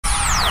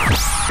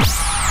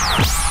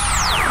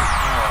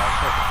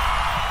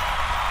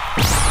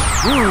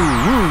Woo.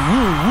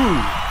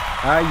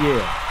 Ah, yeah.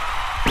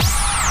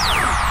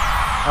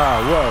 Ah,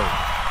 whoa.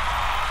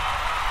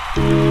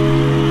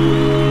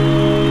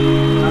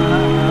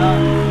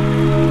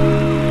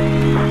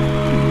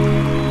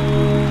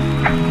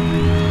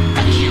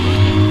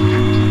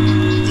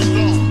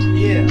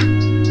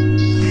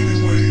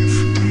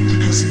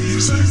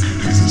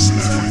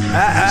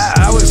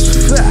 I was.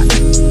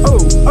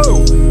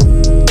 Oh.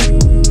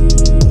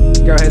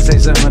 Go ahead, say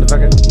something,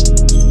 motherfucker.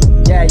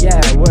 Yeah,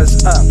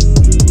 what's up?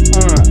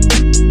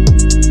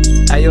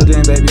 How you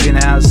doing, baby? Be in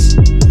the house.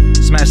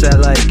 Smash that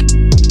like.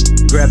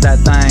 Grab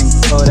that thing.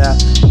 All that.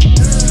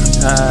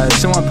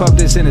 Someone pop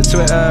this in the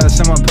Twitter.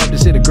 Someone pop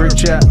this in the group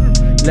chat.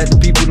 Let the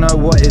people know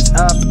what is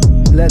up.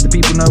 Let the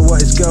people know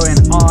what is going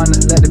on.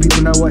 Let the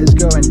people know what is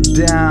going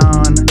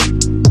down.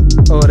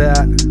 All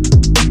that.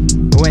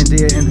 Buen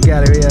dia in the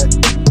galleria.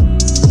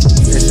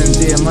 Es un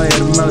día muy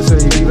hermoso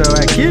y vivo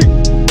aquí.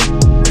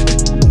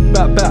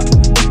 Bop.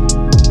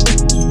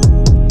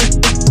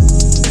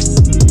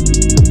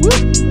 Woo.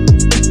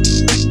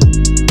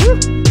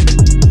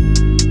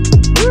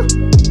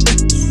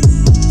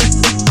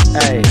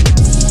 Hey.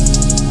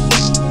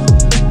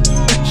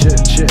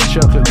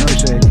 Chocolate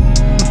milkshake.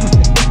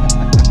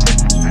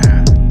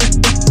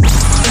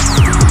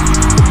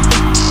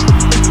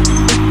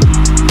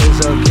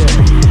 It's okay.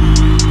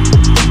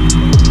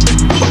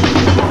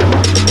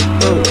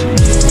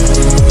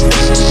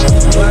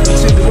 Welcome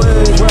to the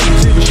world, welcome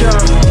to the show.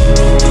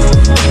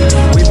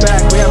 We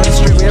back, we haven't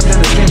done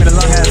a stream in a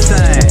long ass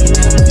time.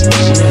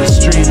 We're doing a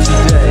stream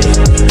today.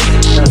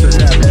 That's what's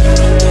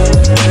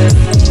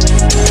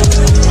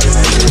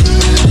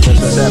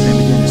happening.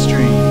 We're doing the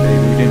stream,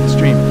 baby. We're doing the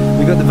stream.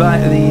 We got the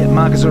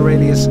Marcus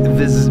Aurelius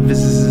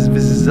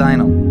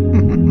vinyl.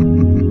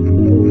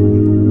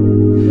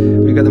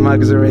 We got the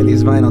Marcus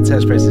Aurelius vinyl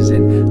test presses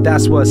in.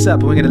 That's what's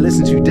up. We're gonna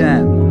listen to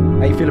Damn.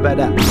 How you feel about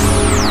that?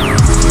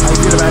 How you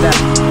feel about that?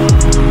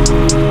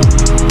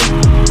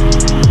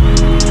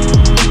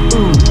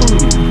 Ooh.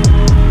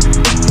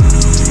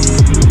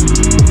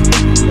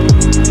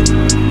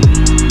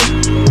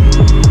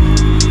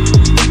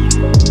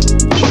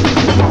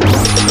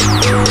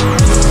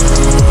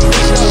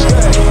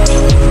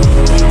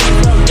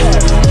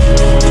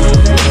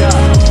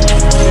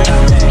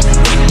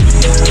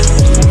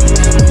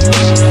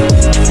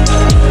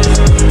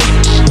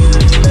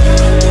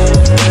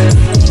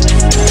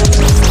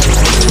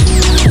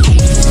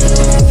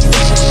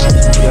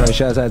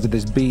 Shouts out to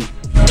this beat.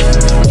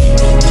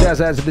 Shouts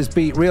out to this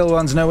beat. Real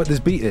ones know what this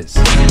beat is.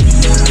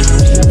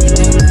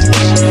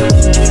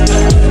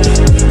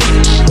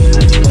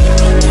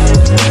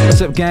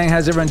 What's up, gang?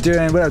 How's everyone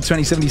doing? What up,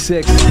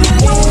 2076?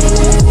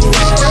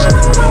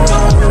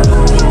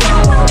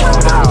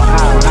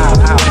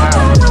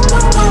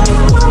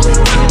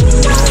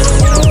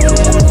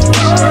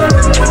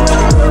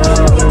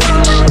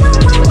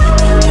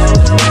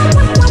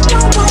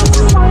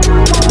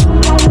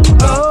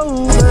 Ow.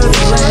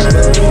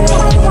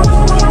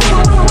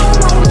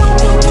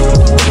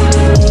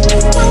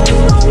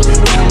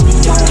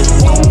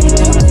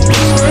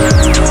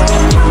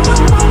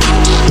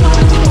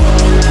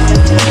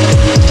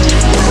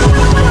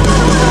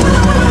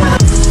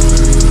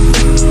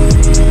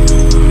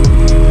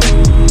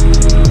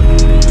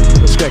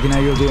 How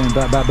you doing?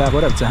 Bap.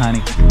 What up,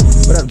 Tahani?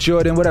 What up,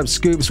 Jordan? What up,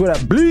 Scoops? What up,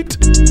 Bleat?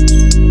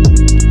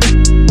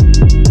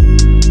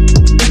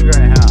 We're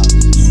going to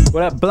house.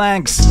 What up,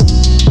 Blanks?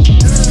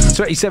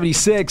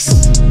 2076.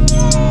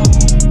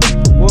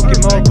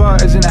 Walking Mobile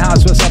is in the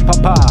house. What's up,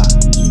 Papa?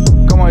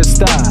 Como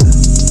esta?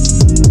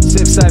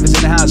 Sif Cypher's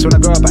in the house. When I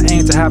grow up, I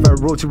aim to have a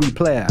rotary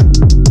player.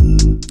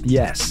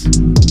 Yes,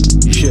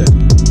 you should.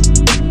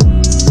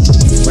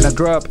 When I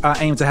grow up, I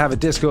aim to have a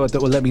Discord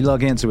that will let me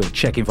log into it,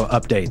 checking for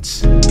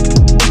updates.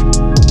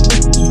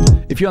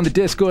 If you're on the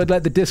Discord,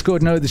 let the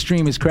Discord know the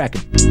stream is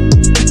cracking.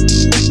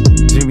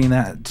 Doing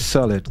that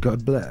solid,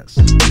 God bless.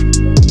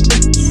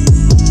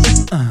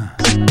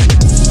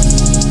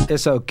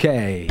 It's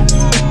okay.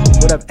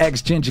 What up,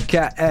 X Ginger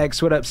Cat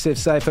X? What up, Sif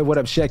Cypher? What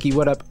up, Shecky?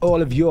 What up,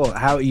 all of y'all?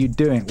 How are you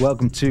doing?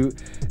 Welcome to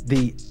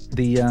this.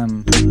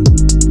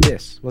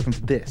 Welcome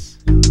to this.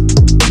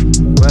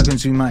 Welcome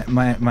to my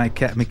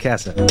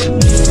casa.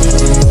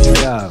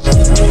 Yo,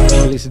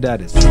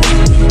 felicidades.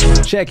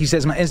 Shecky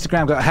says my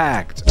Instagram got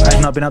hacked.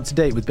 I've not been up to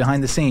date with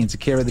behind the scenes.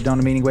 Akira the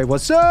Donna Meaning Wave.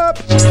 What's up?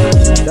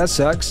 That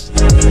sucks.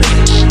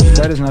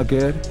 That is not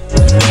good.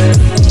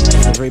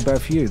 That's very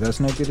bad for you. That's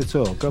not good at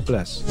all. God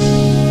bless.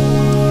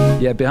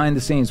 Yeah, behind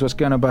the scenes. What's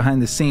going on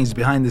behind the scenes?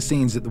 Behind the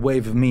scenes at the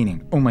Wave of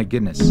Meaning. Oh my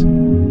goodness.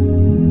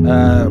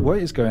 What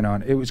is going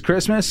on? It was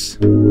Christmas.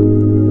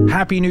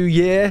 Happy New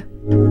Year.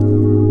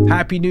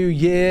 Happy New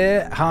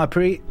Year,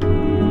 Harpreet.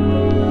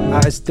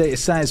 Data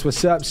Science,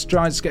 what's up?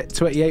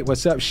 Strongskate28,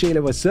 what's up?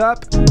 Sheila, what's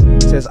up?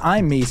 Says,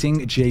 I'm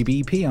meeting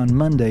JBP on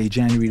Monday,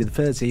 January the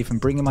 30th,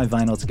 and bringing my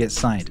vinyl to get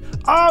signed.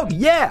 Oh,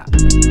 yeah!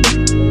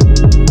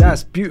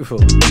 That's beautiful.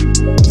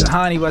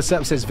 Tahani, what's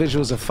up? Says,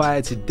 visuals are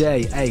fire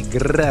today. Hey,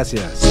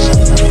 gracias.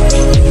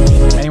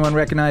 Anyone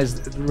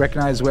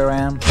recognize where I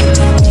am?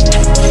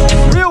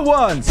 Real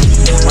ones!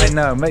 I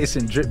know,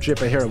 Mason,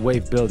 drip, I hear a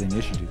wave building.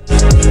 Yes, you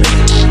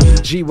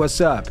do. G, what's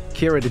up?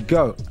 Kira the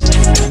GOAT.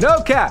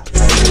 No cap!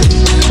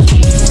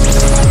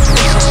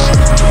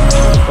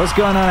 What's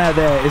going on out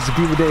there? It's a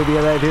beautiful day to be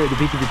alive here at the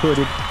Peak of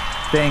Recorded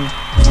thing.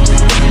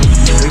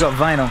 We got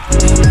vinyl.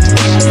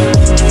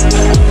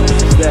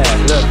 It's there.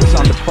 Look, it's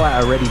on the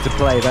platter, ready to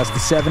play. That's the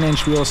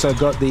 7-inch. We also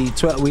got the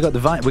 12. We got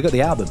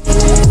the album.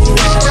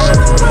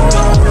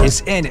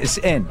 It's in.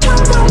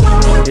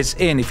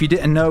 If you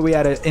didn't know, we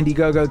had an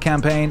Indiegogo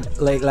campaign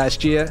late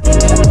last year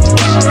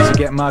to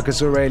get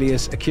Marcus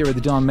Aurelius, Akira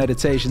the Dawn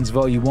Meditations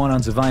Volume 1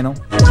 onto vinyl.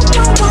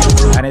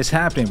 And it's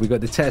happening. We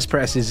got the test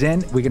presses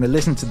in. We're going to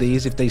listen to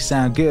these. If they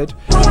sound good,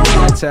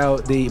 I tell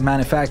the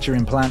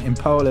manufacturing plant in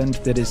Poland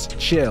that it's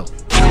chill.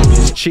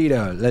 It's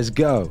Cheeto. Let's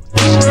go.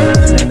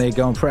 And then they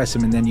go and press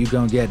them, and then you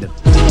go and get them.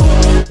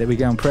 Then we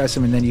go and press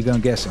them, and then you go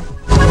and get some.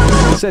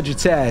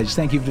 Sagittarius,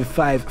 thank you for the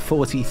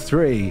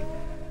 543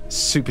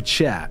 super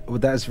chat. Well,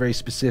 that's very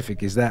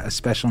specific. Is that a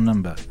special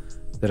number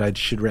that I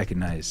should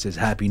recognize? It says,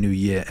 Happy New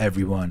Year,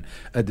 everyone,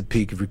 at the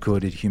peak of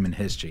recorded human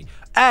history.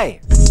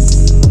 Hey!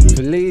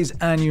 Feliz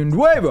Año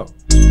Nuevo!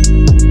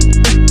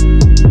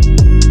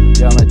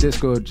 Yeah, my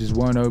Discord just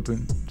won't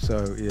open.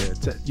 So, yeah.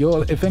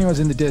 If anyone's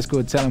in the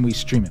Discord, tell them we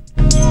stream it.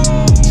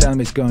 Tell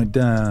them it's going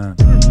down.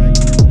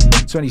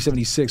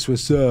 2076,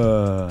 what's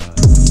up?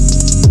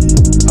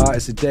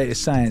 Artists of Data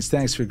Science,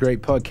 thanks for a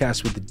great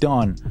podcast with the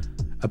Don.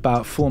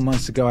 About 4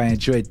 months ago, I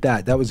enjoyed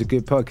that. That was a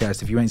good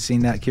podcast. If you ain't seen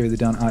that, Kira the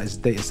Don Artists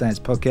of Data Science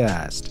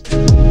podcast.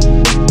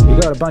 We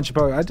got a bunch of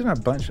podcasts.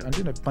 I'm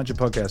doing a bunch of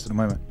podcasts at the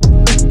moment.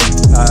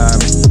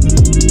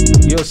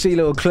 You'll see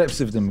little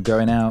clips of them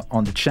going out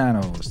on the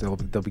channels. They'll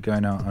be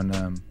going out on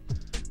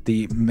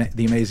the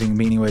amazing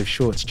Meaning Wave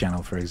Shorts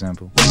channel, for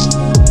example.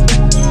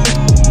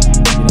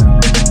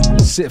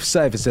 Sif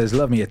Cypher says,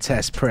 love me a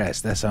test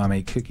press. That's how I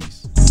make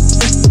cookies.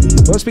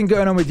 What's been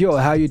going on with y'all?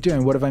 How you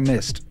doing? What have I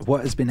missed?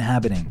 What has been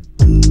happening?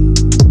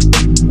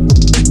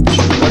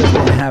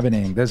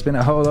 There's been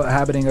a whole lot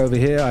happening over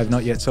here I've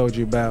not yet told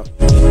you about.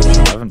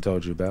 I haven't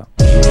told you about.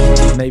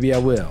 Maybe I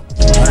will.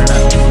 I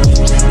don't know.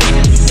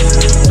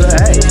 So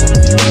hey,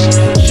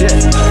 shit,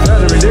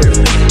 further ado.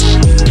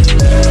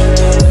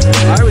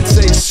 I would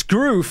say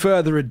screw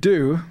further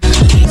ado.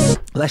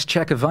 Let's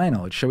check a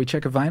vinyl. Shall we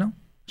check a vinyl?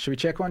 Should we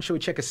check one? Should we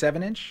check a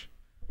 7-inch?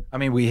 I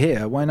mean, we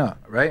here. Why not?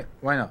 Right?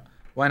 Why not?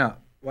 Why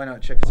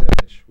not check a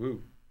 7-inch?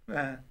 Woo.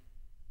 There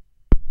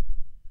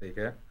you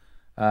go.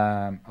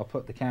 I'll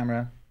put the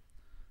camera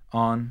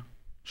on.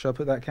 Should I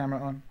put that camera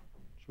on?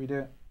 Should we do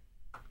it?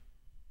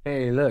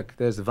 Hey, look.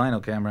 There's the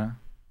vinyl camera.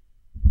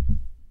 I'm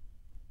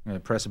going to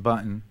press a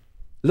button.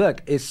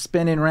 Look, it's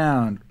spinning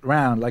round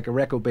like a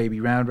record baby.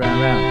 Round.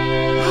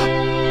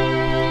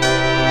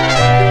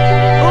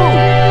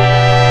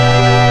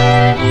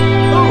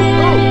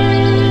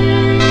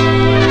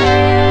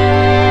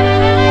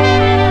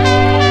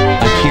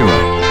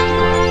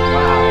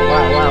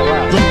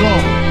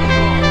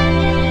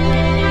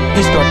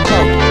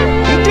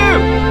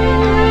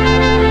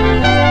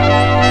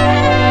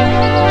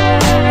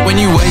 When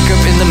you wake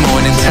up in the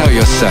morning, tell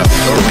yourself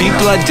the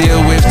people I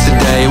deal with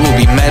today will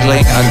be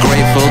meddling,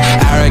 ungrateful,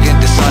 arrogant,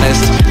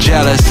 dishonest,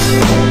 jealous,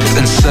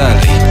 and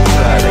surly.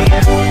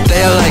 They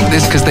are like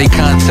this because they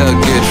can't tell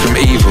good from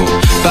evil.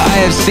 But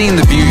I have seen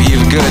the beauty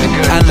of good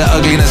and the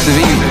ugliness of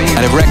evil,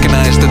 and have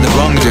recognized that the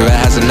wrongdoer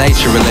has a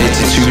nature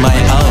related to my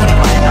own.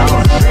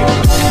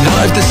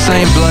 Not of the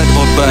same blood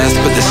or birth,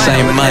 but the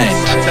same mind,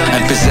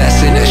 and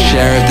possessing a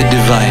share of the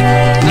divine.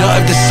 Not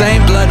of the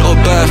same blood or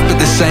birth, but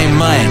the same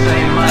mind,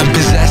 and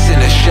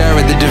possessing a share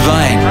of the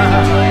divine.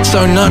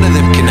 So none of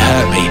them can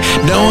hurt me.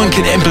 No one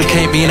can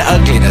implicate me in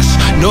ugliness,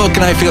 nor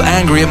can I feel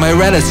angry at my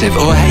relative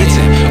or hate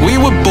him. We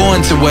were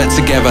born to work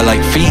together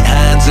like feet,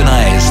 hands, and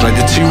eyes, like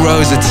the two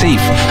rows of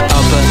teeth,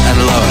 upper and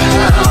lower.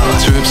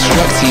 To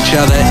obstruct each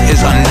other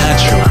is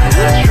unnatural.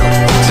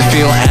 To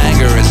feel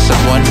anger at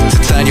someone, to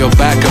turn your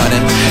back on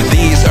him,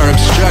 these are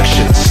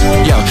obstructions.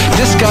 Yo,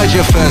 discard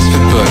your thirst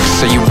for books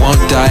so you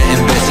won't die in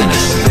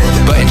bitterness,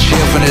 but in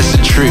cheerfulness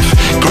and truth.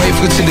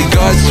 Grateful to the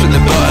gods from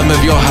the bottom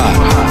of your heart.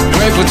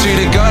 Grateful to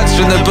the gods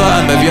from the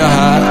bottom of your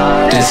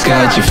heart.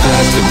 Discard your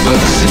thirst for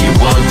books so you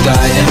won't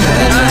die in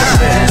bitterness,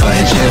 but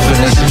in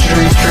cheerfulness and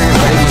truth.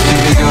 Grateful to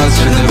the gods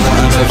from the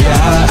bottom of your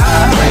heart.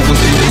 Grateful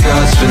to the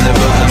gods from the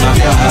bottom of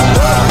your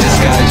heart.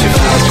 Discard your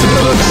thirst for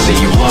books so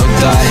you won't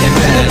die in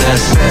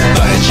bitterness,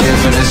 but in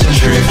cheerfulness and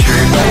truth.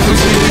 Grateful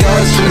to the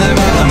gods from the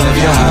bottom of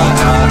your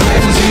heart.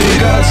 Grateful to the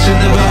gods from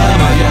the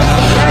bottom of your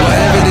heart.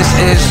 Whatever this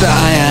is that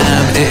I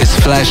am, it is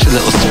flesh, a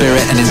little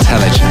spirit, and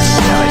intelligence.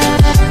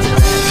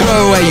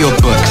 Throw away your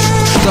books.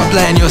 Stop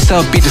letting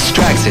yourself be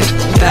distracted.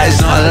 That is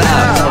not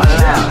allowed.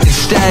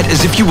 Instead,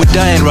 as if you were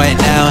dying right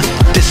now,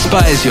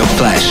 despise your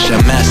flesh. A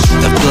mess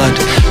of blood,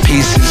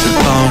 pieces of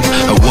bone,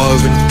 a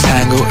woven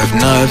tangle of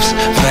nerves,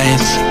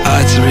 veins,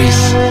 arteries.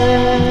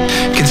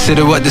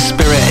 Consider what the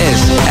spirit is.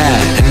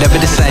 Air, and never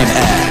the same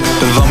air,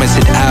 but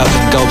vomited out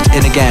and gulped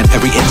in again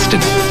every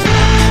instant.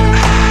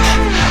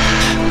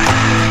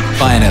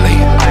 Finally,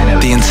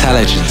 the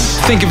intelligence.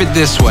 Think of it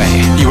this way.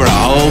 You are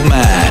a whole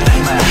man.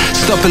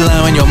 Stop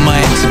allowing your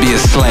mind to be a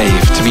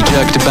slave, to be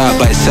jerked about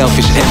by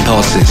selfish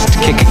impulses, to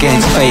kick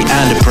against fate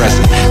and the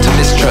present, to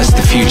mistrust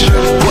the future.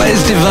 What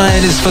is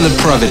divine is full of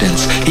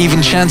providence.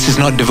 Even chance is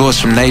not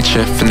divorced from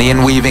nature, from the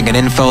inweaving and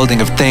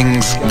infolding of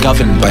things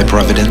governed by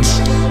providence.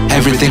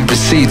 Everything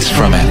proceeds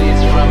from it.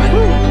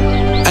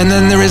 And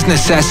then there is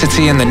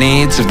necessity and the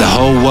needs of the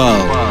whole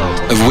world,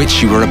 of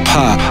which you are a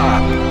part.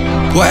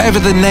 Whatever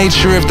the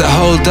nature of the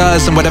whole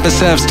does and whatever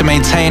serves to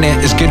maintain it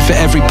is good for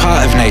every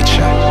part of nature.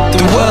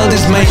 The world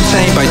is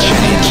maintained by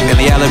change in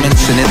the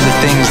elements and in the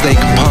things they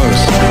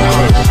compose.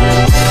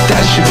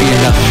 That should be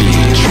enough for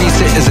you. Treat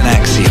it as an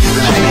axiom.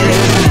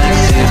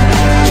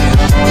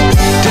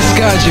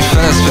 Discard your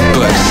thirst for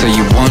books so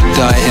you won't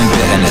die in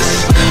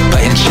bitterness,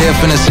 but in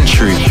cheerfulness and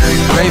truth.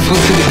 Grateful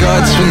to the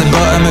gods from the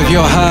bottom of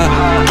your heart.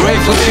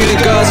 Grateful to the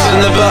gods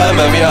from the bottom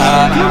of your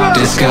heart.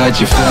 Discard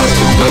your thirst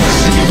for books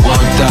so you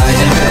won't die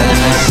in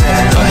bitterness,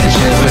 but in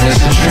cheerfulness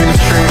and truth.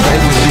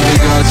 Grateful to the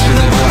gods from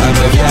the bottom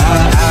of your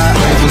heart.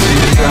 Grateful to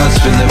the gods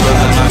from the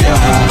bottom of your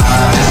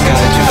heart.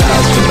 Discard your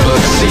thirst for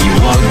books so you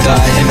won't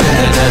die in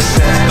bitterness,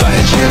 but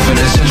in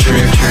cheerfulness and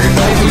truth.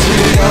 Grateful to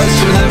the gods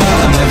from the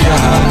bottom of your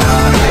heart.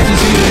 Grateful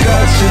to the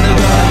gods from the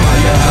bottom of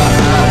your heart.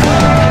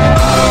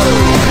 Oh,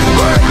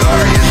 what a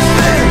glorious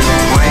thing,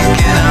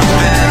 waking up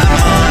in the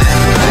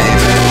morning,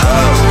 baby.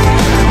 Oh,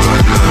 what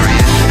a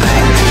glorious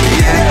thing,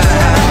 you to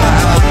have a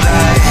whole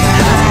day.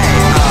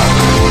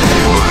 Oh,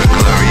 what a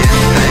glorious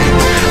thing,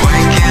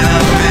 waking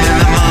up in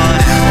the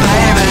morning,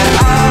 baby.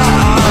 Oh,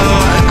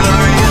 what a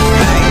glorious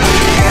thing,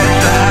 you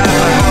to have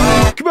a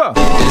whole. Come on.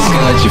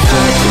 Discard your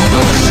thirst for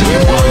books and you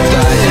won't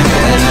die in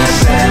bitterness,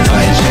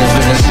 by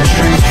cheerfulness and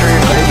truth.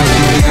 Grateful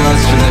to the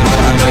gods from the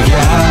bottom of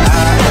your heart.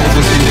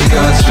 Grateful to the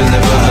gods from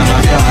the bottom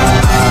of your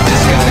heart.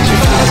 Discard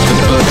your thirst for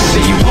books so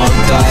you won't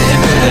die in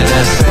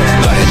bitterness,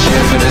 by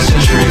cheerfulness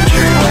and truth.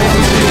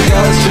 Grateful to the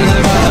gods from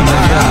the bottom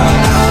of your heart.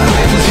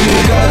 Grateful to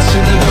the gods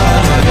from the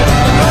bottom of your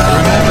heart.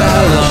 Remember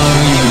how long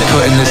you've been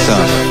putting this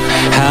off?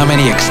 How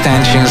many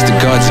extensions the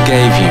gods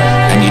gave you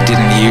and you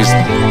didn't use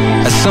them?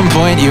 At some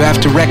point you have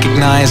to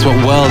recognize what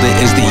world it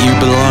is that you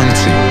belong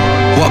to,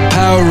 what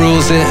power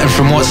rules it and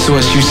from what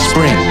source you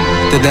spring,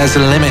 that there's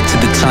a limit to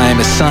the time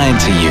assigned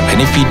to you,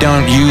 and if you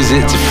don't use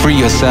it to free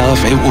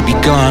yourself, it will be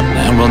gone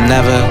and will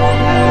never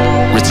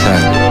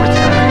return.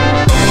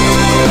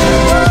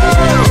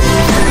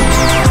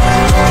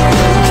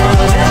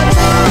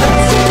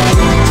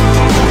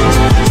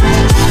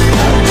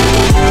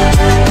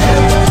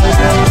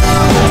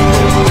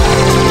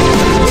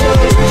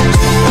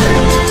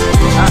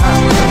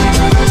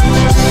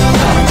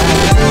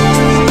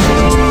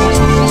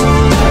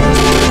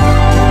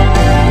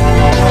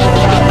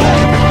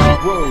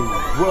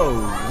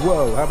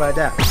 Whoa, how about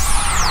that?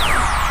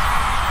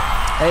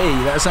 Hey,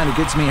 that sounded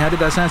good to me. How did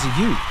that sound to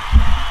you?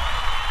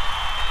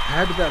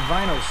 How did that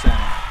vinyl sound?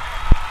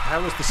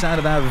 How was the sound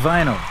of that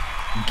vinyl?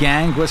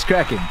 Gang, what's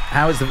cracking?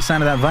 How is the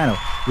sound of that vinyl?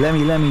 Let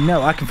me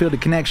know. I can feel the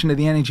connection of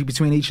the energy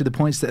between each of the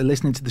points that are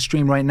listening to the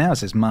stream right now,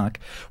 says Mark.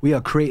 We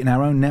are creating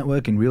our own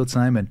network in real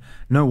time and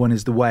no one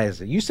is the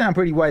wiser. You sound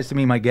pretty wise to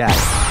me, my guy.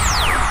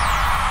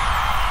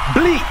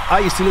 Bleak! I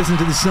used to listen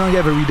to this song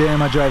every day on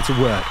my drive to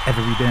work.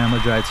 Every day on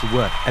my drive to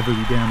work. Every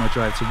day on my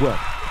drive to work.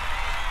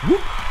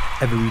 Whoop!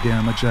 Every day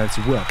on my drive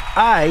to work.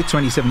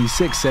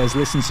 2076 says,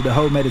 listened to the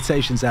whole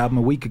Meditations album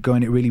a week ago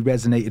and it really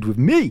resonated with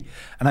me.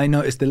 And I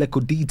noticed the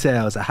little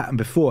details that happened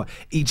before.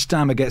 Each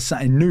time I get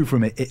something new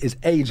from it, it is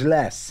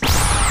ageless.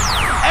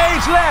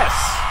 Ageless!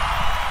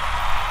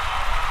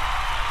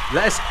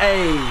 Less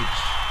age.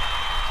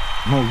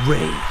 More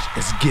rage.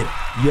 Let's get it.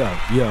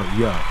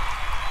 Yo.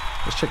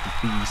 Let's check the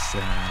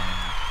B-side.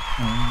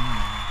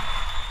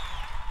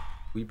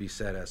 We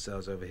B-side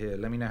ourselves over here.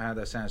 Let me know how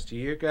that sounds to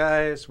you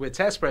guys. We're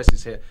test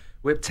presses here.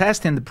 We're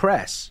testing the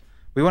press.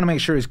 We want to make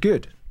sure it's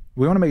good.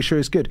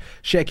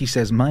 Shecky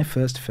says, my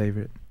first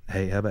favorite.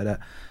 Hey, how about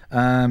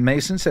that?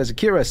 Mason says,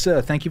 Akira,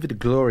 sir, thank you for the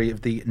glory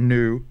of the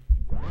new...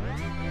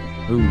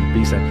 Ooh,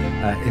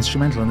 B-side.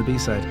 Instrumental on the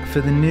B-side. For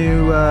the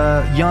new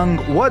Young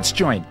What's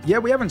joint. Yeah,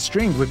 we haven't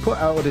streamed. We put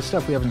out all this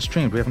stuff we haven't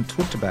streamed. We haven't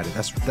talked about it.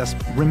 That's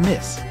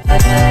remiss.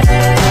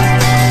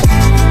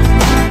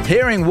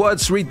 Hearing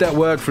Watts read that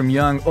word from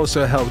Young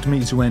also helped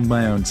me to end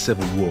my own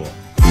civil war.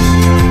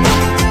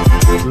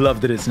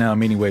 Love that it's now a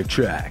mini wave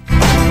track.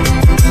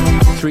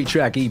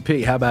 3-track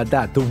EP, how about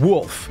that? The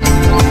Wolf,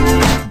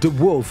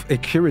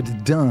 Akira the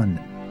Dunn,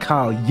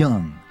 Carl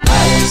Young,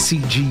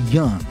 CG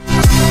Young,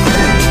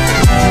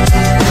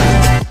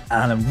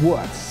 Alan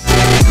Watts.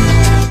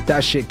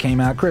 That shit came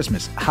out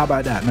Christmas. How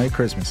about that? Merry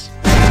Christmas.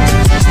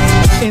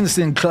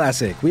 Instant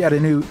classic. We had a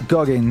new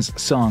Goggins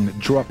song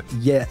drop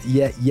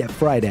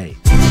Friday.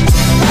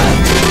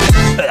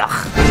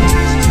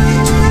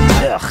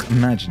 Ugh,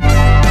 imagine.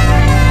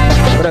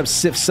 What up,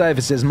 Sif Cypher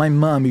says, my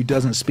mum, who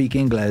doesn't speak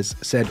English,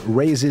 said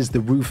raises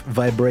the roof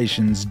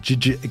vibrations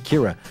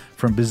Akira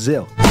from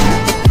Brazil.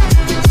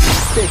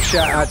 Big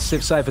shout out to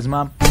Sif Cypher's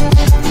mum.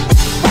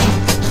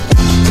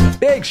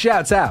 Big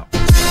shouts out.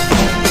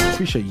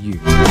 Appreciate you,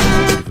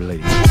 beautiful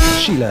lady.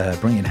 Sheila,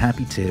 bringing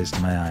happy tears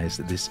to my eyes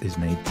that this is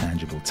made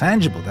tangible.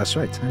 Tangible, that's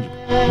right,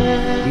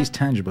 tangible. He's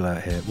tangible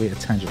out here. We are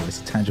tangible. It's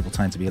a tangible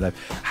time to be alive.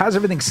 How's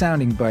everything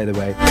sounding, by the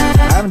way?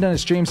 I haven't done a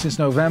stream since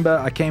November.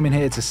 I came in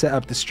here to set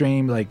up the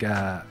stream like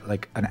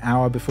an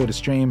hour before the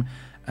stream,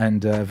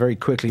 and very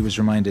quickly was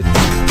reminded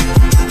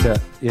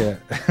that,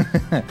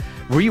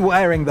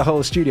 rewiring the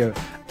whole studio.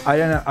 I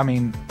don't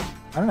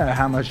know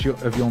how much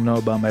of you'll know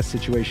about my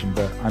situation,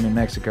 but I'm in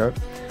Mexico.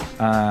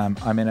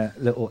 I'm in a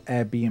little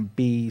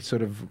Airbnb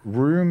sort of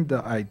room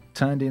that I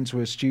turned into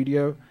a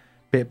studio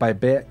bit by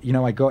bit. You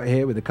know, I got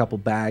here with a couple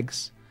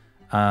bags.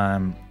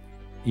 I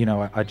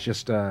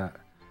just left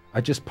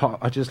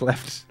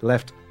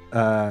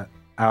our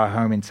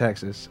home in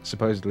Texas,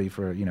 supposedly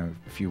for a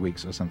few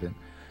weeks or something,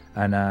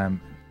 and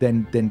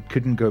then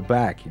couldn't go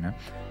back.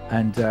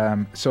 And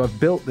so I've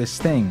built this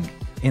thing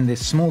in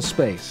this small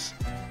space,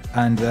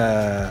 and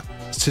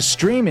to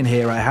stream in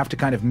here, I have to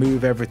kind of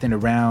move everything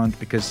around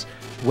because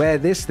where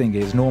this thing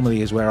is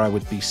normally is where I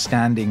would be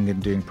standing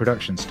and doing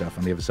production stuff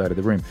on the other side of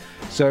the room.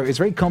 So it's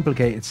very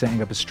complicated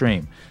setting up a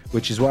stream,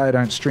 which is why I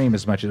don't stream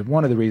as much.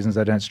 One of the reasons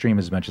I don't stream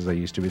as much as I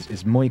used to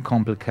is muy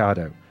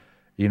complicado,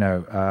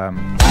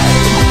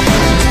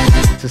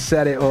 to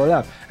set it all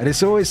up. And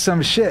it's always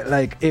some shit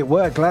like, it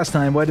worked last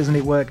time, why doesn't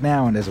it work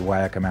now? And there's a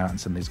wire come out and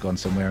something's gone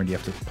somewhere and you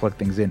have to plug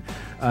things in.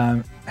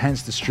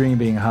 Hence the stream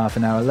being half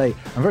an hour late.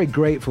 I'm very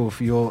grateful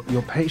for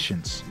your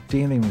patience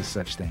dealing with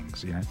such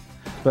things,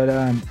 But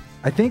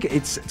I think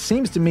it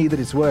seems to me that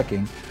it's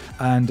working,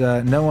 and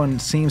no one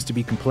seems to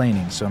be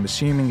complaining, so I'm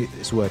assuming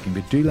it's working,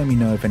 but do let me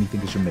know if anything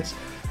is remiss.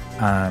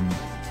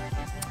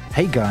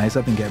 Hey guys,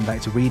 I've been getting back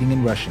to reading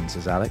in Russian,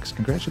 says Alex.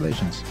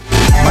 Congratulations.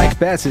 Mike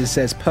Betters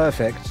says,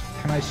 perfect.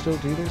 Can I still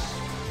do this?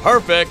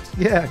 Perfect.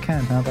 Yeah, I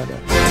can. How about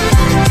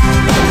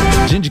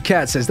that? Ginger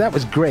Cat says, that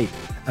was great.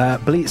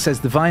 Bleat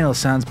says, the vinyl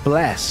sounds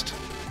blessed.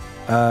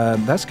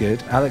 That's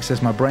good. Alex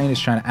says, my brain is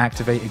trying to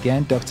activate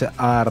again. Dr.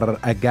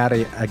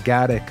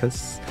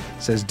 Agaricus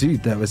says,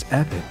 dude, that was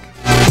epic.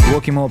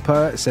 Walking More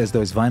Poet says,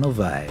 those vinyl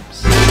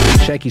vibes.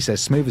 Shaky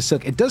says, smooth as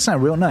silk. It does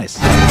sound real nice.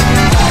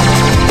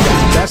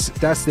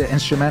 That's the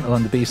instrumental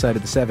on the B-side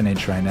of the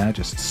 7-inch right now,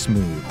 just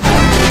smooth.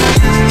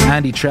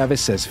 Andy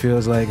Travis says,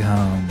 feels like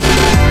home.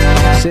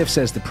 Sif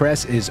says, the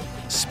press is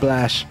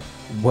splash,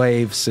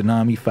 wave,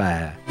 tsunami,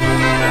 fire.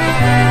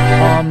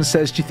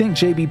 Says, do you think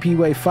JBP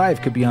Wave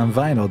 5 could be on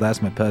vinyl?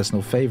 That's my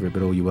personal favorite,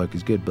 but all your work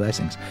is good.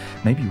 Blessings.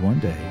 Maybe one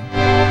day.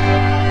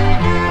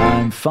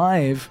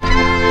 5.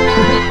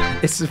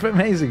 It's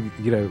amazing,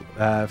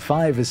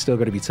 5 has still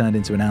got to be turned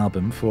into an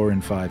album. 4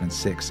 and 5 and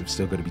 6 have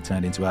still got to be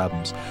turned into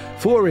albums.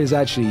 4 is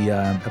actually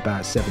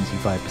about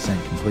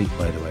 75% complete,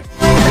 by the way.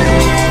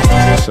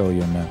 So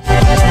you'll know.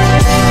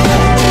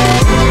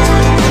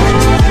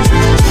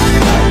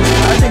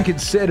 I've been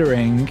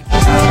considering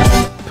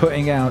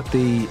putting out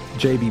the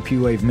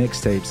JBP Wave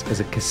mixtapes as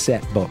a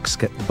cassette box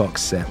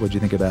set. What do you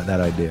think about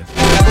that idea?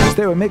 If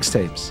they were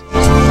mixtapes,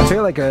 I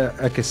feel like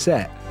a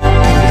cassette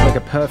is like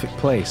a perfect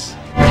place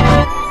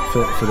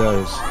for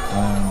those.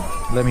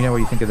 Let me know what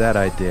you think of that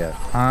idea.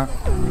 Huh?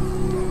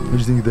 What do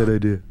you think of that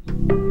idea?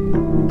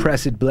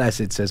 Pressed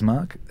Blessed, says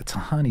Mark.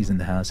 Tahani's in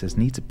the house, says,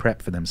 need to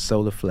prep for them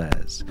solar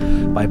flares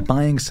by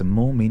buying some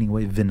more Meaning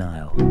Wave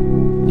vinyl.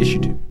 Yes, you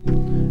do.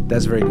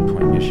 That's a very good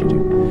point. Yes, you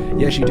do.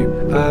 Yes, you do.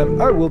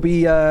 We'll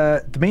be,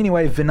 the Meaning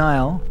Wave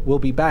vinyl will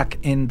be back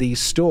in the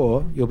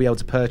store. You'll be able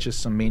to purchase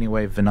some Meaning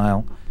Wave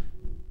vinyl.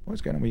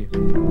 What's going on with you?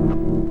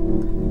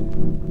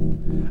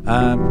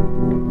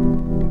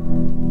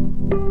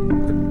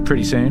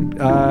 Pretty soon.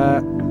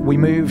 We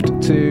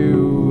moved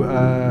to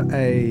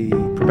a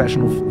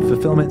professional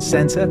fulfillment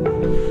center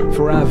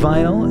for our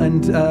vinyl,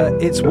 and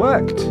it's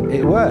worked.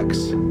 It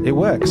works. It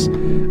works.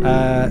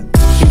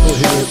 People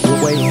who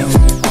were waiting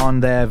on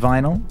their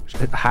vinyl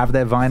have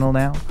their vinyl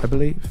now, I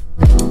believe.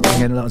 I'm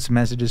getting lots of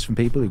messages from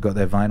people who've got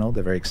their vinyl.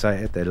 They're very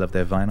excited. They love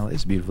their vinyl.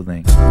 It's a beautiful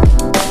thing.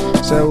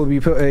 So we'll be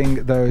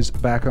putting those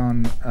back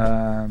on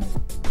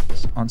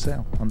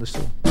sale on the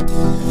store.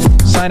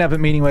 Sign up at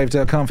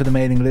meaningwave.com for the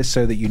mailing list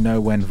so that you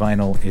know when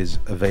vinyl is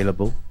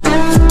available.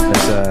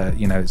 There's,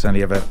 it's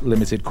only ever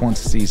limited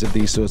quantities of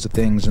these sorts of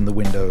things, and the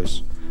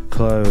windows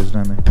closed,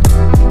 aren't they?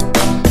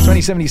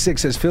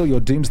 2076 says, fill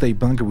your doomsday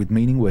bunker with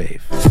Meaning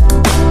Wave.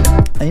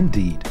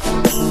 Indeed.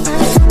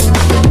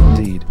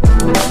 Indeed.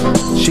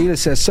 Sheila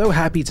says, so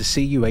happy to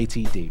see you,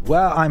 ATD.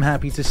 Well, I'm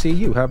happy to see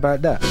you. How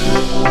about that?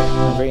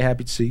 I'm very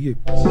happy to see you.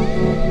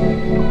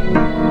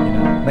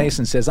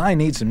 Mason says, I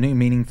need some new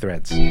meaning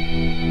threads.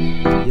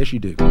 Yes, you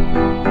do.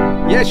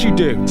 Yes, you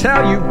do.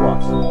 Tell you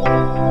what.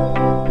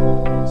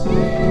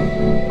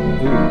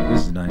 Ooh,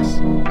 this is nice.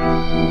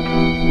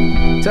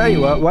 tell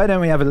you what. Why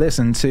don't we have a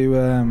listen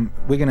to?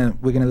 We're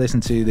gonna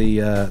listen to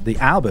the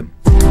album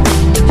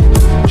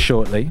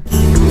shortly.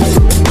 We're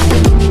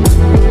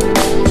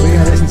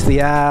gonna listen to the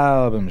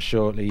album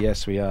shortly.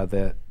 Yes, we are,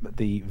 the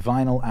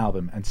vinyl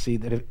album, and see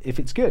that if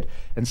it's good,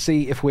 and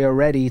see if we are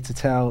ready to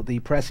tell the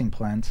pressing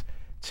plant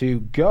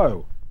to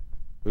go.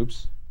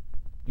 Oops.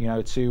 You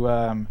know,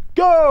 to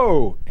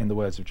go, in the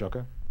words of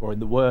Jocko, or in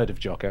the word of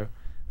Jocko.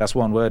 That's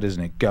one word,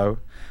 isn't it? Go.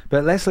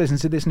 But let's listen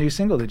to this new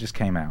single that just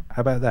came out.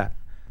 How about that?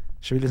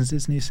 Should we listen to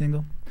this new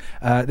single?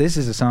 This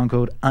is a song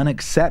called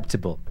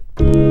Unacceptable.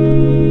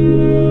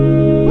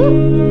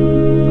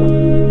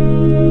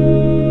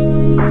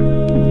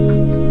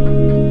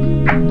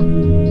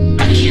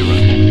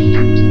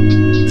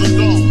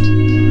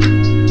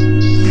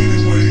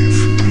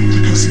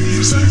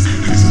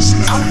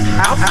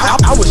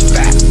 I was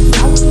fat.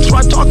 So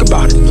I talk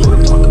about it.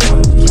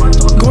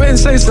 Go ahead and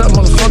say something,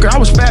 motherfucker. I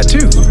was fat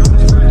too.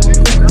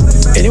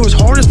 And it was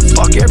hard as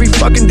fuck every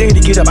fucking day to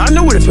get up. I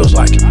know what it feels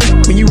like.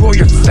 When you roll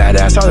your fat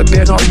ass out of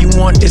bed and all you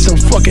want is some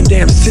fucking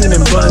damn cinnamon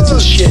buns and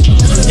shit.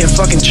 And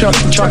fucking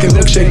chocolate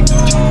milkshake.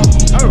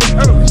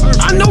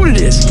 I know what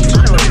it is.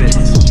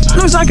 I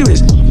know exactly what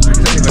it is.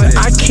 But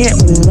I can't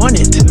want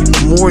it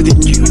more than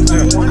you.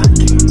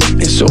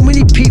 And so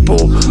many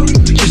people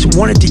just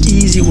want it the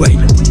easy way.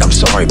 I'm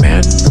sorry,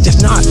 man. It's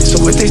not. So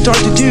what they start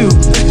to do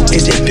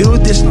is they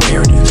build this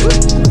narrative.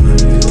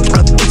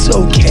 It's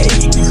okay.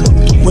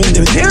 When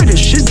the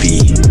narrative should be,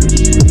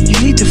 you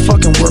need to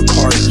fucking work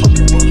harder.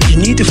 You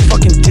need to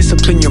fucking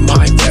discipline your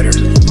mind better.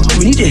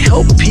 We need to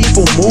help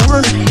people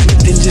more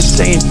than just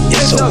saying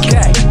it's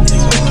okay.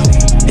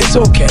 It's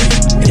okay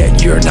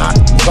that you're not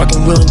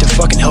fucking willing to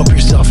fucking help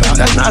yourself out.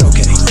 That's not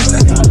okay.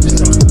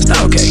 It's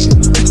not okay.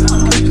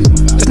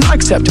 It's not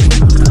acceptable.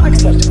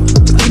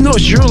 Even though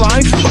it's your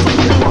life,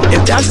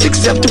 if that's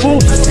acceptable,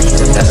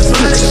 that's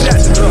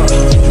unacceptable.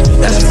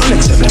 That's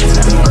unacceptable.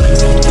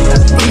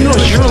 Even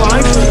though it's your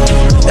life,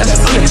 that's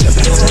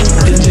unacceptable.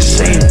 And just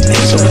saying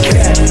it's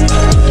okay.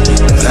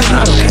 That's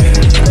not okay.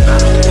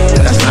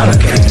 That's not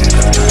okay.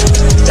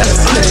 That's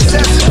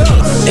unacceptable.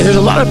 And there's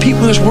a lot of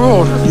people in this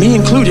world, me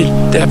included,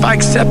 that if I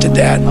accepted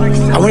that,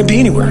 I wouldn't be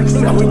anywhere.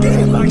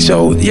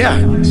 So yeah,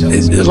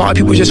 a lot of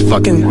people just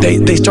fucking,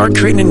 they start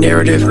creating a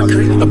narrative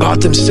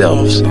about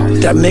themselves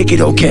that make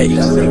it okay.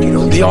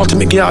 The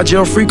ultimate get out of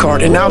jail free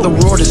card. And now the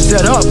world is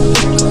set up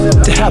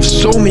to have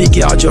so many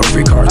get out of jail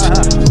free cards.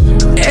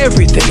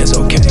 Everything is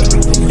okay.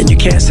 And you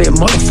can't say a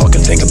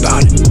motherfucking thing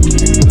about it.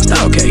 It's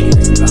not okay.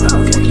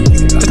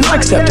 It's not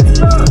acceptable.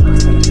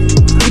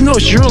 Even though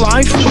it's your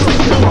life,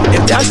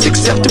 if that's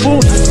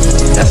acceptable,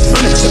 that's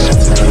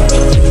unacceptable.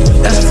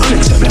 That's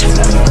unacceptable.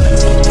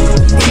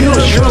 Even though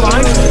it's your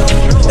life,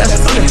 that's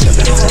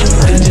unacceptable.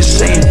 And just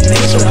saying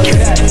it's okay.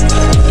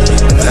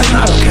 That's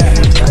not okay.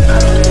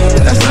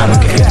 That's not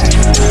okay.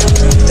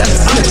 That's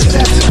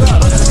unacceptable.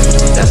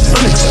 That's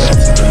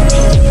unacceptable.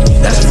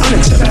 That's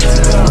unacceptable.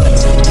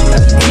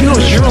 Even though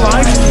it's your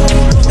life,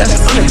 that's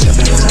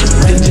unacceptable.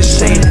 And just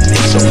saying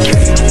it's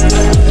okay.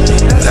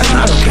 That's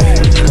not okay.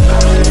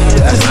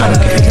 That's not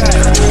okay.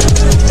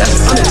 That's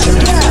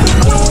unacceptable.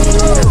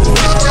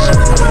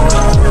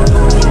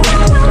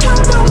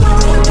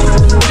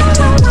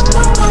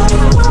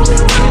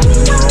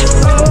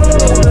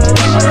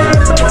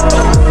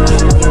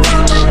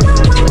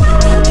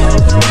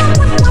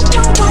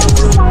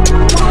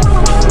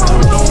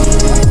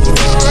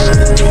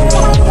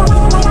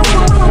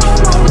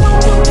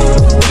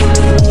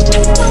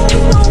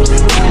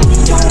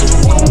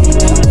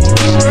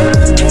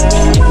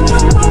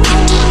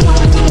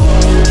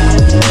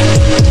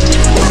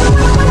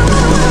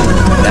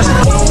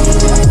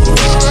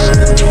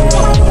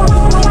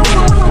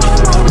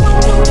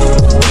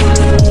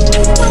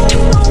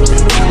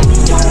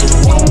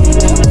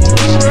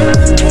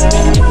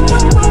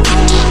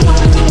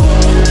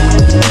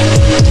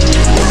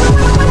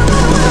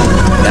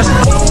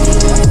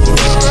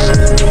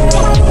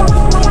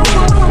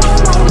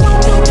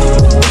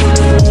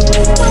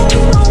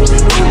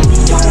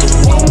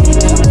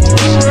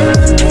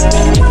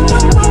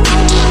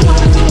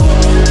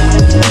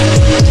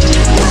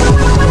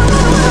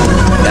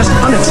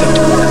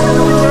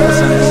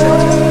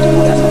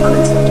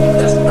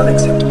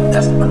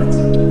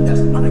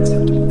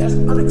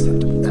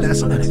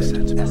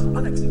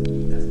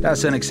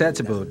 That's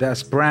unacceptable.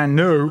 That's brand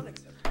new.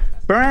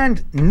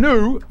 Brand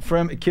new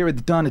from Akira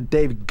the Don and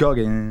David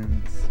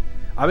Goggins.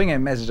 I've been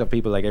getting messages of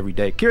people like every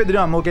day. Akira the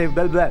Don, more blah,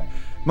 blah, blah.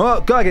 More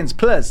Goggins,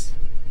 plus.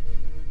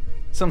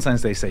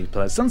 Sometimes they say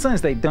plus.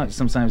 Sometimes they don't.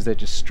 Sometimes they're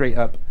just straight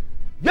up.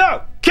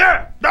 Yo,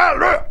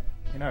 Akira!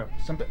 You know,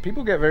 some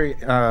people get very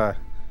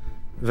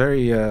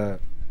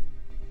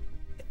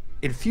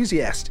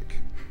enthusiastic.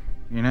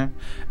 You know,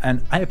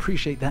 and I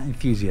appreciate that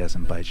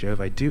enthusiasm, by Jove.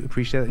 I do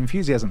appreciate that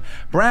enthusiasm.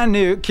 Brand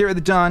new, Kira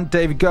the Don,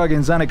 David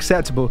Goggins,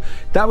 Unacceptable.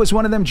 That was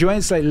one of them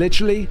joints, like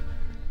literally,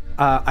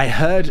 I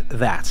heard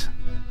that.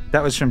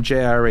 That was from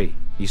JRE.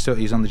 He's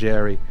on the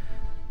JRE.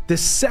 The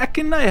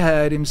second I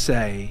heard him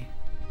say,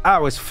 I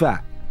was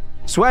fat.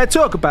 So I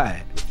talk about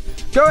it.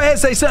 Go ahead,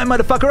 say something,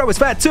 motherfucker. I was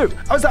fat too.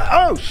 I was like,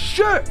 oh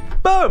shit,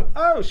 boom,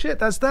 oh shit,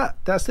 that's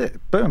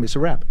it, boom. It's a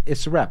wrap.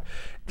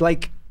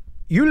 Like,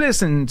 you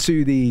listen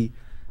to the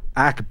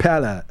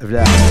acapella of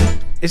that.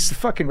 It's the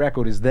fucking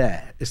record is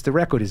there. It's the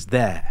record is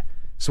there.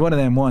 It's one of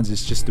them ones.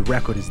 It's just the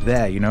record is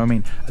there. You know what I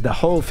mean? The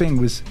whole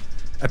thing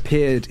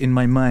appeared in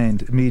my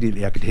mind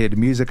immediately. I could hear the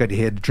music. I could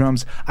hear the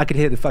drums. I could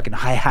hear the fucking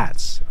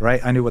hi-hats,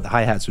 right? I knew what the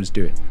hi-hats was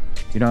doing.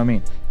 You know what I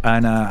mean?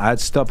 And I'd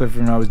stop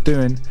everything I was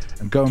doing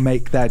and go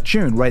make that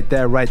tune right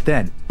there, right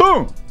then.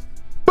 Boom!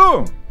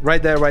 Boom!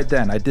 Right there, right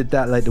then. I did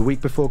that like the week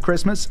before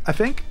Christmas, I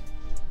think.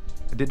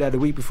 I did that the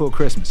week before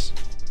Christmas,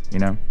 you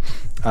know?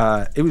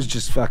 It was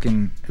just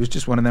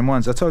one of them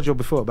ones. I told you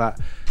before about,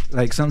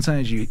 like,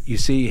 sometimes you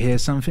hear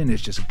something,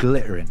 it's just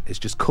glittering. It's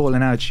just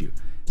calling out you.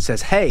 It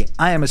says, hey,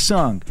 I am a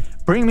song.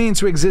 Bring me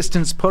into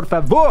existence, por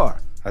favor.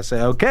 I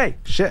say, okay,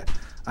 shit.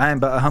 I am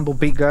but a humble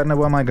beat gardener.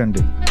 What am I going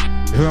to do?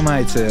 Who am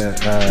I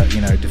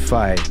to,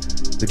 defy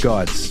the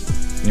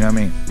gods? You know what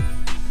I mean?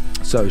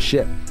 So,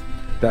 shit.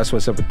 That's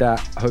what's up with that.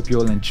 I hope you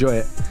all enjoy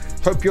it.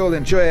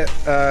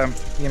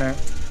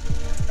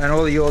 And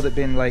all of y'all that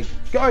been like,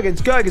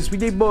 Gargans, we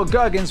need more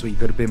Gargans. Well, you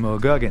gotta be more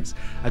Gargans.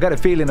 I got a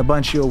feeling a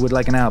bunch of y'all would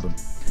like an album.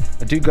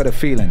 I do got a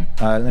feeling.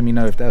 Let me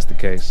know if that's the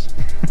case.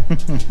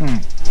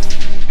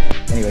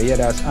 Anyway, yeah,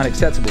 that's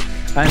unacceptable.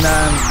 And,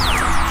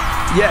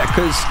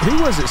 because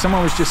who was it?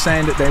 Someone was just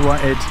saying that they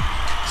wanted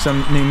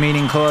some new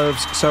meaning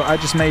clothes. So I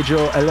just made you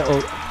a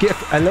little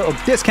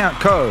discount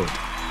code.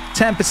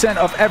 10%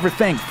 off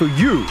everything for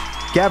you.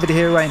 Gathered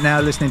here right now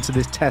listening to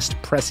this test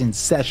pressing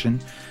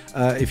session.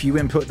 If you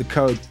input the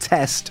code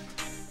TEST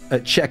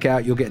at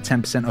checkout, you'll get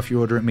 10% off your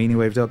order at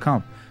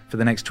meaningwave.com for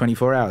the next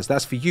 24 hours.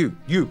 That's for you.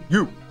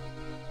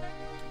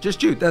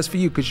 Just you. That's for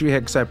you because you're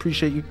here, because I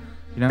appreciate you.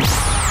 You know?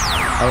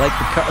 I like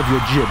the cut of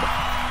your jib.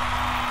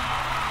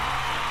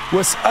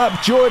 What's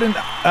up, Jordan?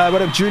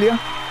 What up, Julia?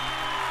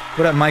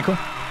 What up, Michael?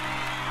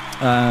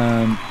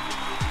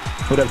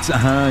 What up,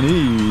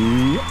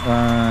 Tahani?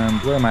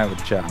 Where am I with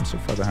the chat? I'm so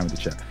far behind with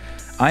the chat.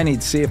 I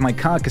need to see if my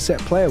car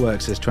cassette player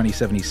works, says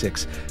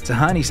 2076.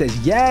 Tahani says,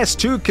 yes,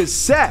 2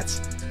 cassettes.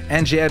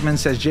 NJ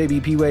Edmonds says,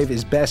 JBP Wave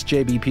is best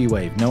JBP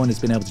Wave. No one has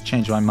been able to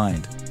change my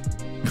mind.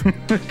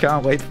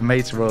 Can't wait for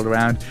May to roll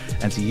around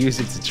and to use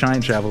it to time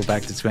travel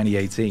back to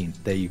 2018.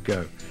 There you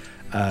go.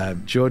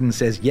 Jordan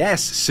says,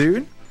 yes,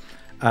 soon.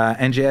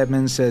 NJ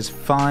Edmonds says,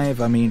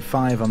 5. I'm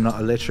not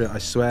illiterate, I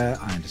swear.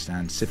 I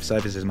understand. Sif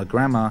Cypher says, my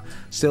grandma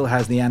still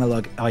has the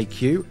analog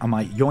IQ. I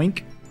might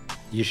yoink.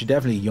 You should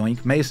definitely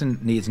yoink. Mason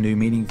needs new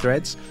meaning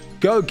threads.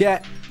 Go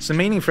get some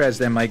meaning threads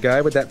then, my guy,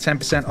 with that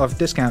 10% off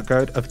discount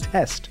code of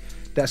TEST.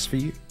 That's for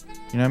you.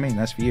 You know what I mean?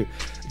 That's for you.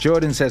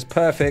 Jordan says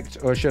perfect,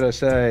 or should I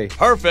say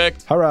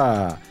perfect.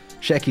 Hurrah.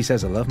 Shecky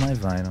says, I love my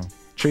vinyl.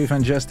 Truth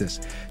and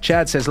justice.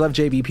 Chad says, love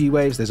JBP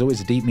waves. There's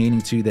always a deep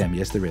meaning to them.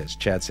 Yes, there is.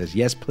 Chad says,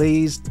 yes,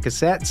 please,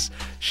 cassettes.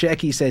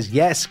 Shecky says,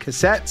 yes,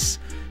 cassettes.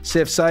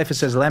 Sif Cypher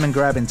says, lemon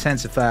grab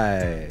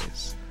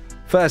intensifies.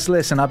 First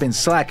listen, I've been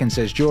slacking,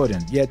 says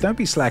Jordan. Yeah, don't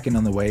be slacking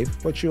on the wave.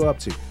 What you up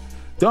to?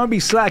 Don't be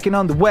slacking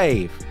on the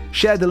wave.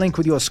 Share the link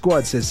with your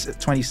squad, says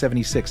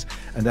 2076.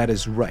 And that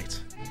is right.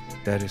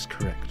 That is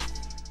correct.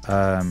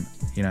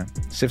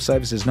 Sif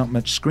Cypher says, not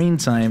much screen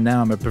time.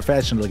 Now I'm a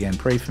professional again.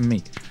 Pray for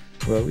me.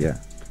 Well, yeah.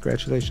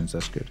 Congratulations.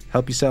 That's good.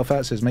 Help yourself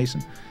out, says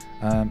Mason.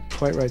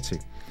 Quite right, too.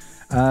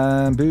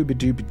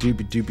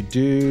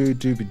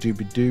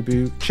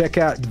 Boo-ba-doo-ba-doo-ba-doo-ba-doo-ba-doo-ba-doo-boo. Check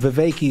out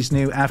Viveki's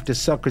new After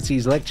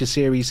Socrates lecture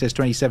series, says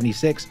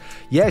 2076.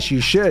 Yes,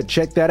 you should.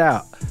 Check that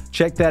out.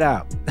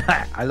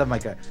 I love my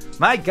guy.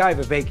 My guy,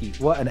 Viveki.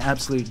 What an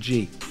absolute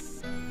G.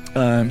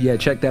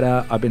 Check that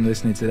out. I've been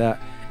listening to that.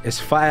 It's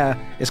fire.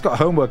 It's got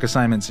homework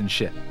assignments and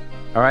shit.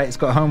 All right? It's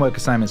got homework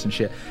assignments and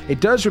shit.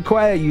 It does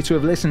require you to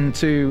have listened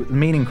to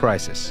Meaning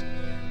Crisis,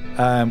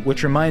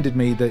 which reminded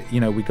me that,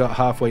 we got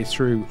halfway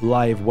through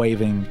live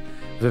waving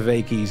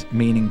Viveki's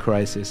Meaning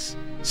Crisis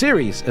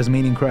series as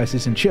Meaning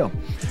Crisis and Chill.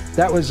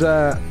 That was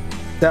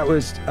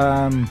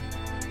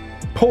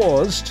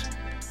paused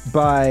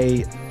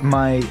by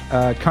my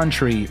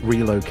country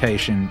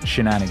relocation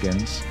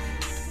shenanigans,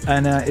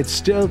 and it's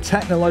still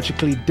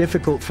technologically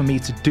difficult for me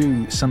to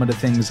do some of the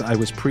things I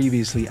was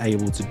previously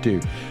able to do.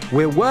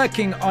 We're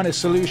working on a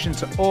solution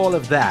to all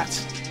of that,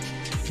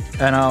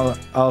 and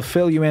I'll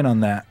fill you in on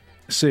that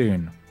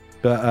soon.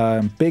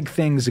 But big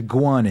things are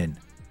going in.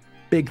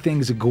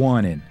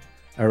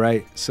 All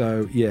right,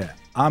 so yeah,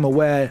 I'm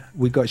aware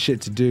we got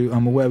shit to do.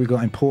 I'm aware we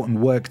got important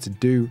work to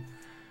do,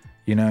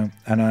 and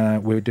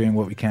we're doing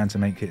what we can to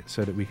make it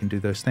so that we can do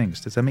those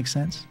things. Does that make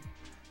sense?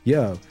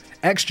 Yo,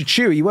 Extra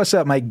Chewy, what's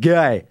up, my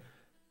guy?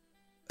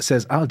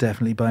 Says, I'll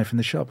definitely buy from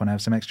the shop when I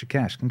have some extra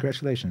cash.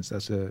 Congratulations,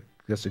 that's a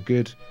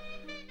good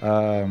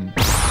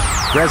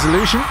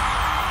resolution.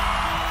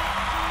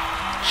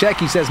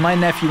 Shecky says, my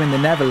nephew in the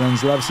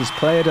Netherlands loves his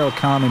Playa del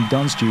Carmen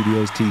Don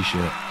Studios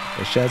t-shirt.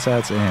 So shouts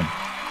out to him.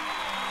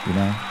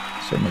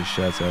 So much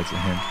shouts out to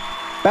him.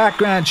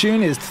 Background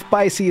tune is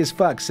spicy as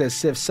fuck, says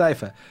Sif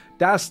Cypher.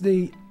 Das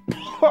die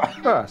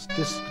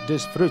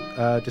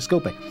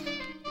disculpe.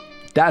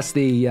 That's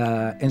the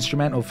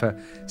instrumental for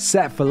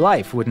Set for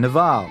Life with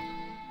Naval.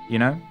 You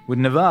know, with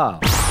Naval.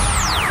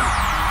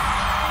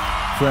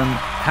 From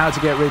How to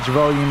Get Rich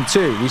Volume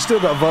 2. We still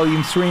got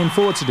Volume 3 and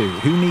 4 to do.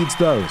 Who needs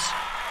those?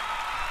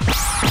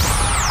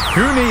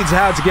 Who needs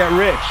How to Get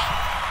Rich?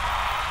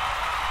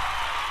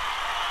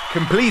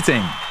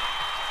 Completing.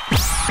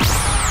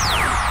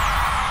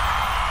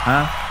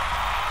 Huh?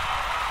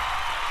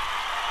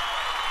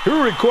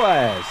 Who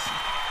requires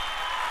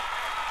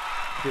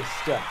this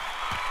stuff?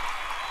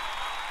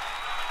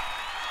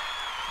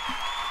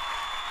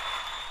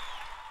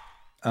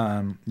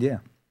 Yeah.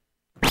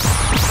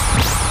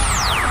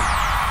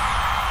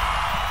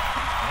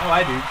 Oh,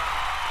 I do.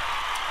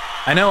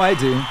 I know I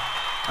do.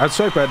 I've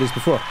spoke about this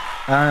before.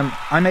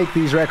 I make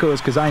these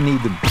records because I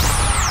need them.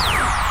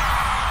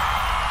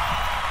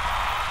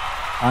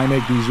 I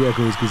make these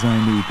records because I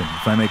need them.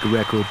 If I make a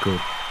record called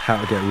How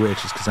to Get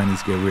Rich, it's because I need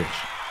to get rich.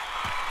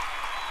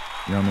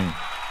 You know what I mean?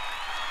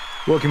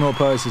 Walking More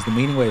Posts is the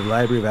Meaning Wave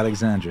Library of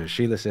Alexandria.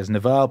 Sheila says,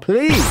 Naval,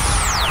 please!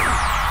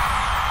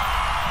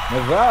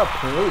 Naval,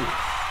 please!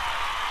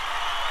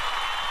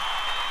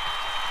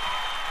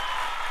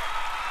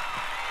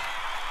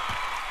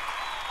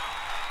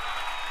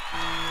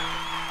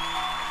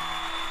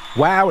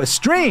 Wow, a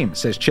stream,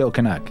 says Chill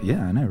Canuck.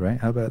 Yeah, I know, right?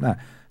 How about that?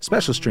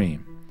 Special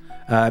stream.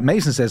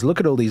 Mason says, look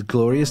at all these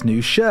glorious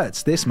new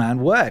shirts. This man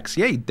works.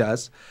 Yeah, he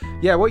does.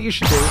 Yeah, what you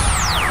should do...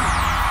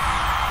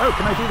 Oh,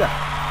 can I do that?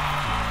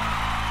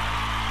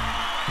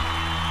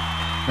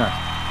 No.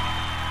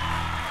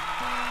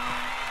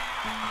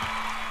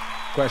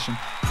 Question.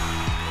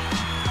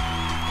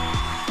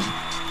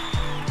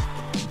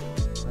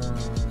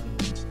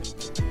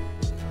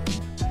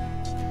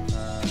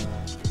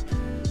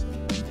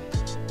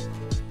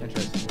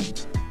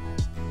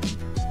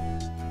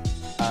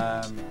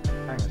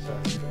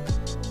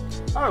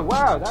 Oh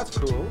wow, that's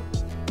cool.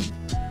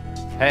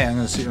 Hey, I'm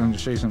gonna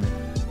show you something.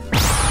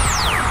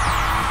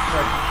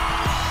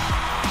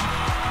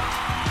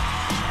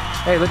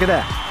 Hey, look at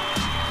that.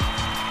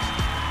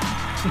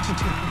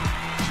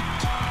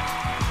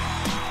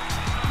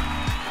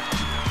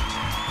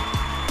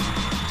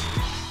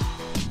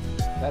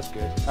 That's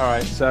good. All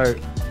right, so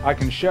I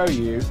can show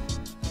you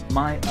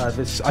my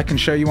this. I can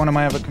show you one of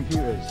my other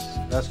computers.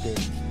 That's good.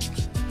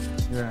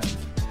 Yeah.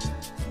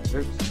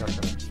 Oops.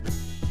 Okay.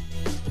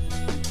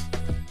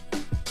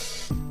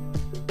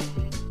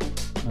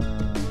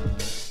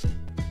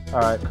 All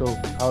right, cool.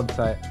 Hold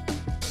tight.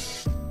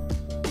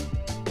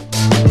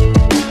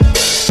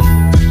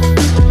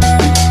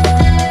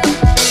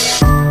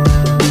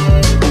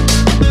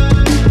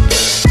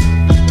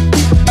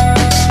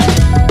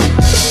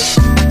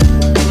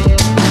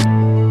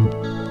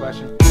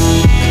 Question.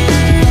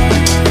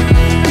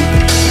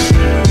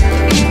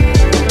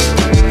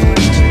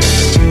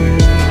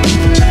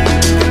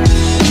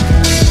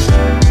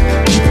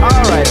 All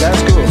right,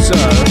 that's cool. So.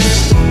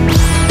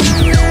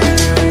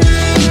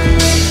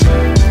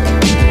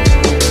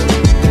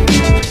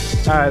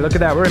 Alright, look at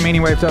that. We're at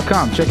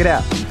meaningwave.com. Check it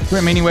out. We're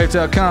at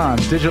meaningwave.com.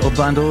 Digital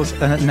bundles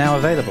are now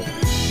available.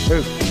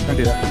 Ooh, don't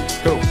do that.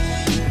 Cool.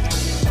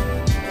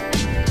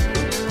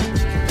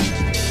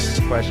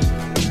 Question.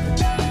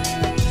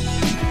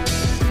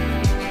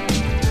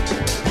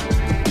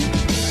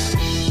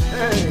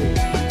 Hey.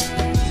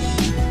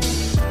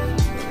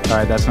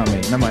 Alright, that's not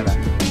me. Never mind that.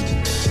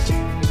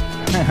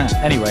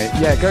 Anyway,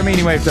 yeah, go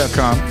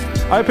meaningwave.com.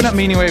 Open up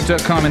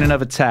meaningwave.com in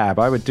another tab.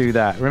 I would do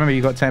that. Remember,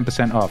 you got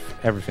 10% off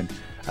everything.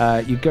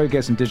 You go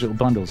get some digital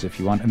bundles if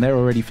you want, and they're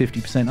already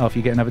 50% off.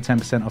 You get another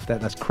 10% off that.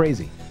 That's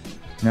crazy. You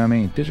know what I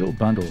mean? Digital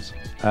bundles.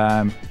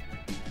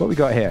 What we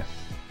got here?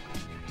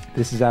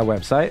 This is our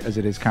website as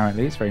it is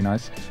currently. It's very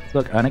nice.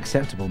 Look,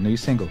 Unacceptable, new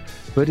single.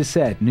 Buddha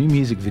Said, new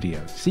music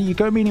video. See, you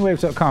go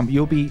meaningwave.com.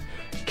 You'll be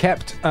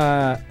kept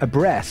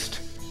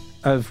abreast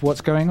of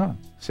what's going on.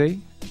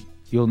 See?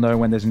 You'll know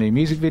when there's a new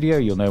music video.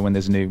 You'll know when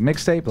there's a new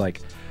mixtape,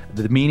 like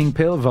The Meaning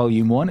Pill,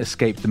 Volume 1,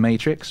 Escape the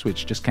Matrix,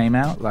 which just came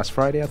out last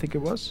Friday, I think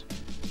it was.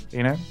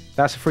 You know,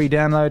 that's a free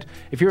download.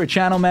 If you're a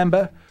channel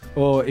member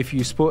or if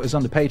you support us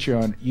on the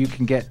Patreon, you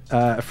can get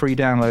a free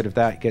download of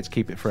that. You get to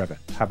keep it forever.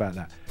 How about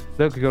that?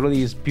 Look, we've got all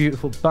these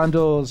beautiful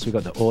bundles. We've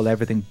got the All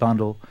Everything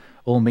bundle,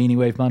 All Meaning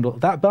Wave bundle.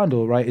 That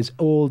bundle, right, is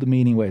all the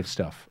Meaning Wave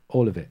stuff.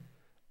 All of it.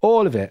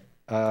 All of it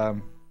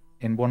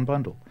in one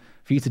bundle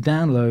for you to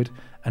download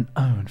and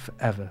own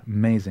forever.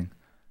 Amazing.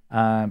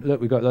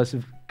 Look, we've got lots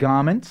of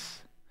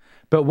garments.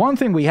 But one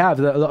thing we have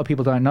that a lot of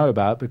people don't know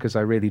about, because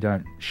I really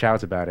don't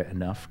shout about it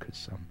enough,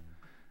 because I'm,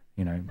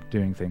 you know,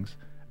 doing things,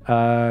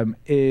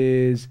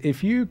 is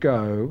if you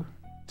go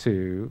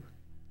to,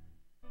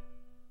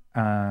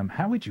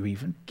 how would you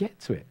even get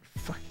to it?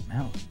 Fucking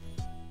hell.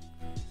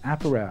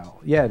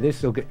 Apparel. Yeah,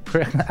 this will get,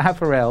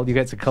 Apparel, you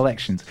get to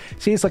collections.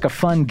 See, it's like a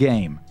fun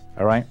game,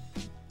 all right?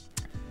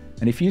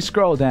 And if you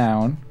scroll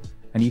down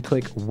and you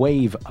click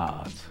Wave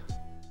Art,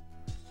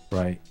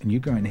 right, and you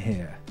go in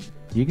here,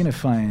 you're going to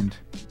find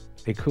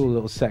a cool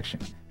little section.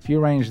 If you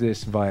arrange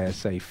this via,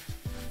 say,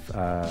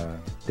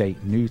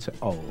 date new to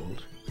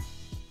old.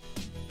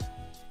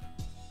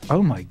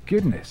 Oh my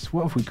goodness,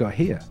 what have we got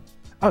here?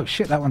 Oh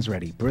shit, that one's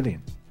ready.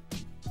 Brilliant.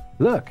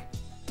 Look,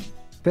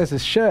 there's a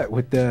shirt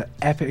with the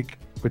epic,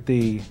 with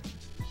the...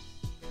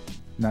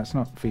 No, it's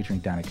not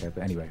featuring Danica,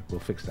 but anyway, we'll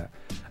fix that.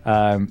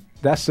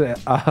 That's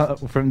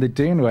from the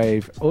Dune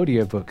Wave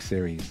audiobook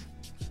series,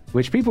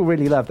 which people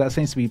really love. That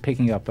seems to be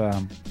picking up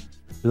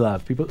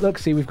love. People, look,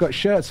 see, we've got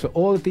shirts for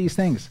all of these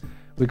things.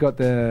 We've got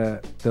the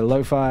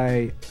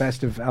Lo-Fi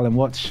Best of Alan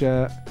Watts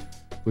shirt.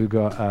 We've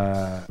got,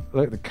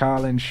 look, the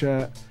Carlin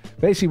shirt.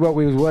 Basically, what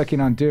we was working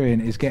on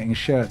doing is getting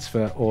shirts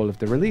for all of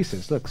the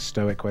releases. Look,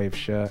 Stoic Wave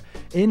shirt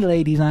in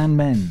ladies and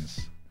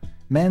men's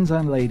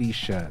and ladies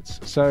shirts.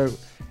 So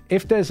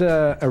if there's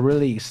a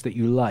release that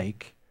you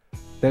like,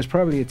 there's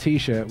probably a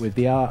t-shirt with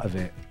the art of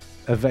it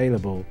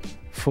available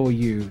for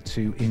you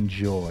to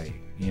enjoy,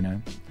 you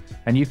know?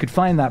 And you could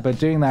find that by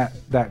doing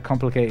that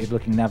complicated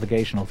looking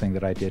navigational thing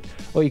that I did.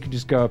 Or you could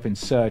just go up and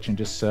search and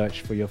just search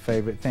for your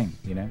favorite thing,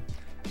 you know?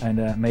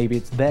 And maybe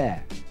it's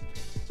there.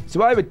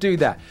 So I would do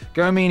that.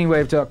 Go to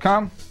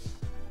meaningwave.com,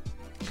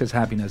 because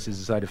happiness is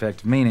a side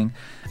effect of meaning,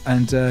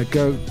 and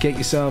go get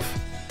yourself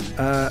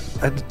a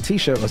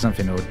t-shirt or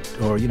something,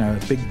 or you know,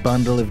 a big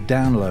bundle of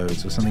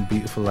downloads or something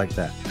beautiful like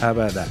that. How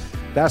about that?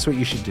 That's what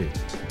you should do.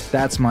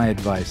 That's my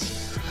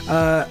advice.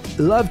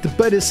 Love the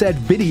Butter Said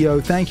video.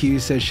 Thank you,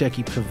 says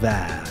Sheki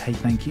Paval. Hey,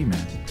 thank you,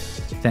 man.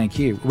 Thank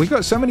you. We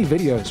got so many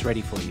videos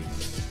ready for you.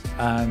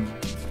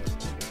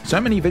 So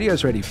many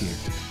videos ready for you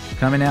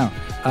coming out.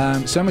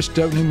 So much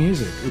dope new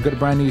music. We've got a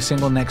brand new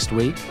single next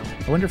week.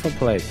 I wonder if I'll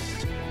play it.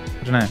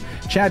 I don't know.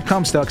 Chad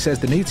Comstock says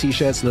the new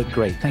t-shirts look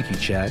great. Thank you,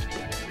 Chad.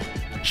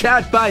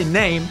 Chad by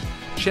name,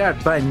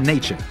 Chad by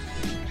nature.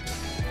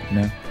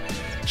 You know?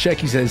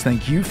 Shecky says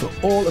thank you for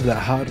all of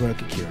that hard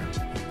work, Akira.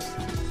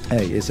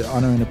 Hey, it's an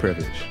honor and a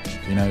privilege.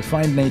 You know,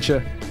 find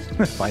nature.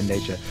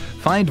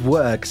 Find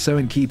work so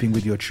in keeping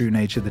with your true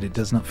nature that it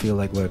does not feel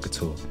like work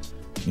at all.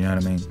 You know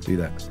what I mean? Do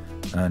that.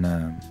 And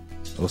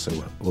also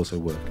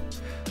work.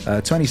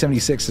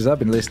 2076 says, I've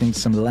been listening to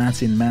some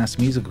Latin mass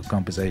musical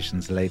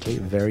compositions lately.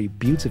 Very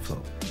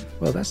beautiful.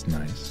 Well, that's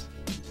nice.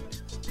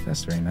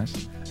 That's very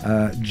nice.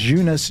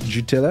 Junus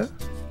Jutilla,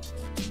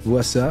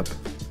 what's up?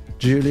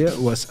 Julia,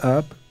 what's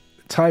up?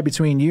 Tie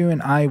between you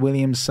and I,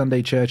 Williams,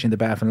 Sunday church in the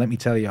bath. And let me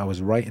tell you, I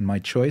was right in my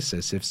choice,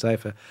 says Sif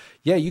Cypher.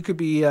 Yeah, you could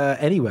be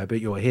anywhere,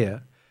 but you're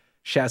here.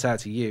 Shout out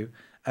to you.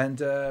 And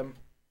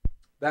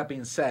that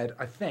being said,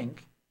 I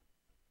think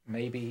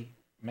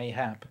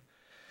mayhap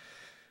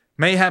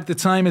the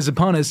time is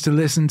upon us to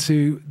listen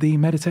to the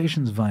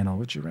Meditations vinyl.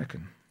 What do you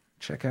reckon?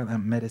 Check out that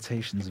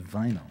Meditations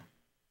vinyl.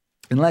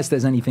 Unless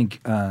there's anything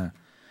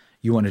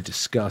you want to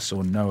discuss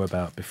or know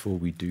about before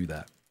we do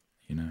that,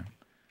 you know.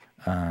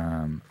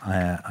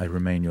 I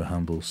remain your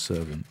humble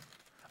servant.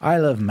 I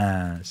love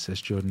Maz, says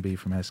Jordan B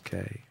from SK.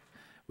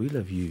 We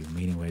love you,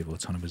 Meaning Wave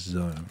Autonomous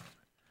Zone.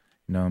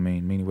 You know what I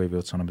mean? Meaning Wave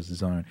Autonomous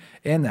Zone.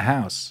 In the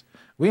house.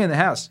 We in the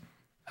house.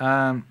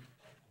 You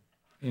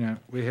know,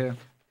 we're here.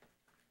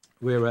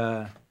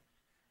 We're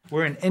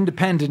an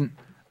independent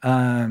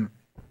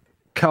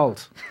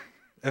cult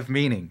of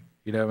meaning.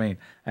 You know what I mean?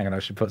 Hang on, I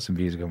should put some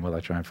music on while I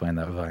try and find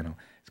that vinyl.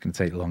 It's going to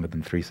take longer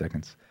than 3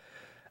 seconds.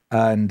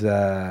 And,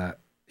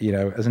 you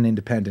know, as an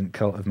independent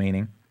cult of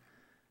meaning,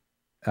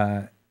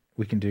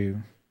 we can do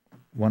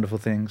wonderful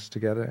things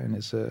together, and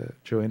it's a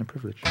joy and a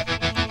privilege.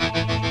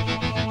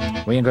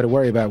 We ain't got to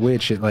worry about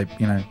weird shit like,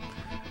 you know,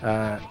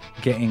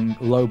 getting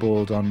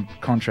lowballed on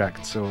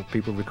contracts or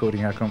people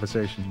recording our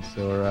conversations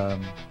or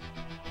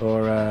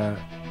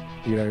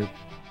you know,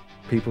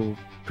 people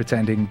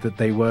pretending that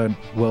they weren't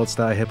world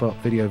star hip hop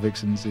video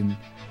vixens in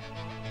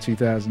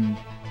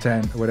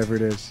 2010 or whatever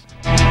it is.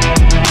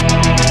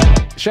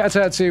 Shout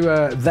out to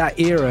that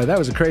era. That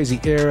was a crazy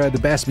era. The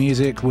best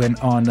music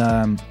went on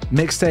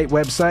mixtape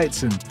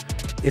websites, and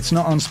it's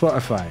not on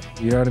Spotify.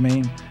 You know what I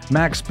mean?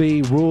 Max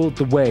B ruled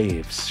the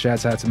waves.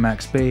 Shout out to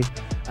Max B.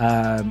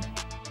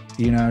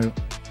 You know,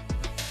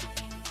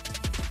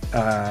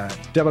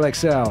 Double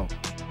XL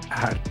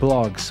had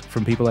blogs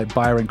from people like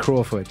Byron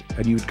Crawford,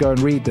 and you would go and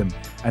read them,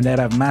 and they'd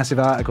have massive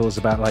articles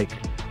about like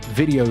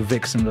video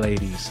vixen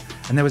ladies.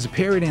 And there was a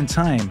period in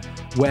time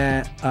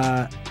where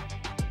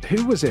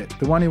who was it?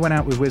 The one who went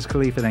out with Wiz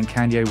Khalifa, then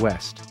Kanye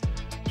West.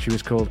 She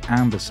was called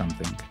Amber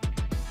something.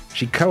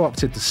 She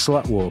co-opted the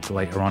slut walk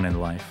later on in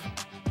life.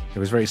 It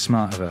was very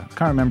smart of her. I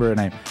can't remember her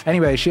name.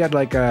 Anyway, she had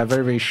like very,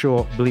 very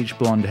short bleach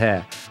blonde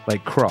hair,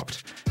 like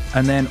cropped.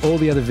 And then all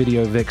the other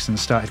video vixens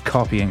started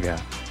copying her.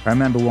 I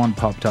remember one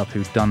popped up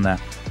who'd done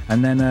that.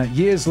 And then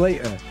years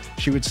later,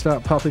 she would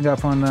start popping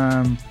up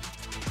on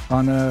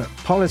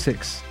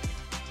politics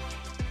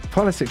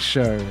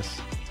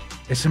shows.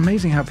 It's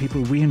amazing how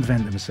people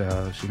reinvent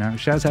themselves, you know?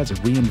 Shouts out to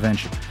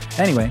reinvention.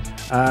 Anyway,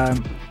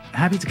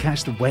 happy to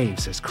catch the wave,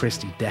 says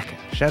Christy Decker.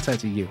 Shouts out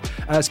to you.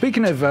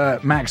 Speaking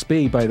of Max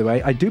B, by the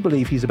way, I do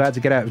believe he's about to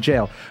get out of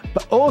jail.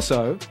 But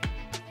also,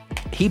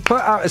 he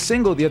put out a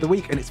single the other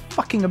week, and it's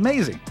fucking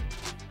amazing.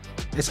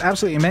 It's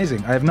absolutely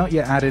amazing. I have not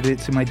yet added it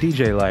to my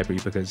DJ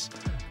library because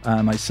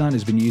my son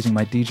has been using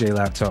my DJ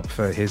laptop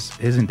for his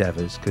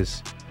endeavors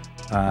because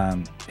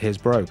his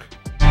broke.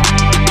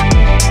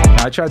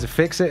 I tried to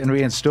fix it and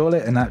reinstall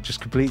it, and that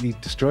just completely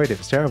destroyed it.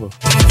 It's terrible.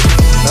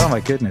 Oh my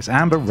goodness.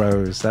 Amber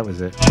Rose, that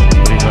was it.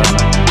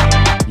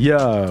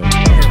 Yo.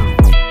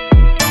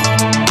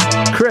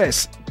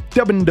 Chris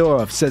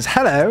Dubbendorf says,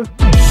 hello.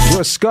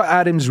 Your Scott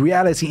Adams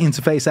Reality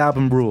Interface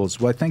album rules.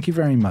 Well, thank you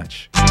very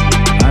much.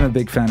 I'm a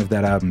big fan of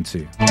that album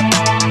too.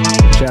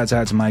 Shouts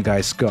out to my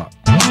guy Scott.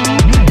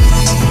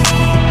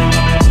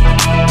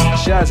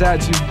 Shouts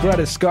out to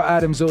brother Scott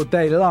Adams all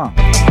day long.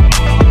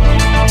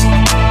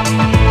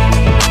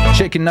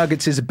 Chicken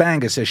nuggets is a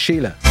banger, says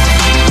Sheila.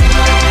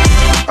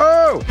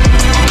 Oh!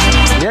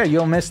 Yeah,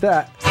 you'll miss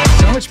that.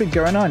 So much been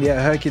going on.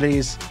 Yeah,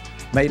 Hercules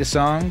made a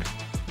song.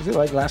 Was it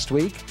like last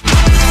week?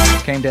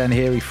 Came down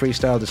here, he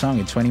freestyled the song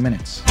in 20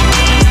 minutes.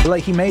 But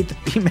like he made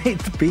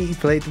the beat, he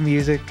played the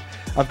music.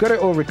 I've got it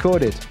all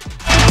recorded.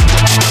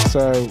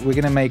 So we're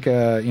gonna make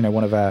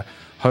one of our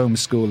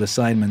homeschool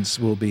assignments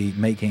will be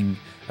making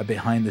a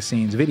behind the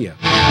scenes video.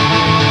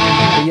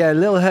 But yeah,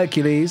 Lil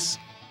Hercules,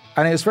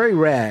 and it was very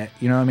rare,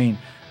 you know what I mean?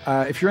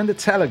 If you're in the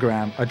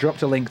Telegram, I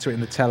dropped a link to it in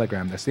the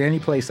Telegram. That's the only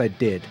place I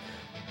did.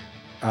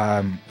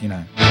 If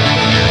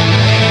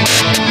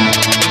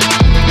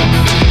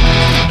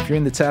you're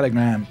in the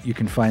Telegram, you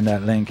can find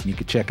that link and you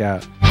can check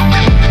out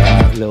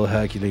Lil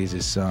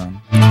Hercules'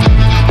 song.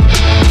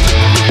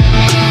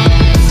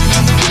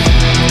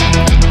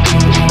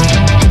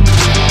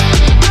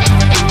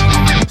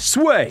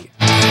 Sway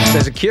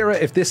says, Akira,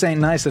 if this ain't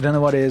nice, I don't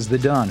know what is. The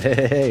Don. Hey,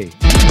 hey, hey.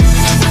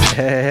 Hey,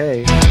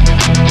 hey, hey.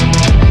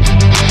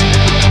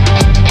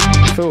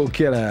 Fool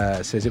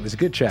Killer says, it was a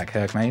good track,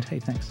 Herc made. Hey,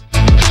 thanks.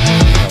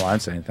 Oh, I'm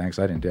saying thanks.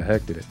 I didn't do it.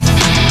 Herc did it.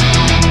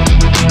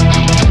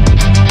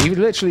 He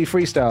literally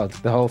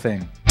freestyled the whole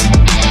thing.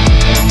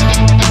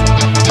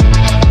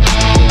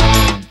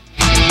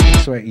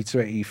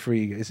 Sweaty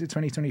free. Is it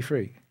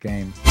 2023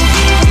 game?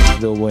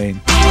 Lil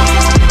Wayne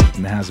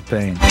in the House of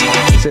Pain.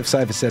 Sif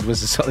Cypher said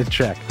was a solid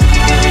track.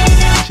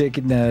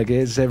 Chicken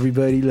nuggets,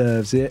 everybody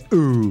loves it.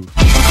 Ooh.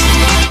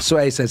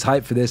 Sway says,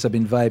 hype for this. I've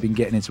been vibing,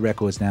 getting into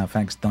records now.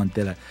 Thanks, Don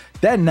Dilla.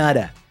 De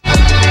nada.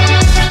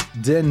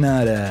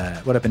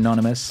 What up,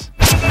 Anonymous?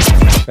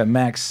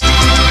 Max.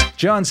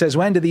 John says,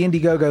 when do the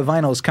Indiegogo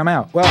vinyls come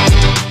out? Well,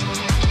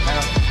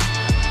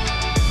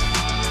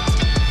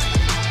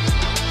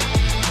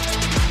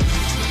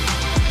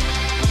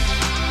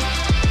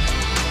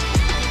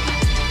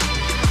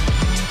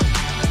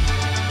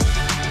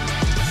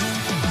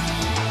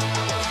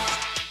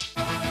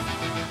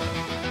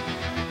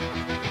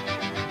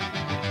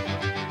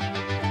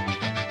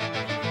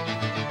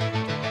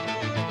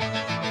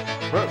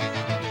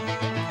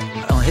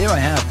 here I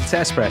have the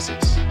test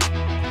presses,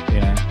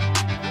 you know.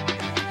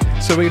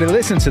 So we're gonna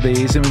listen to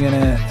these and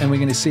we're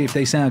gonna see if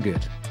they sound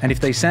good. And if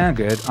they sound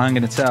good, I'm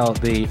gonna tell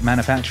the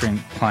manufacturing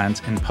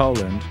plant in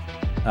Poland,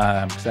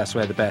 because that's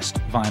where the best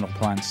vinyl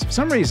plants. For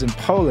some reason,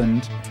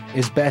 Poland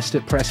is best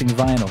at pressing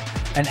vinyl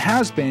and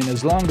has been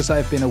as long as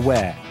I've been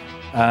aware.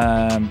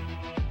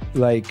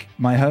 Like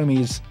my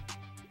homies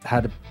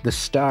had the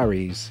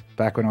Starries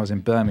back when I was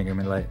in Birmingham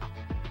in like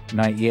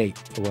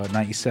 98 or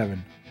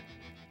 97.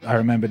 I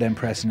remember them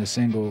pressing a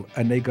single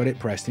and they got it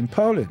pressed in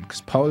Poland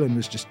because Poland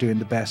was just doing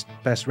the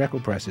best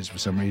record presses for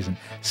some reason.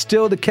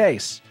 Still the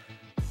case.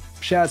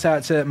 Shout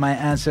out to my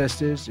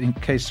ancestors. In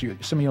case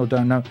some of you all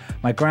don't know,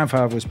 my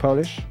grandfather was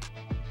Polish.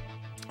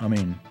 I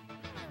mean,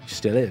 he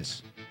still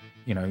is.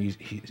 You know,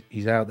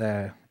 he's out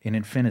there in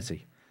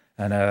infinity.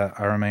 And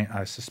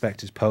I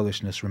suspect his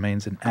Polishness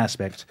remains an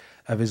aspect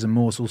of his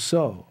immortal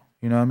soul.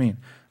 You know what I mean?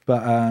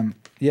 But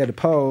yeah, the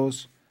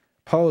Poles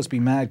be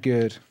mad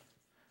good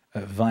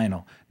at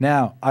vinyl.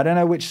 Now, I don't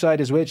know which side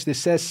is which. This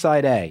says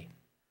side A.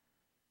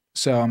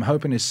 So I'm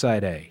hoping it's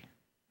side A.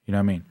 You know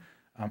what I mean?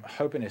 I'm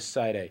hoping it's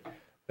side A.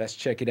 Let's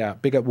check it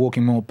out. Big up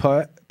Walking More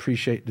Poet.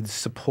 Appreciate the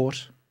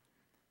support.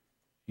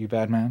 You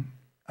bad man.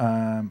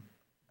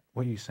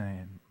 What are you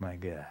saying, my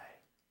guy?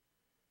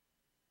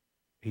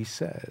 He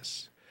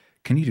says,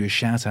 can you do a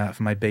shout out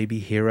for my baby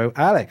hero,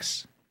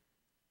 Alex?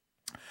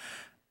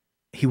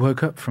 He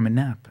woke up from a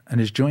nap and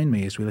has joined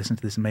me as we listen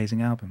to this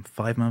amazing album.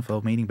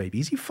 5-month-old meaning baby.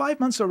 Is he 5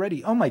 months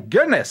already? Oh my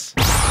goodness!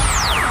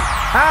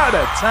 How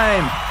the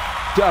time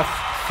doth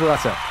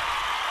flutter.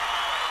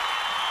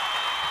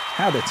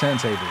 How the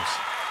turntables.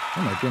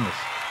 Oh my goodness.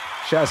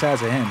 Shouts out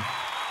to him.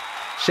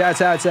 Shouts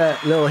out to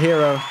little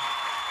hero.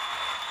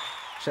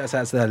 Shouts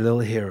out to that little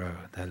hero.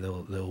 That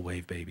little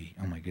wave baby.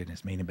 Oh my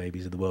goodness. Meaning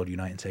babies of the world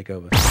unite and take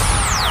over.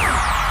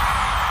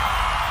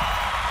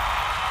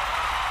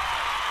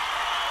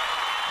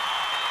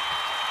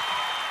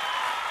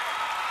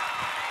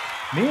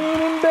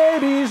 Meaning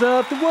babies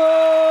of the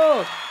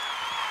world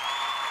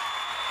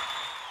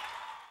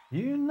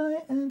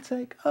unite and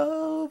take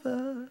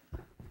over.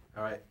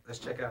 All right, let's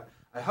check out.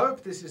 I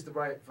hope this is the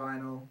right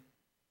vinyl.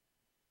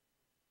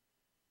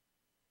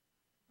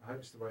 I hope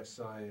it's the right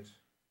side.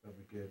 That'll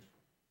be good.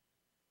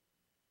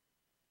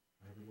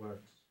 I hope it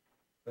works.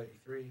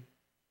 33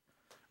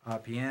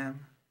 RPM.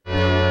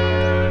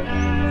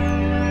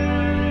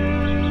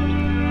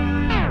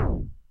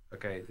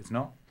 Okay, it's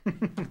not.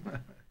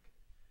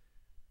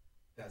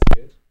 That's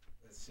good.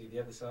 Let's see the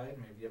other side.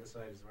 Maybe the other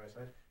side is the right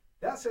side.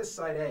 That says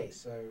side A,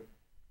 so anyway,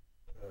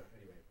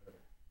 whatever.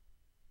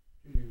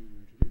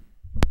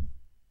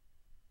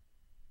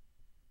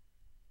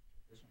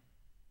 This one.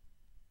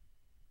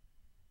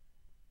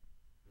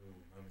 Ooh,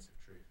 moments of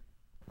truth.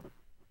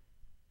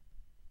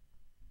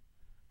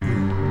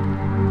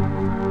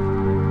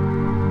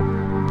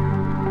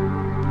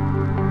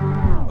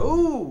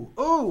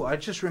 Oh, I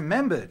just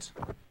remembered.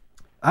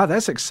 Ah,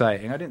 that's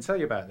exciting. I didn't tell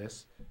you about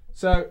this.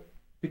 So,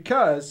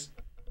 because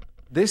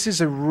this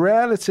is a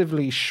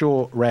relatively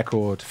short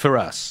record for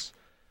us.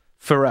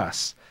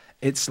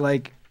 It's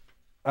like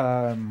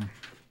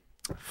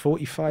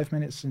 45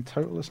 minutes in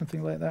total or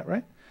something like that,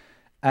 right?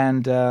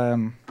 And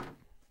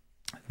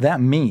that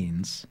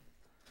means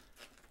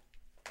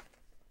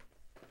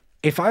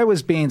if I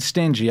was being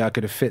stingy, I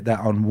could have fit that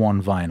on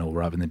one vinyl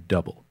rather than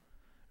double,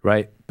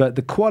 right? But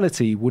the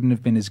quality wouldn't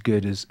have been as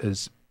good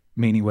as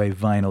Meaning Wave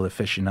vinyl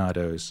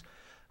aficionados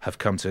have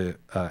come to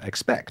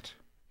expect,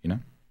 you know?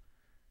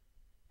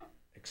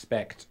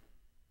 Expect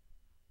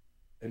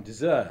and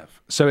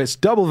deserve. So it's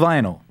double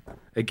vinyl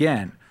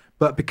again,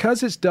 but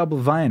because it's double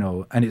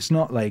vinyl and it's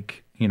not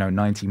like,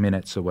 90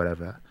 minutes or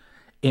whatever,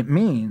 it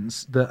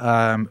means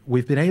that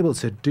we've been able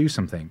to do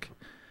something,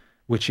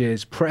 which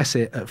is press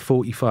it at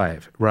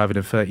 45 rather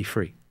than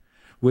 33,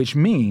 which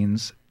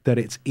means that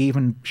it's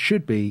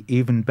should be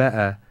even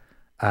better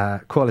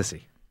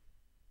quality.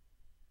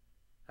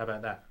 How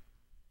about that?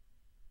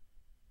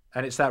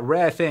 And it's that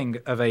rare thing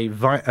of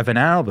an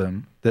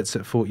album that's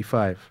at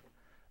 45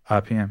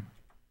 RPM.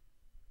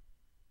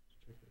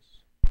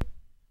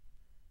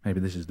 Maybe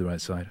this is the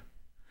right side.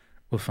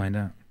 We'll find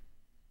out.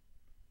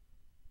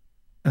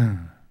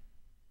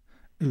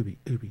 Ooby,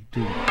 ooby,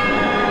 doo.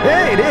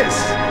 Hey, it is!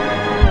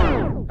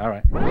 All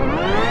right.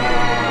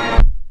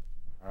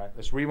 All right,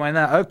 let's rewind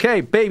that.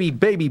 Okay,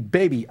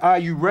 baby. Are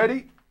you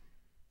ready?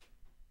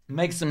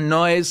 Make some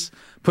noise.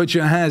 Put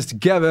your hands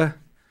together.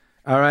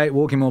 All right,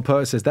 Walking More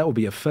Poet says that will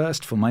be a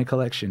first for my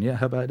collection. Yeah,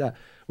 how about that?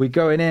 We're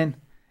going in.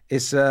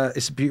 It's a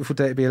beautiful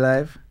day to be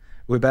alive.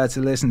 We're about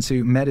to listen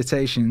to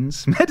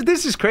Meditations.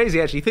 This is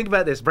crazy, actually. Think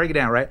about this. Break it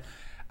down, right?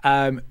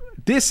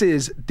 This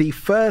is the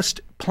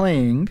first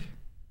playing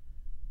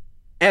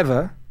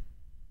ever.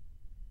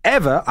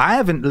 I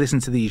haven't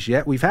listened to these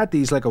yet. We've had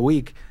these like a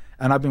week,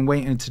 and I've been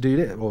waiting to do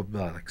this, or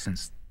like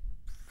since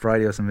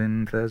Friday or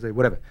something, Thursday,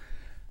 whatever.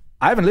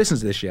 I haven't listened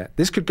to this yet.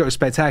 This could go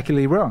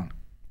spectacularly wrong,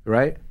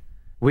 right?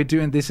 We're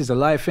doing this as a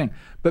live thing.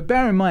 But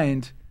bear in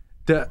mind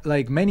that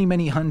like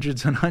many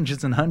hundreds and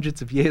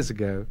hundreds of years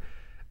ago,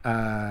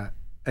 an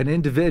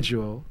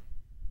individual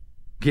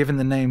given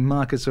the name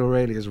Marcus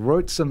Aurelius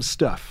wrote some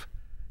stuff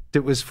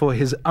that was for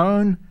his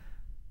own,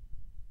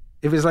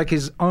 it was like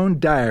his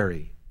own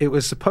diary. It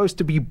was supposed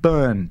to be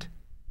burned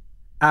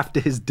after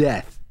his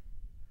death.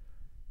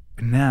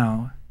 And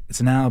now it's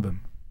an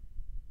album.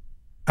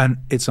 And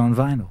it's on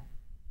vinyl.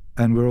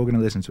 And we're all going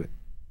to listen to it.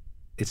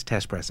 It's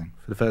test pressing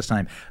for the first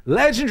time.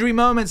 Legendary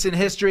moments in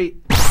history.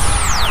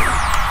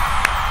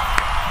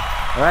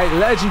 All right,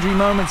 legendary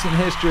moments in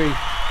history.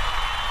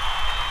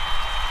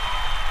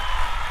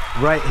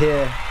 Right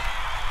here,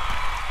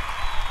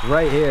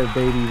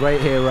 baby.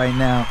 Right here, right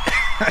now.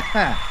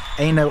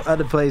 Ain't no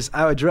other place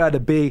I would rather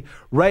be.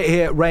 Right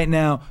here, right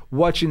now,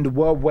 watching the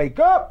world wake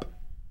up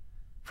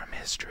from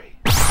history.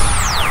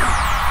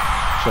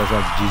 Shout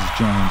out to Jesus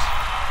Jones.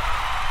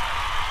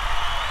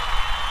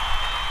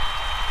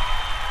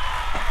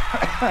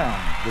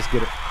 Let's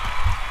get it.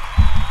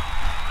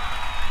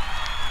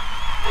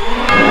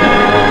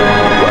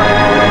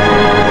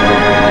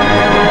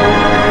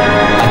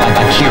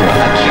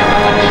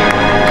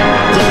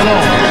 Listen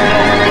on.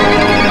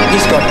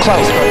 He's got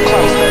close.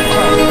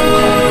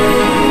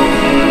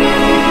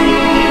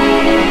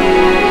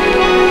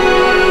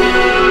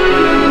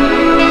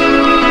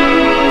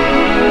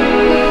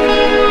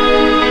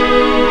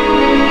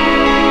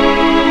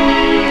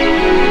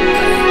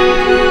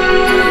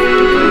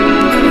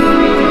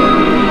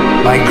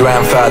 My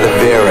grandfather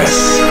Verus,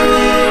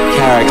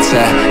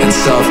 character and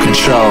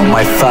self-control.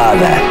 My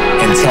father,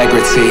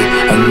 integrity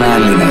and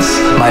manliness.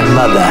 My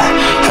mother,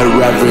 her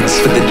reverence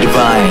for the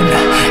divine,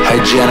 her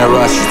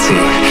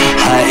generosity,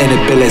 her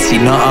inability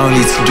not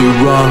only to do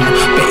wrong,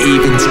 but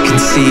even to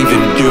conceive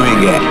of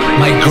doing it.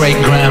 My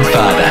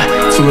great-grandfather,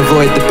 to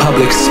avoid the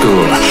public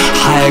school,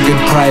 hire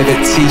good private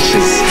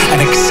teachers,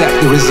 and accept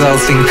the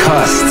resulting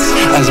costs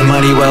as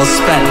money well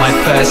spent. My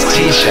first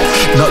teacher,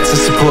 not to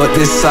support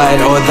this side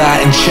or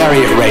that in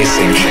chariot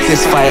racing,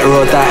 this fight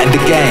or that in the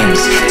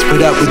games, to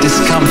put up with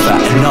discomfort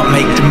and not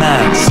make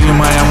demands. Do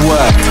my own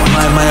work,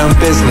 mind my own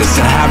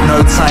business, and have no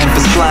time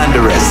for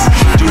slanderers.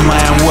 Do my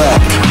own work,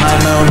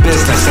 mind my own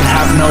business, and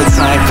have no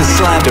time for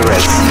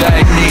slanderers.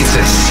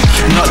 Diagnosis,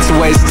 not to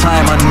waste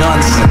time on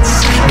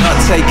nonsense, not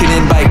taken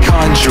in by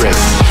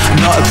conjurers,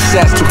 not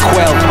obsessed with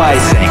quail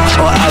fighting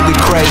or other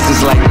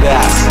crazes like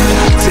that.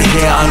 To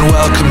hear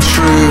unwelcome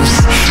truths,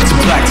 to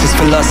practice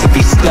for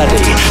philosophy study,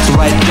 to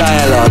write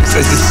dialogues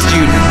as a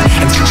student,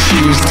 and to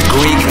choose the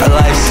Greek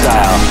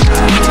lifestyle.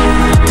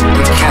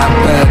 The camp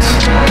bed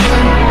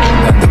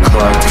and the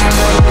cloak.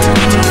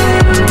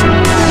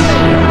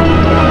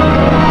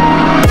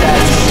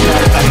 Debts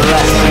and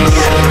lessons.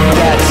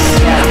 Debts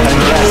and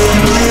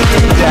lessons.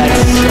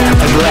 Debts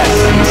and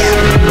lessons.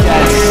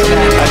 Debts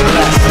and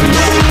lessons.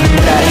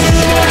 Debts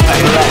and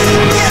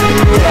lessons.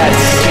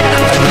 Debts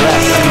and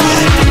lessons.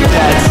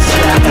 Debts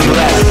and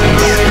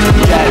lessons.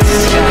 Debts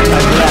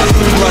and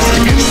lessons.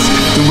 Rusticus,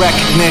 the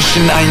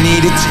recognition I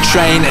needed to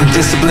train and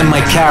discipline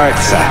my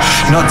character,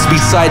 not to be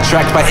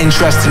sidetracked by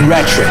interest in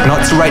rhetoric,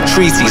 not to write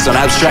treatises on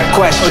abstract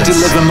questions, or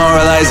deliver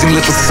moralizing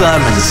little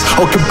sermons,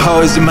 or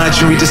compose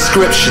imaginary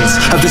descriptions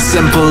of the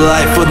simple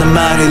life or the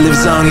man who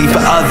lives only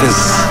for others.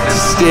 To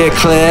steer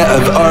clear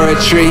of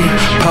oratory,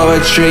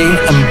 poetry,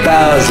 and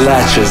belles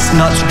lettres,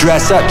 not to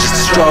dress up just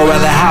to stroll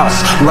around the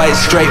house, write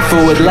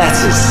straightforward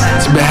letters,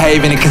 to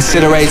behave in a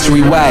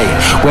conciliatory way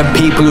when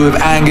people who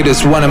have angered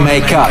us want to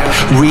make up,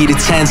 read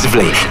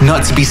attentively,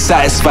 not to be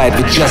satisfied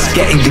with just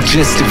getting the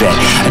gist of it,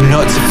 and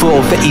not to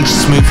fall for each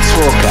smooth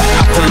talker.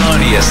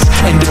 Apollonius,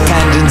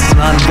 independence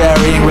and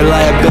unvarying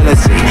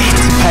reliability,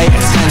 to pay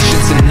attention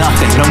to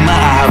nothing, no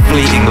matter how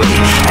fleetingly,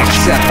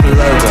 except for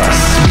logos,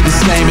 to be the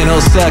same in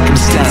all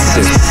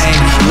circumstances,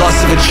 loss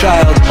of a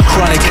child,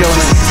 chronic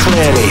illness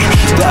clearly,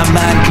 that a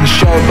man can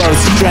show both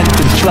strength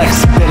and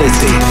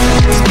flexibility,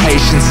 his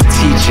patience and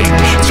teaching,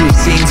 to have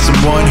seen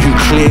someone who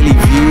clearly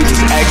viewed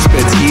his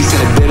expertise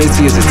and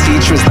ability as a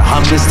teacher as the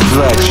humblest of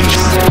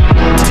virtues,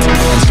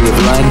 and to have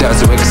learned how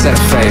to accept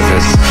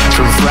favors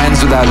from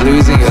friends without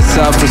losing your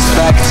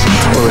self-respect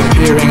or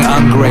appearing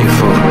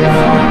ungrateful.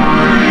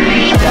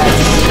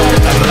 Debts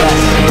and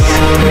lessons.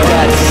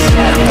 Debts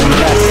and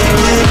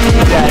lessons.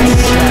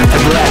 Debts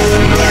and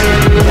lessons.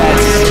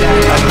 Debts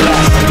and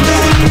lessons.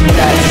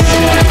 Debts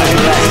and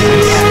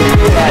lessons.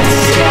 Debts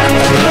and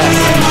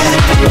lessons.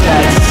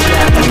 Debts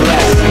and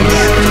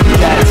lessons.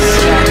 Debts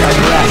and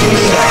lessons.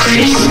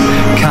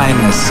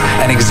 Kindness,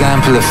 an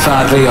example of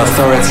fatherly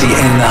authority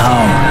in the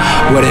home.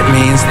 What it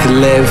means to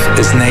live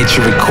as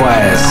nature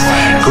requires.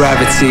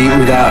 Gravity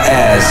without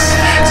airs.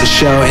 To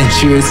show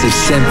intuitive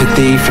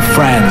sympathy for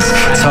friends.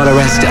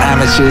 Tolerance to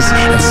amateurs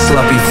and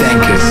sloppy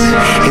thinkers.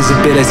 His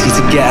ability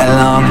to get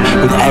along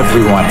with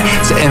everyone.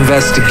 To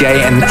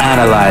investigate and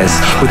analyze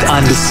with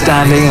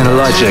understanding and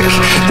logic.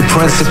 The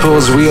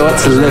principles we ought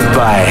to live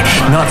by.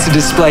 Not to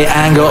display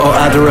anger or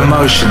other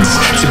emotions.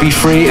 To be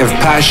free of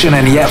passion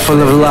and yet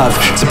full of love.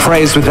 To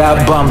praise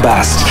without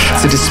bombast.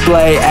 To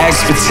display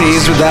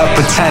expertise without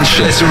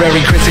pretension.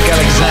 Literary critic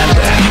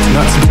Alexander.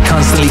 Not to be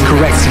constantly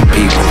correcting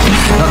people.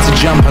 Not to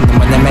jump on them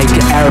when they make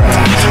an error,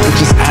 but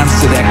just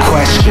answer their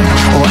question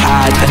or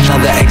add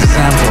another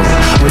example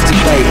or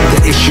debate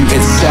the issue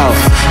itself,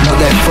 not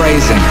their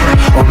phrasing,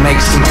 or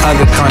make some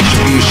other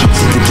contribution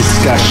to the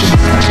discussion.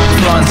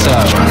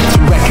 Pronto,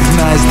 to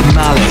recognize the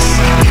malice,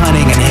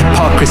 cunning and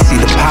hypocrisy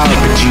the power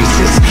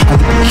produces, and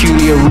the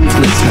peculiar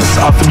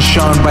ruthlessness often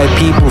shown by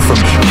people from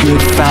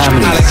good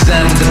families.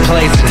 Alexander the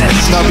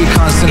Platonist, not be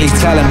constantly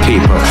telling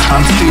people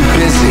I'm too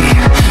busy,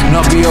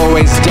 not be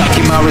always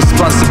ducking my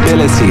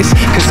responsibilities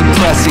cause I'm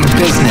pressing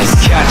business,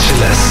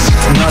 catchless,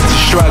 not to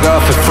shrug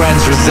off a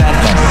friend's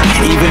resentment,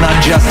 even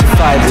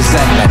unjustified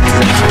resentment,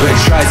 but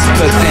try to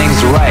put things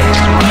right,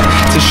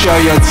 to show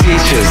your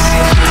teachers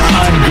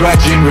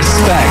ungrudging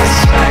respect,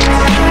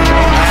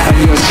 and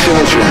your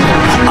children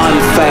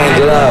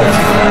unfeigned love.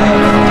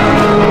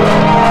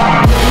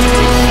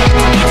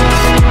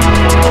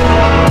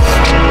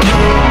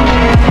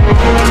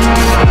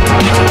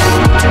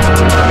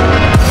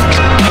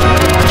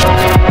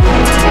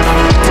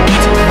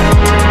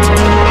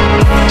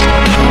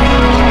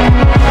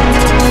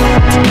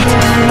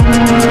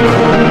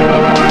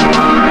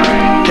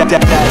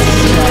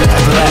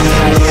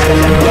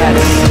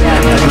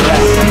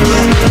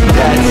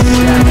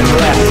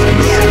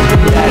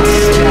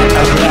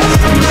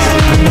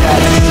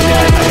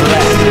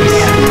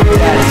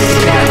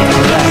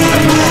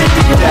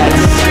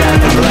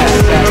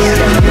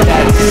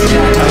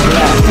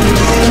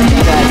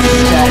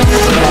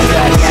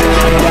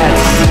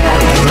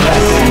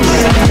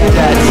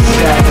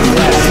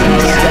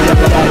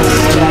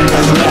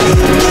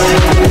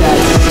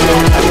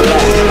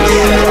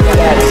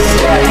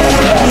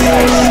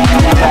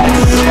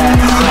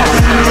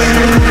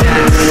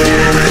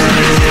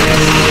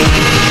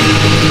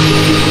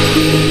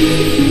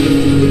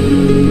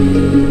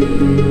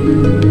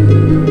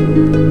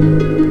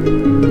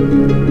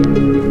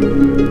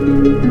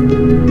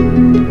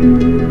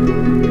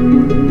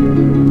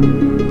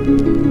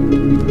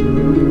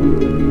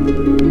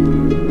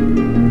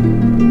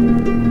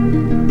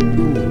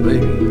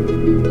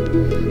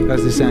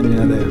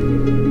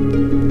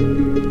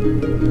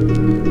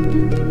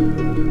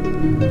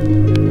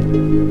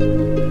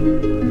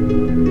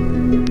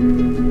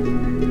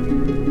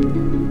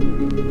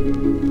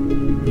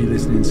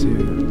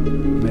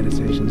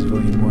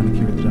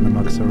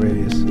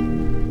 Aurelius,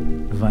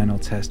 vinyl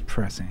test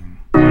pressing.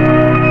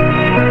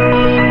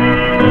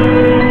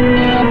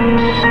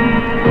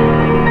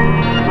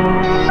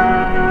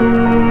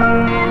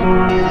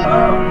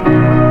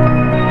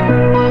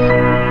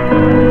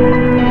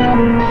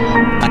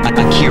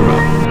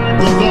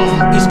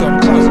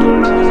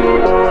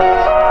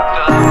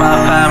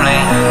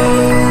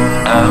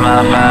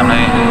 my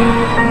family,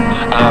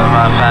 love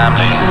my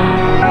family,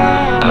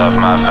 love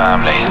my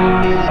family,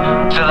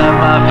 to love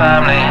my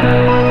family,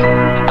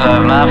 love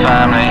my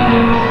family,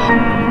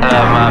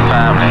 love my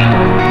family,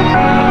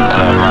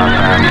 love my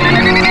family.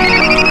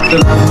 To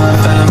love my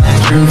family,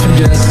 truth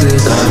and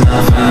justice. Love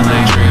my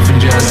family, truth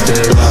and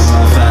justice. Love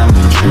my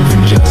family, truth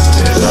and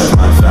justice. Love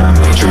my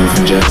family,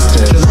 truth and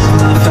justice. To love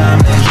my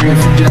family,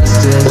 truth and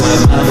justice.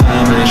 Love my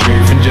family,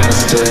 truth and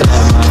justice.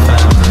 Love my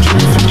family,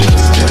 truth and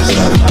justice.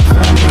 Love my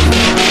family.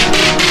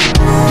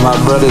 My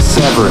brother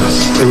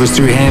Severus, it was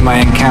through him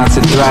I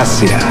encountered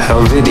Thracia,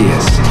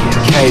 Helvidius,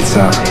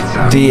 Cato,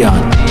 Dion,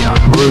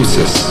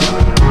 Brutus,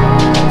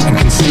 and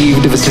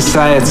conceived of a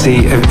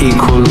society of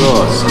equal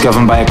laws,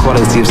 governed by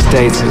equality of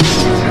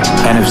status,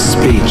 and of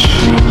speech,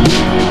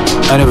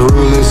 and of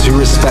rulers who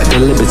respect the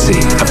liberty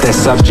of their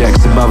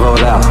subjects above all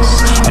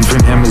else, and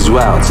from him as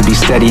well to be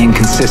steady and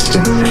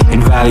consistent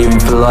in valuing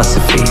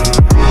philosophy,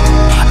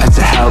 and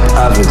to help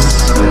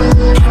others,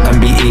 and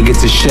be eager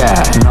to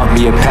share, not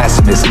be a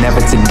pessimist,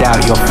 never to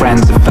doubt your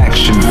friend's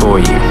affection for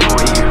you.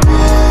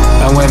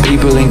 And when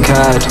people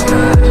incurred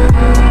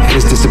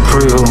his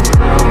disapproval,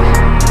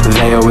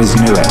 they always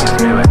knew it.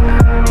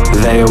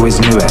 They always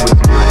knew it.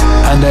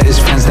 And that his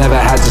friends never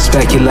had to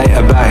speculate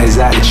about his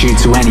attitude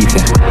to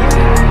anything.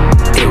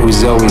 It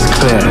was always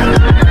clear.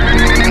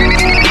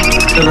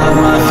 To love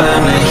my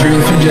family,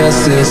 truth and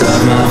justice.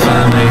 Love my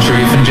family,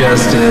 truth and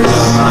justice.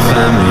 Love my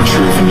family,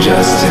 truth and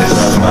justice.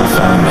 Love my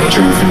family,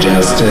 truth and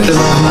justice. To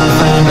love my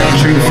family,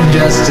 truth and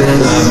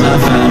justice. Love my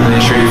family,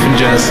 truth and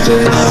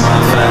justice. Love my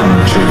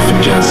family, truth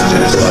and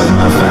justice. Love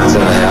my family. To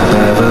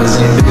help others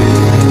and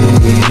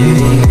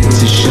be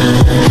to share.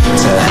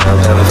 To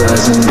help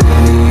others and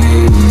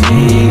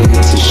be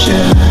to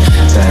share.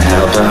 To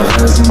help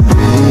others and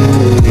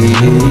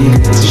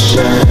be to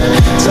share.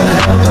 To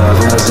help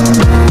others and be.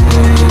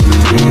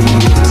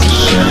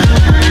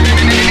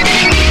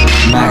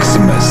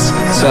 Maximus,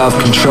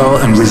 self-control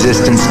and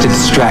resistance to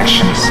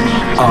distractions,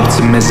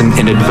 optimism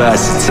in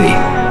adversity,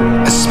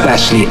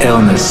 especially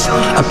illness,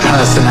 a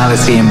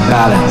personality in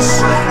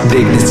balance,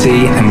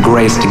 dignity and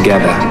grace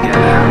together,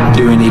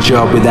 doing your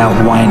job without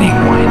whining.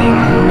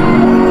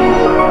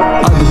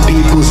 Other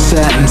people's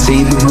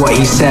certainty that what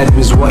he said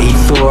was what he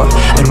thought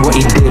and what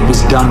he did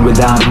was done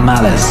without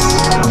malice.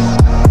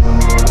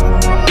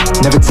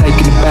 Never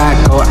taken aback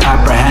or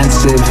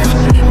apprehensive,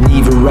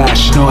 neither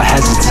rash nor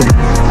hesitant,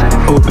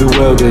 or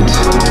bewildered,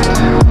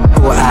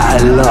 or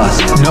at a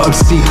loss. Not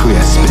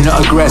obsequious, but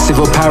not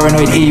aggressive or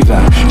paranoid either.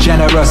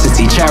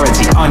 Generosity,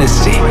 charity,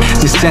 honesty,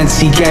 the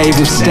sense he gave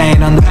of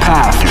staying on the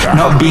path,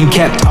 not being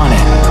kept on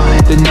it,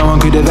 that no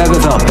one could have ever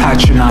felt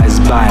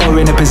patronized by, or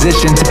in a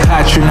position to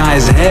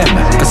patronize him.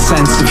 A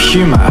sense of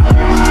humor.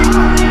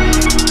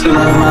 To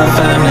love my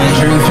family,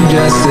 truth and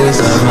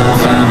justice. Love my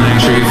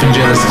family, truth and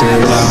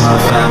justice. Love my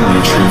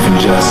family, truth and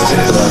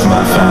justice. Love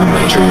my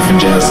family, truth and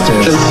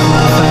justice. To love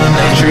my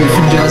family, truth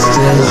and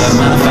justice. Love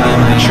my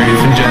family, truth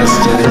and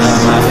justice.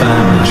 Love my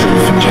family,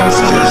 truth and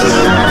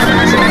justice.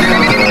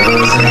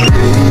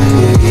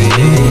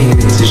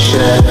 To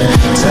share,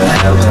 to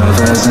help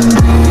others and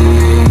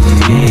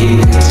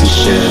be to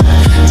share,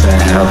 to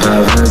help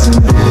others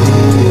and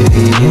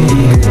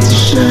be to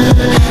share,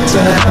 to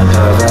help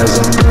others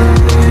and be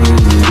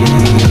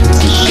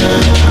to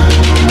share.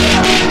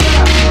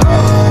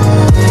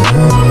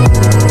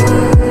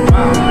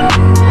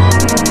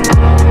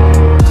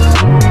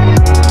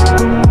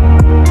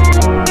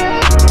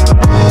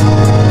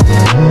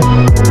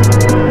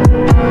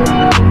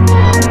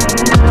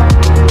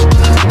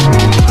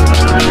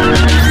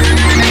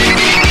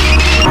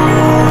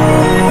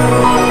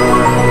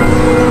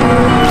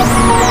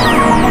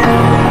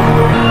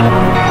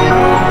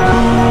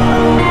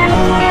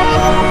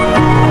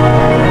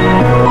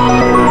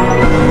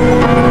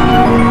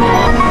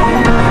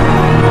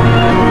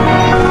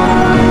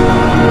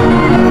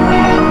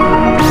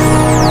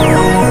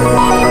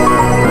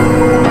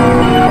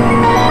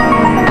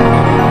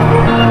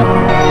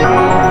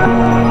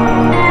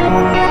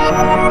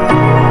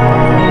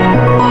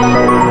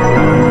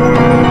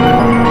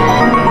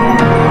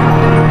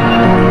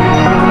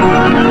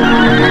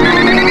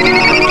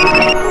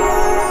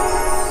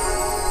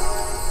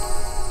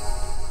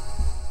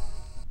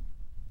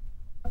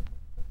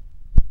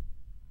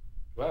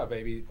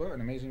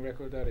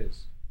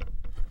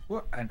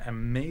 What an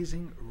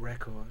amazing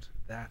record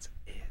that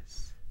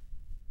is.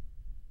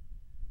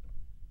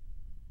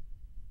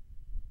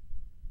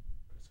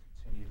 Let's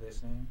continue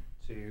listening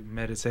to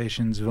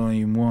Meditations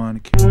Volume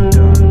 1. And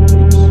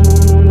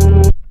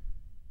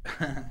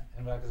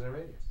back as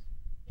Aurelius.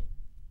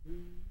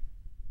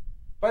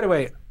 By the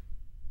way,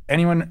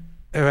 anyone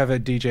who ever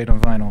DJ'd on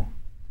vinyl,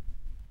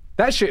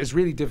 that shit is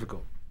really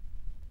difficult.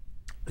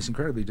 It's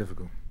incredibly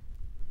difficult.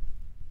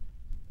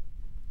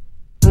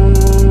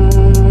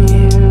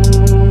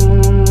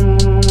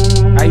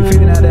 How you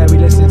feeling out there? We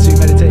listening to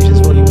Meditations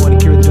Volume 1,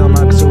 Akira the Don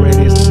Marcus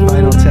Aurelius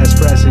vinyl test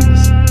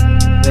pressings.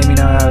 Let me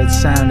know how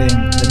it's sounding.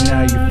 Let me know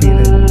how you're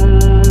feeling.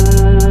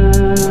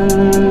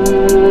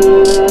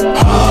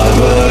 Hard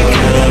work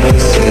and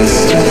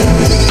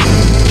persistence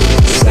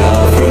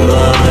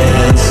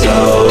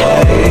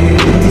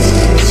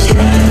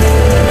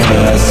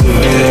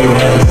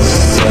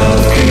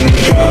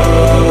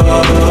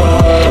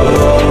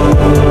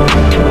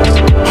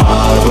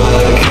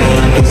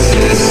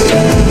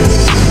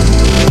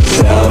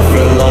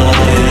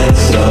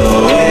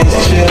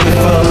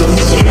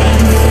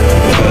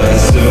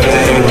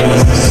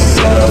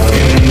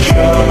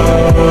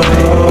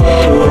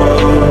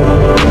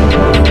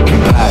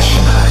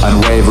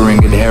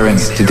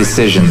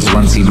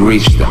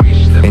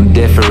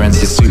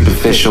indifference is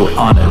superficial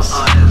honors.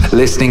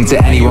 Listening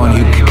to anyone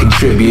who could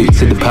contribute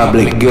to the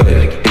public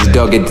good is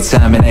dogged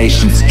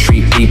determination to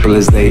treat people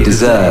as they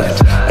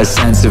deserved. A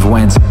sense of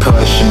when to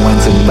push and when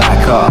to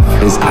back off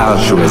is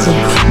altruism.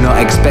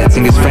 Not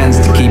expecting his friends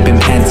to keep him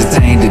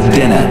entertained at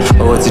dinner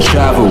or to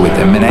travel with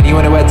him, and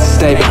anyone who had to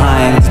stay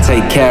behind to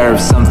take care of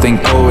something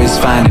always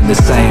found him the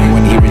same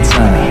when he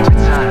returned.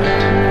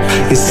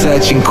 His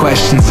searching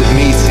questions at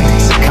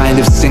meetings, a kind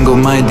of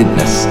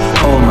single-mindedness,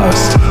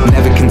 almost,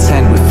 never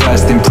content with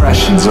first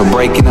impressions or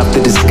breaking up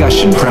the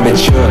discussion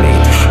prematurely.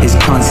 His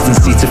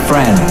constancy to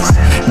friends,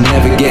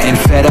 never getting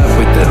fed up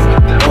with them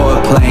or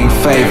playing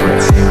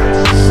favorites.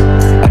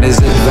 And his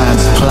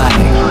advanced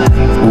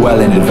planning,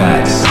 well in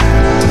advance.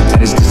 And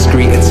his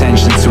discreet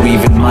attention to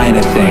even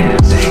minor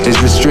things,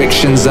 his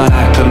restrictions on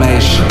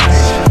acclamations,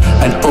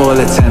 and all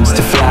attempts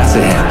to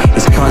flatter him,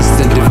 his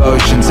constant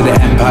devotion to the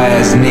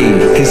empire's need,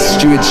 his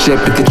stewardship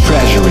at the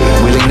treasury,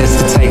 willingness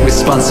to take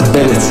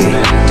responsibility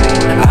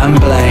and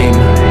blame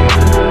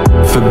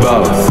for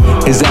both,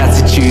 his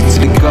attitude to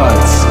the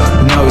gods,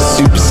 no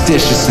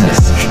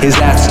superstitiousness, his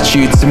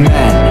attitude to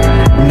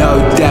men,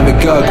 no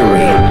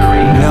demagoguery,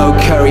 no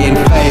currying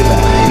favor,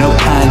 no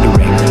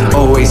pandering,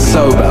 always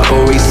sober,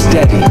 always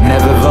steady,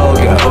 never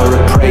vulgar or a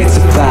prey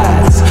to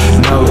fads,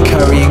 no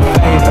currying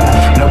favor,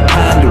 no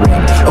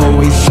pandering,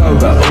 always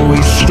sober,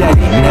 always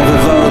steady, never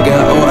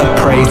vulgar or a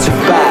prey to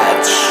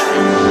fads.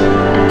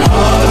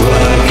 Hard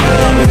work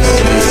and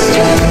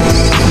persistence,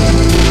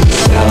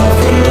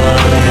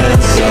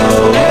 self-reliance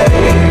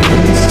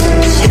always,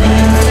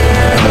 strength,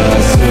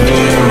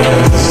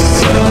 perseverance,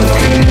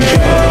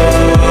 self-control.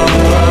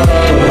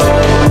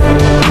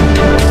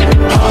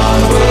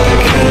 Hard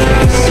work and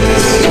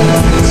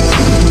persistence,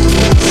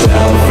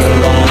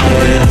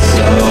 self-reliance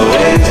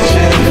always,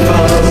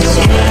 cheerful,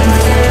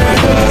 strength,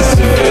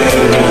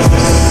 perseverance,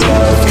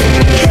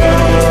 self-control.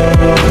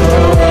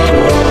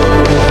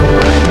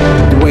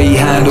 The way he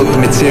handled the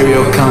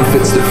material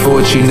comforts that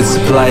fortune had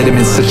supplied him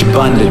in such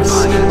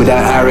abundance,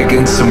 without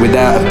arrogance and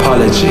without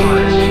apology.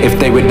 If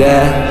they were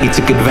there, he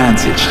took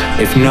advantage.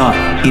 If not,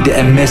 he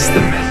didn't miss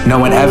them. No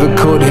one ever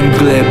called him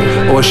glib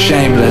or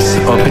shameless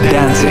or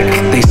pedantic.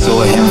 They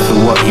saw him for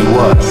what he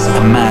was,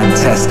 a man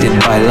tested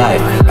by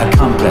life,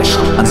 accomplished,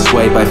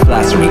 unswayed by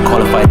flattery,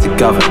 qualified to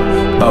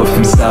govern both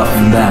himself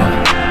and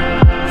them.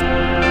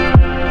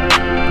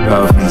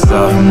 Both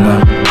himself and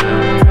them.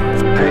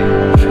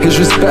 His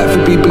respect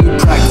for people who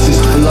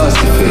practiced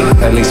philosophy,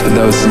 at least for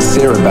those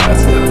sincere about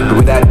it, but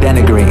without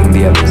denigrating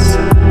the others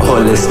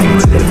or listening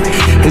to them.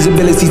 His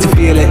ability to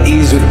feel at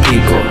ease with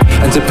people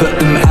and to put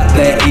them at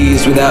their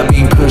ease without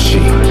being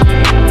pushy.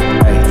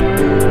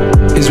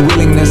 His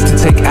willingness to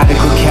take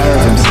adequate care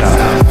of himself.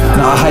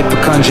 Not a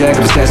hypochondriac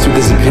obsessed with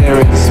his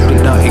appearance,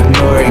 but not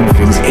ignoring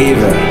things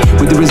either.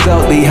 With the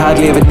result that he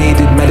hardly ever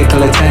needed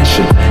medical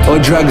attention, or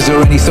drugs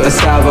or any sort of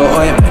salve or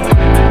ointment.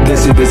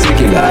 This in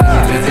particular,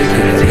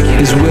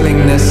 his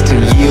willingness to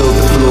yield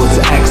the floor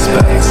to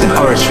experts in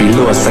oratory,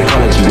 law,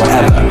 psychology,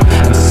 whatever,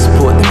 and to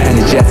support them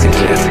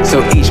energetically,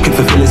 so each could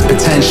fulfill his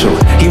potential.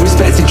 He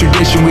respected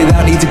tradition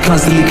without need to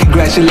constantly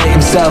congratulate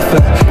himself for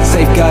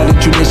safeguarding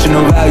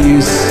traditional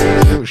values.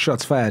 Ooh,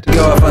 shots fired.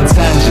 Go off on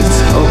tangents,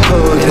 or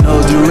pulled in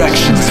all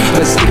directions,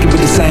 but sticking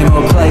with the same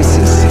old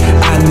places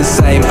and the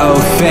same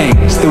old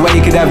things. The way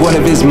he could have one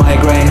of his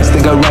migraines, then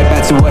go right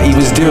back to what he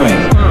was doing.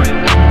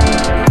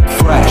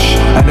 Fresh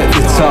and at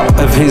the top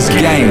of his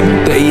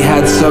game, that he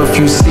had so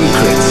few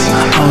secrets,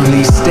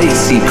 only state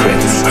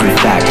secrets, in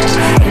fact,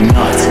 and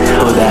not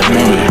all that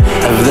many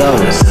of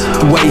those.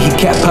 The way he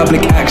kept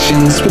public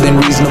actions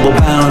within reasonable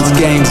bounds,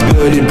 games,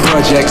 building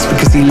projects,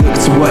 because he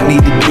looked to what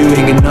needed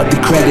doing and not the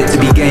credit to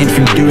be gained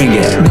from doing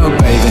it. No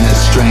bathing at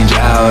strange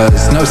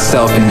hours, no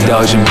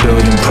self-indulgent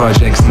building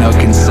projects, no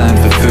concern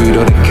for food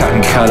or the cut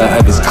and colour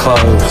of his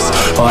clothes,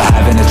 or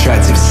having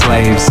attractive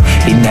slaves.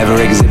 He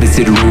never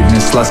exhibited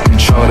rudeness, lost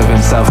control of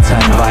himself,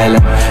 turned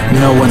violent.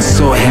 No one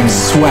saw him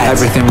sweat.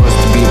 Everything was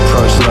to be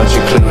approached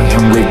logically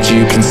and with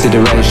due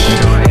consideration,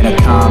 in a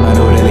calm and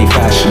orderly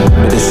fashion,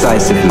 but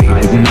decisively,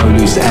 with no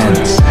loose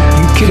ends.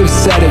 You could have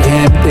said of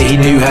him that he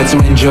knew how to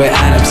enjoy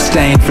and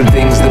abstain from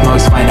things that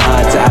most find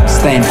hard to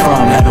abstain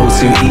from, and all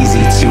too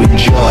easy to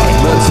enjoy.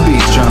 But to be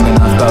strong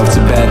enough both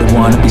to bear the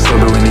one and be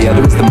sober in the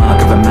other is the mark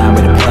of a man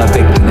with a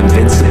perfect and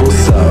invincible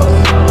soul.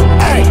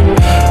 Hey.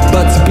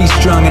 But to be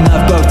strong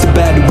enough both to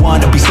bear the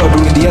one and be sober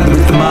in the other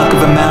is the mark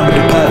of a man with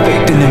a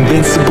perfect and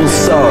invincible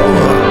soul.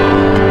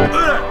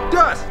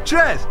 Dos,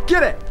 tres,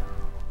 get it!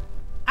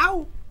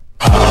 Ow!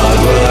 Hard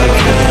work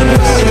and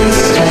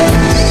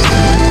persistence,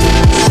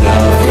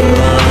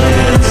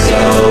 self-reliance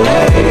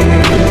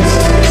always,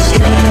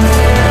 strength,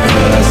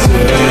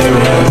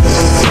 perseverance,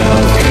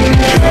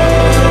 self-control.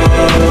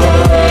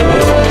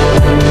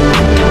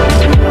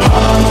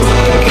 Hard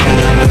work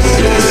and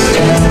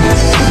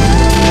persistence,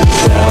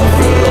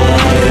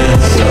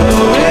 self-reliance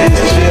always,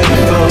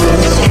 cheerful,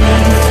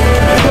 strength,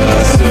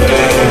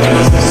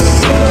 perseverance,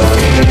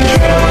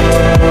 self-control.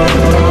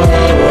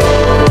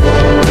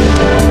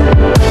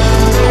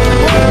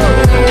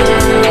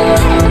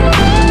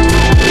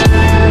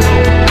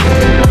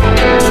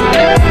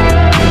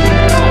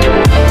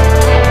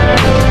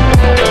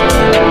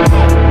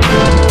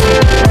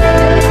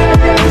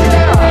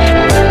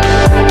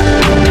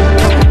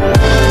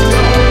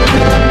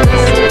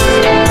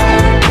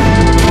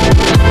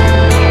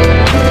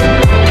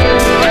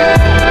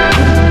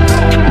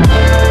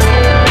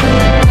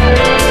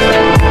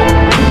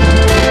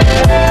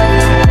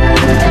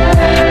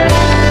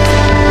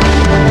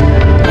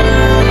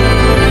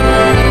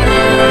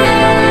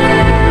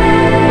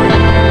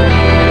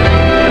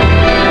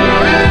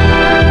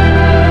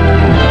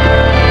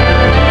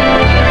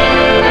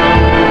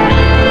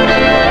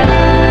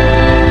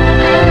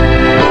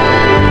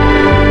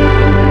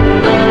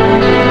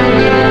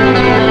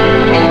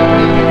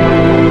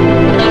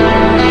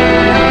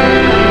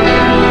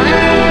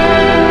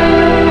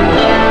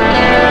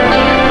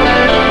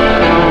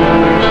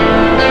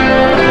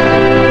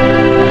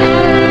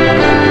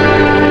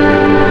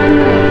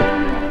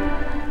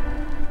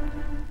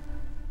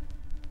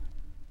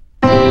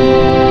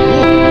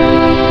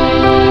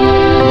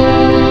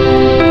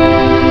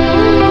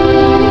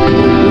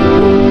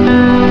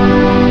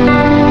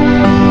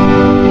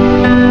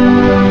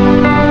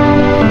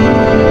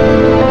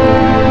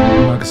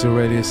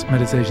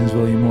 Sensations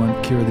Volume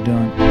 1, Cure the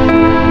Dawn.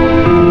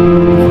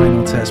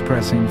 Vinyl test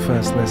pressing,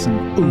 first listen.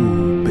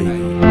 Ooh,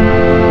 baby.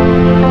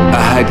 I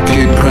had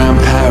good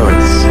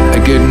grandparents, a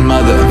good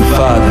mother and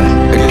father,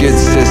 a good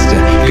sister,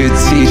 good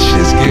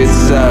teachers, good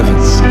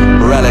servants,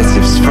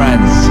 relatives,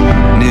 friends,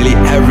 nearly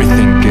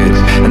everything good.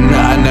 And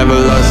that I never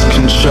lost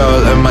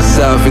control of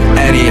myself with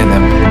any of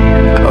them,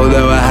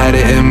 although I had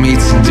it in me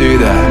to do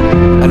that,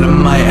 and I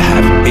might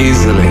have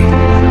easily.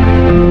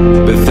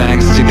 But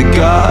thanks to the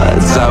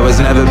gods, I was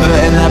never put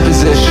in that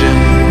position,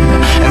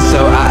 and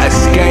so I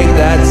escaped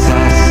that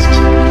test.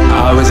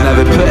 I was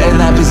never put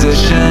in that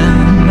position,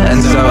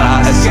 and so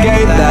I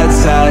escaped that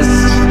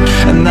test.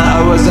 And that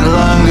I wasn't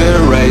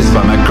longer raised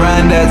by my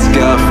granddad's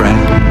girlfriend.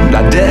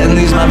 I didn't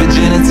lose my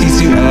virginity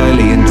too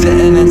early, and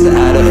didn't enter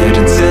adulthood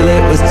until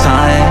it was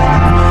time.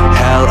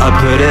 Hell, I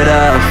put it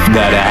off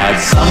that I had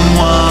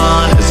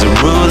someone as a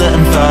ruler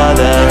and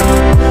father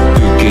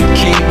who could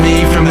keep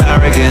me from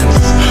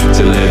arrogance,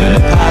 to live in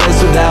a palace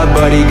without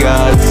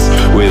bodyguards,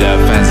 without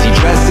fancy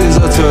dresses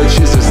or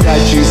torches or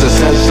statues or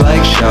such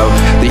like show,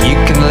 that you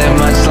can live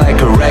much like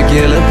a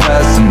regular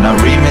person, not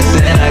remiss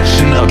in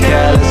action or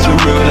careless for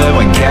ruler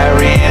when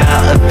carrying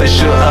out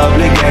official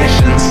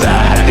obligations. I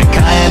had the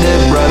kind of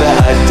brother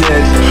I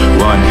did,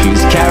 one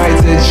whose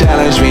character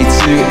challenged me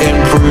to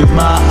improve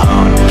my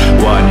own,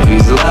 one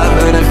whose love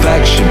and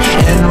affection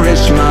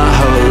enriched my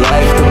whole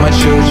life, that my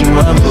children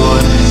were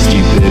born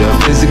stupid or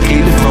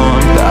physically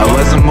deformed, that I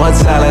wasn't more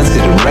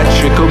talented in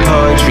rhetoric or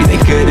poetry,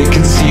 they could have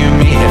consumed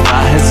me if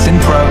I had seen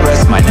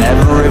progress, might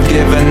never have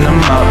given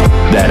them up,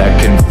 that I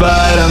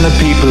confide on the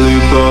people who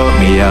brought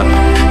me up,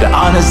 the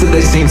honors that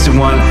they seemed to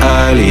want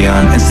early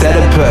on, instead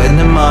of putting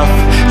them off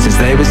since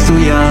they were still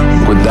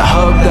young, with the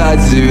hope that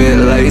I'd do it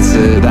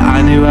later, that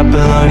I knew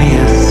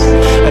Apollonius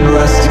and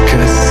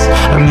Rusticus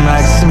and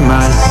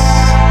Maximus,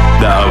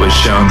 that I was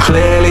shown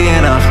clearly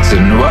and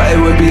often what it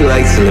would be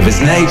like to live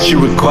as nature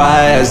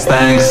requires,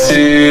 thanks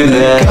to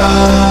the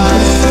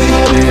gods, they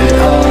did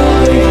all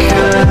they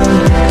could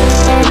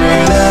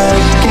through the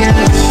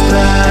gifts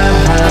that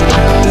had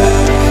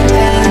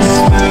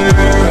inspiration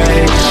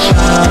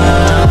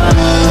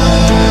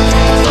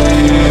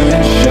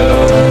to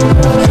show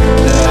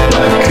that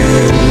I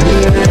could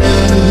live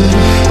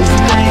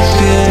as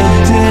nature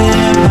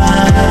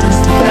demands,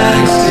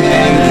 thanks to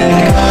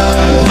the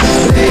gods,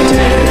 they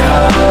did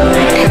all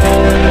they could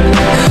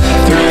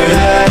through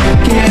the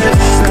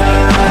gifts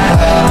that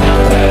had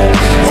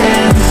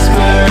inspiration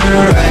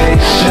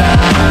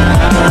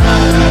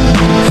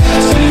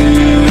to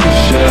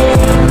show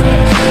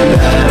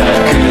that I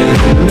could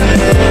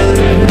live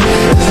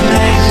as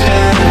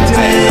nature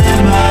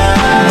demands.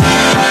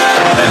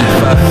 And if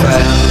I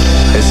fail,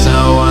 it's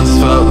no one's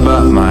fault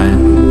but mine,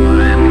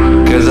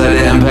 'cause I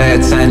didn't pay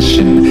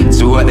attention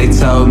to what they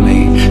told me,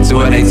 to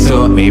what they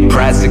taught me,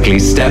 practically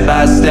step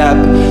by step,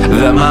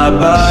 that my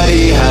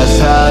body has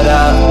held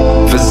up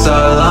for so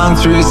long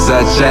through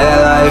such a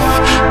life,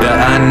 that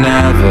I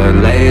never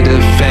laid a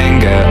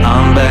finger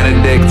on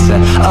Benedicta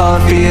or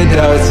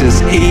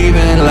Theodotus.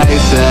 Even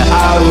later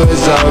I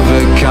was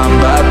overcome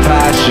by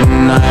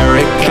passion, I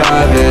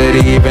recovered,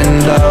 even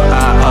though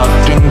I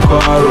often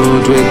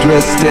quarreled with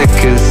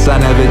Rusticus. I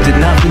never did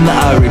nothing that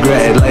I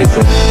regretted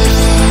later.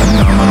 I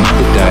know my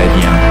mother died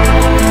young,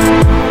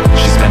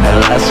 she spent her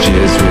last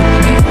years with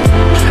me,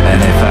 and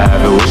if I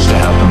ever wished to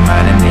help a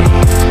man in need,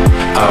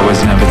 I was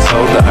never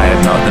told that I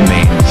had not the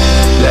means,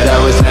 that I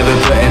was never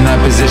put in that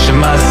position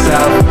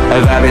myself,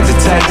 of having to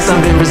take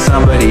something from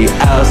somebody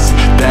else,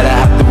 that I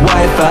have the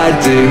wife I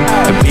do,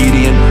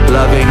 obedient,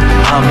 loving,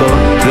 humble,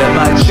 that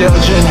my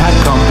children had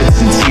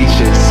competent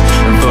teachers,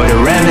 and for the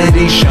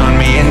remedy shown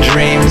me in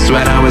dreams,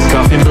 when I was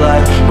coughing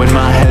blood, when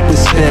my head was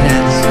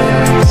spinning,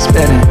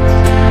 spinning.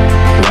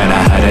 When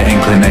I had an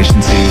inclination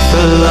to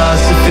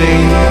philosophy,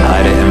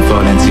 I didn't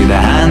fall into the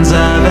hands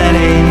of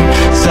any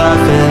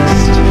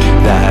sophist,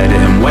 that I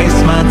didn't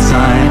waste my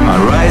time on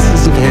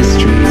rises of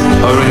history,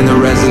 or in the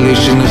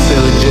resolution of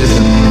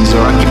syllogisms,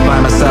 or occupy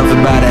myself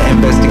about an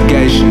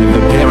investigation of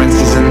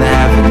appearances in the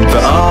heaven.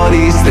 For all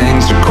these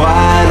things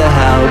require the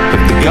help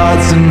of the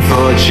gods and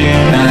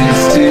fortune.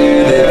 Thanks to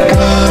the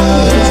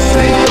gods,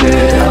 they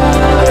did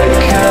all they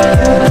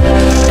could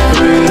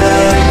through the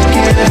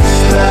gifts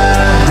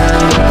that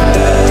had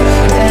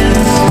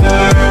inspiration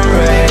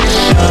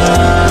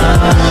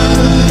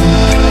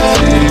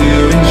to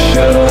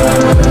ensure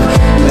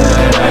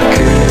that I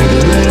could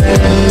live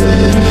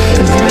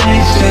as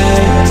nature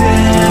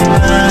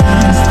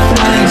demands.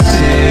 Thanks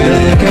to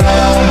the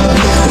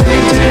gods,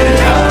 they did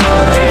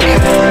all they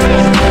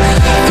could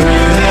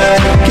through the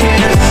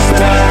gifts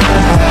that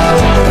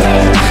helped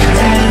them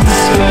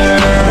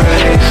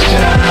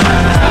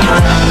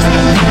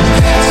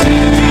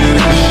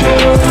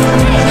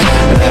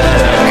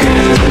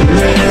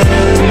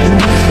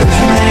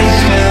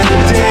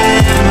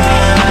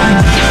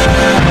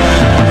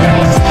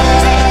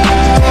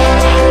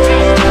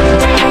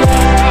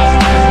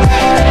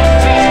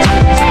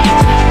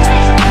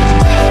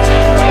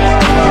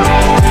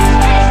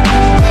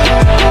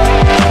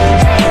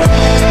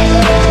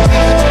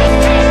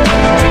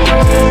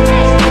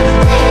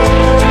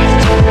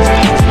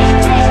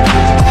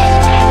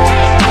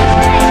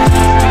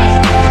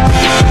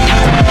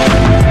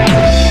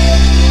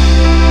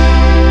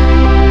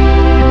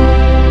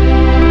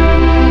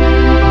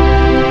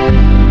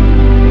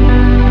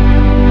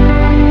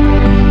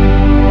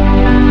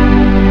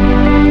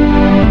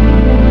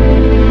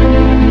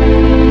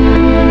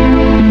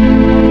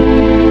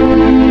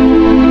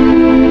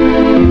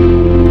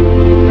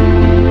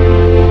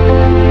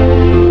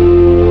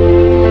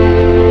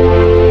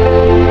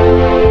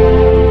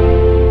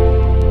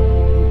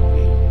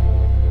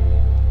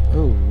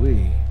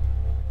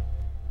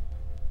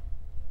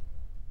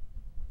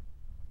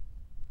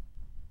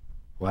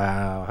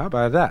Wow, how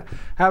about that?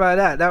 How about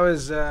that? That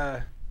was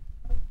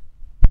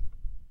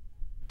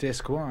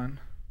Disc 1.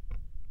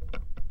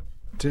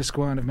 Disc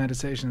 1 of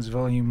Meditations,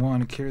 Volume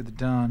 1, Cure the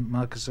Dawn,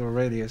 Marcus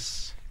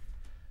Aurelius.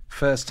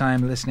 First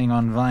time listening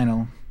on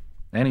vinyl.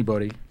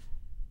 Anybody?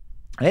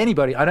 I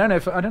don't know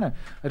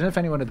if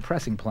anyone at the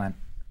pressing plant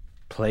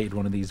played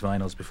one of these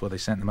vinyls before they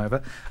sent them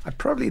over.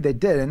 Probably they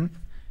didn't,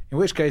 in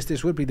which case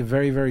this would be the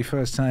very, very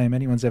first time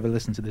anyone's ever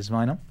listened to this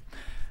vinyl.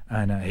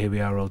 And here we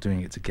are all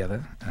doing it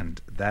together,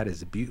 and that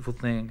is a beautiful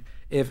thing.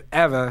 If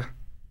ever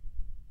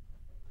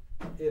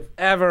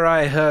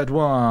I heard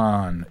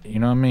one, you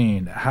know what I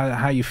mean?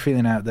 How you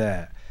feeling out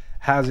there?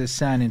 How's it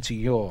sounding to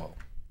y'all?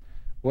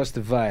 What's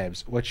the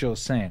vibes? What y'all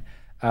saying?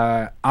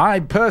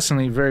 I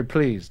personally very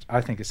pleased.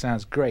 I think it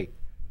sounds great.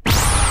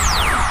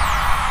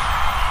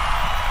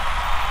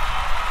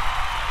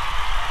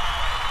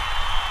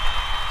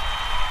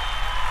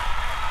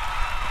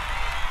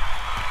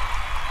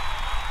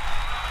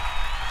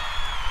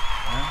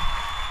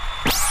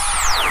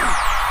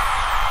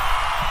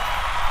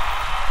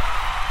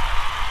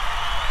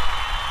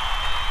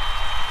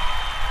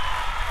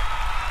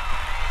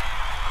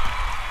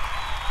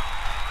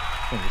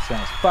 I think it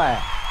sounds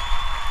fire.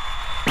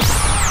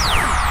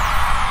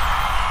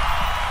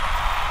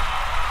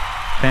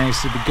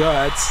 Thanks to the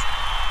gods.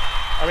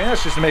 I mean,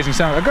 that's just an amazing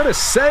sound. I gotta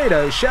say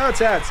though,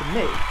 shout out to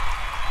me.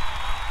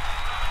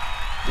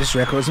 This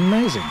record's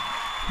amazing.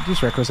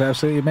 This record's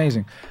absolutely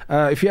amazing.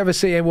 If you ever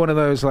see one of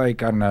those,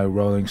 like, I don't know,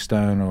 Rolling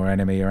Stone or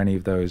Enemy or any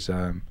of those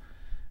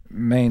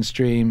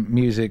mainstream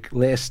music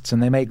lists,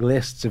 and they make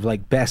lists of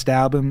like best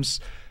albums,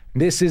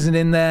 this isn't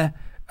in there,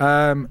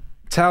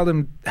 tell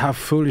them how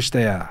foolish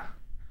they are.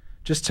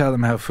 Just tell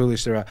them how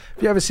foolish they are.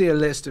 If you ever see a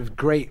list of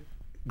great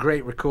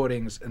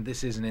recordings and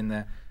this isn't in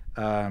there,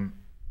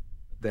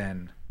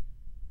 then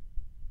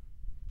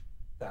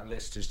that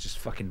list is just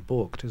fucking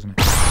booked, isn't it?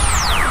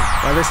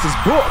 That list is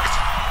booked.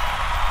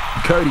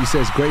 Cody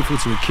says, grateful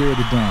to Akira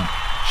the Dawn.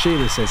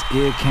 Sheila says,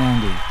 ear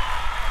candy.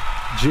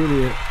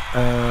 Julia,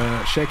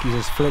 Shecky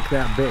says, flick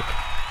that bick.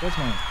 What's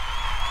mine?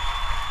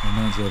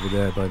 Mine's over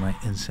there by my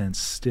incense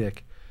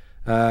stick.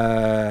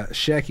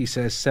 Shecky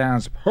says,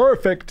 sounds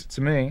perfect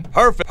to me.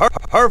 Perfect.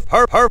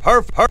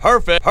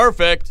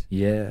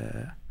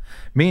 Yeah.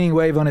 Meaning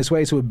Wave on its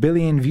way to 1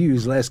 billion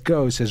views. Let's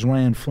go, says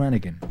Ryan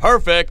Flanagan.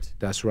 Perfect.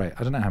 That's right.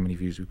 I don't know how many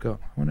views we've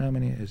got. I wonder how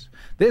many it is.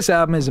 This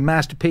album is a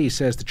masterpiece,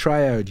 says the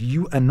Triode.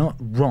 You are not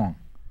wrong.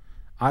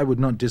 I would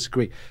not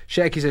disagree.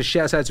 Shecky says,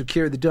 shouts out to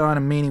Akira the Dawn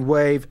and Meaning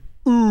Wave.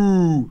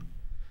 Ooh.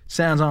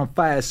 Sounds on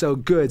fire, so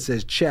good,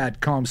 says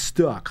Chad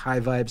Comstock. High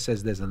Vibe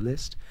says there's a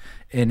list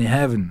in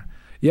heaven.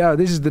 Yo,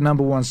 this is the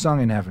 #1 song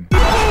in heaven. Boom,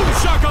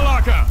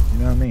 shakalaka! You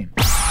know what I mean?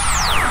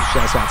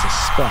 Shouts out to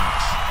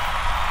Sparks.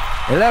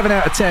 11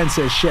 out of 10,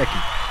 says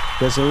Shecky.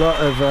 There's a lot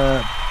of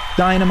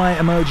dynamite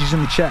emojis in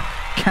the chat,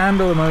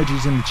 candle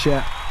emojis in the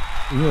chat.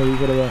 You know, you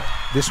gotta.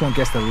 This one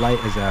gets the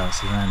lighters out,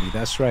 says Andy.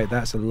 That's right,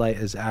 that's a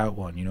lighters out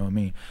one. You know what I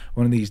mean?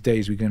 One of these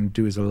days we're gonna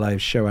do is a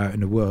live show out in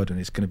the world, and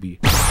it's gonna be.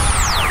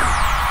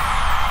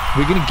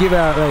 We're gonna give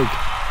out like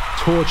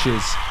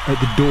torches at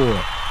the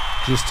door,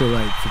 just to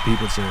like for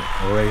people to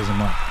raise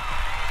them up.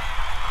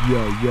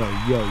 Yo, yo,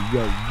 yo,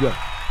 yo, yo.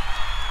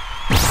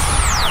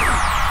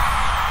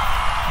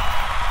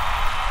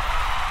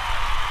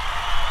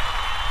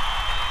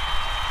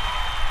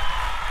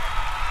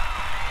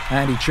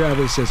 Andy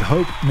Travers says,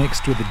 hope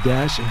mixed with a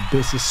dash of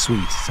Biss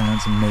sweet.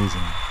 Sounds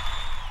amazing.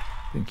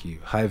 Thank you.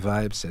 High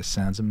Vibe says,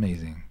 sounds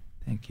amazing.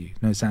 Thank you.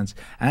 No, sounds.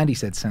 Andy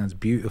said, sounds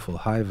beautiful.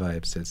 High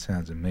Vibe said,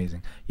 sounds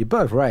amazing. You're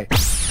both right.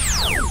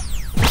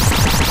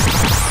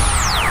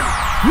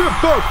 You're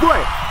both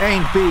right.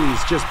 Ain't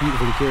bees, just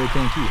beautiful, Akira.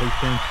 Thank you. Hey,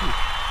 thank you.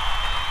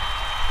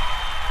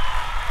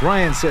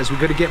 Ryan says, we've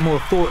got to get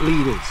more thought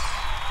leaders.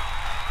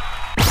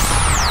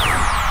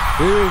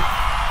 Really?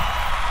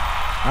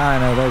 I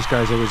know, those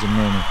guys always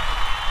annoy me.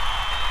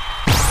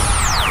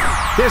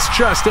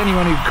 Distrust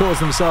anyone who calls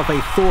themselves a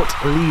thought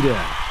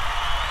leader.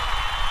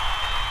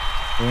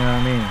 You know what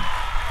I mean?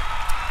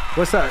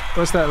 What's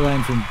that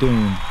line from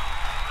Doom?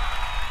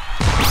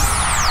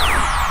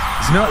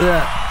 It's not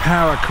that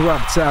power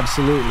corrupts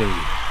absolutely.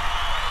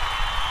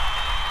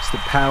 It's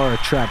that power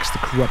attracts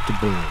the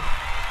corruptible.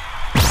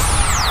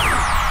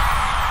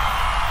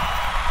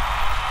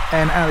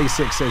 And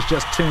Ali6 says,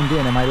 just tuned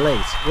in, am I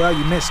late? Well,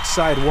 you missed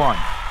side 1.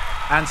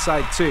 And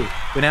side 2.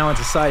 We're now on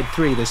to side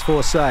 3. There's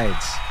 4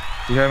 sides.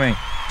 You know what I mean?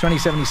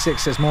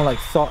 2076 says more like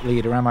thought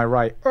leader. Am I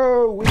right?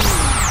 Oh, wee.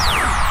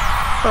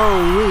 Oh,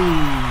 wee.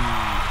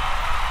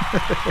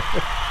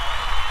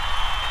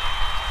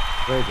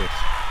 Very good.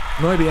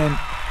 Muy bien.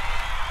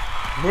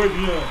 Muy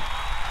bien.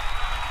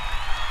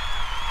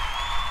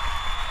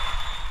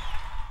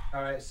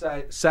 All right,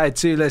 side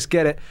 2. Let's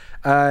get it.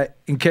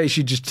 In case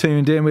you just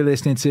tuned in, we're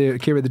listening to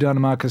Akira the Dawn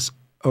and Marcus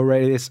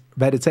Aurelius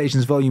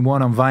Meditations Volume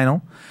 1 on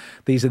vinyl.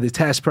 These are the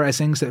test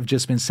pressings that have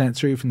just been sent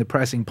through from the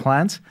pressing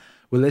plant.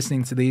 We're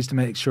listening to these to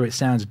make sure it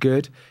sounds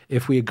good.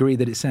 If we agree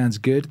that it sounds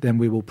good, then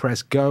we will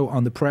press go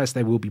on the press.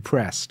 They will be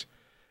pressed.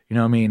 You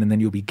know what I mean? And then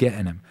you'll be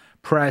getting them.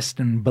 Pressed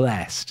and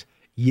blessed.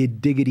 You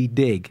diggity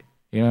dig.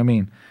 You know what I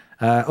mean?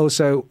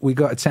 Also, we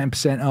got a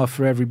 10% off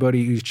for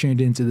everybody who's tuned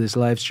into this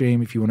live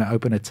stream. If you want to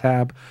open a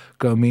tab,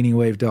 go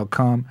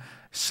meaningwave.com,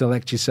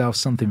 select yourself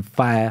something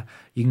fire.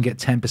 You can get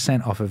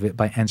 10% off of it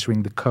by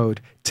entering the code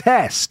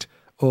TEST,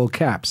 all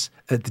caps,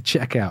 at the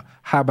checkout.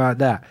 How about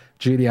that?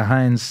 Julia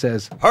Hines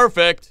says,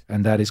 perfect.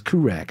 And that is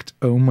correct.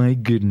 Oh my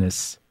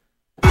goodness.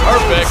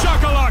 Perfect.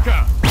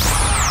 Shakalaka.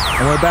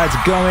 And we're about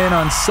to go in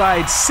on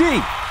side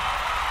C.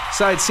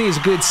 Side C is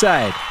a good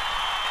side.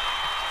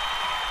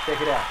 Check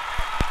it out.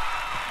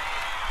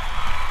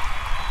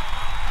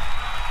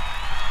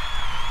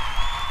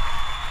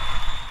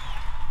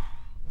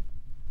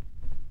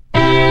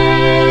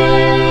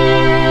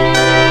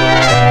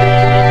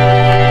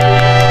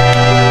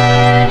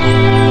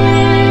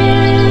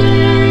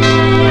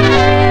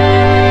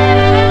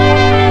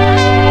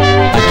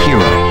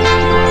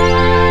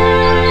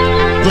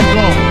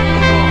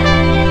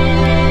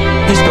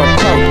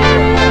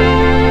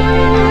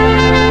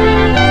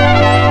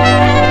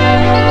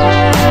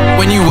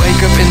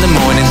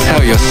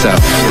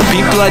 The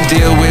people I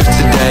deal with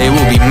today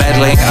will be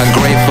meddling,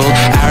 ungrateful,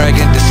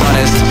 arrogant,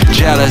 dishonest,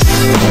 jealous,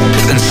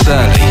 and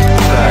surly.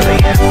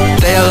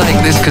 They are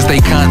like this because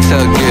they can't tell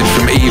good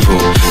from evil.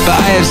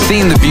 But I have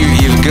seen the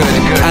beauty of good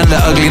and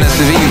the ugliness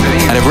of evil,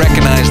 and have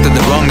recognized that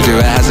the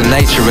wrongdoer has a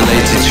nature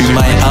related to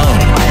my own.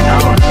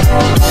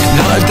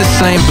 Not of the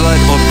same blood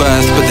or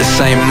birth, but the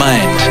same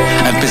mind,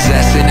 and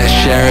possessing a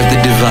share of the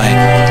divine.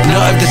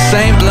 Not of the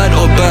same blood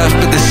or birth,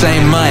 but the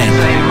same mind,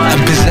 and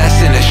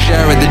possessing a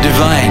share of the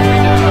divine.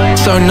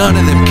 So none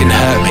of them can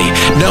hurt me.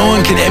 No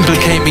one can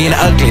implicate me in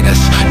ugliness,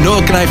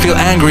 nor can I feel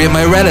angry at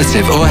my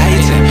relative or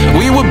hate him.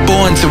 We were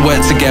born to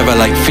work together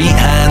like feet,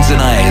 hands, and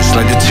eyes,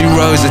 like the two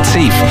rows of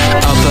teeth,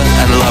 upper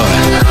and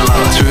lower.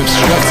 To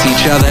obstruct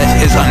each other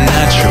is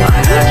unnatural.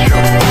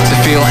 To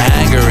feel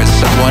anger at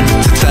someone,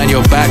 to turn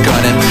your back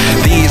on him,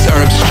 these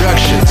are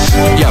obstructions.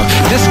 Yo,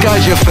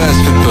 disguise your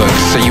thirst for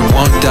books so you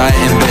won't die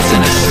in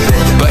bitterness,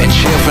 but in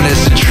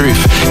cheerfulness and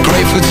truth.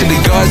 Grateful to the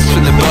gods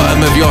from the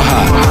bottom of your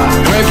heart.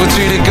 Grateful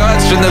to the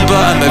gods from the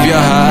bottom of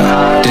your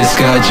heart.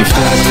 Discard your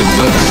thirst for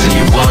books so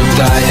you won't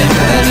die in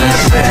bitterness,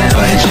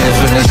 but in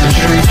cheerfulness and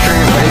truth.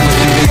 Grateful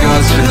to the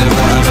gods from the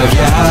bottom of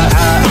your heart.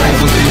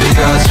 Grateful to the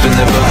gods from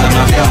the bottom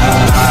of your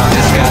heart.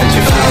 Discard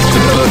your thirst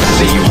for books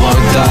so you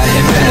won't die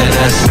in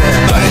bitterness,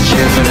 but in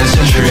cheerfulness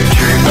and truth.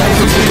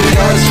 Grateful to the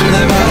gods from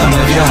the bottom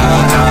of your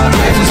heart.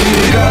 Grateful to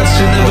the gods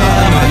from the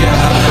bottom of your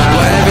heart.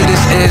 Whatever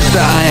this is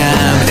that I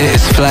am, it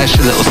is flesh,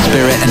 a little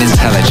spirit, and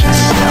intelligence.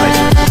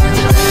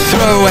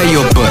 Throw away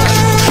your books.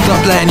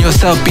 Stop letting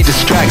yourself be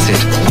distracted.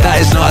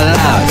 That is not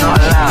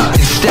allowed.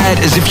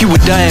 Instead, as if you were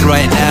dying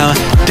right now,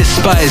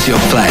 despise your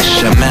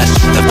flesh, a mess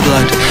of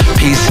blood,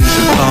 pieces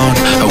of bone,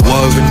 a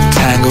woven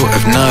tangle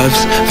of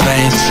nerves,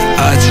 veins,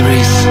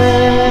 arteries.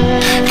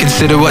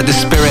 Consider what the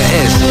spirit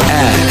is,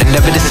 air, and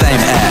never the same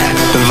air,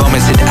 but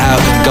vomited out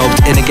and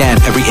gulped in again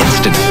every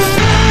instant.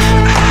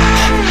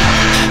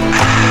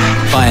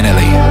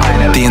 Finally,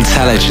 the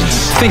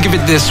intelligence. Think of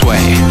it this way.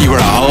 You are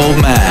a whole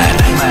man.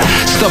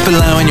 Stop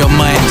allowing your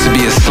mind to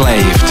be a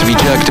slave, to be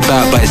jerked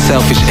about by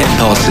selfish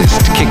impulses,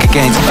 to kick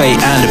against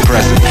fate and the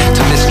present,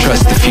 to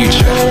mistrust the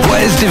future. What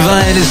is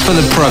divine is full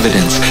of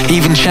providence.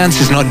 Even chance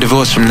is not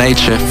divorced from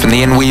nature, from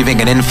the inweaving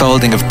and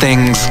infolding of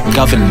things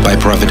governed by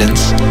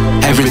providence.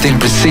 Everything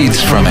proceeds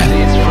from it.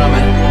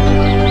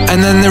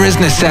 And then there is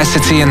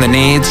necessity and the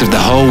needs of the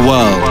whole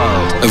world,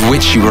 of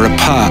which you are a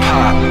part.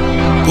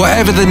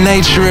 Whatever the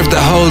nature of the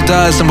whole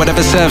does and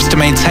whatever serves to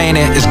maintain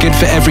it is good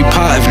for every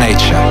part of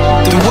nature.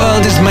 The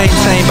world is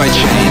maintained by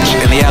change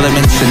in the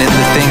elements and in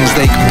the things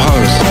they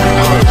compose.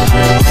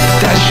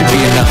 That should be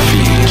enough for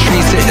you.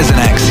 Treat it as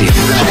an axiom.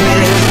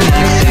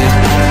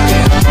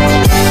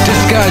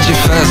 Discard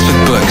your thirst for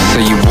books so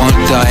you won't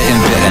die in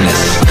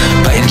bitterness,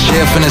 but in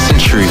cheerfulness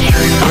and truth.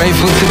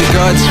 Grateful to the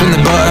gods from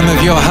the bottom of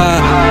your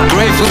heart.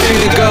 Grateful to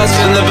the gods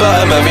from the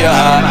bottom of your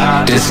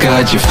heart.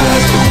 Discard your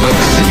thirst for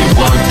books so you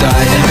won't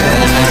die in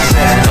bitterness,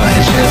 but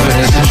in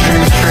cheerfulness and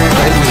truth.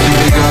 Grateful to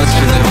the gods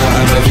from the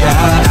bottom of your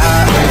heart.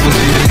 Grateful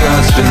to the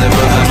gods from the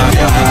bottom of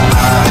your heart.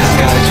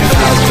 Discard your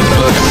thirst for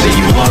books so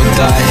you won't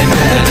die in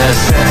bitterness,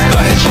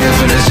 but in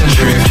cheerfulness and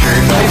truth.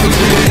 Grateful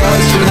to the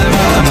gods from the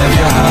bottom of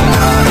your heart.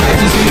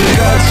 Grateful to the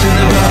gods from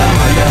the bottom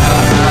of your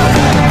heart.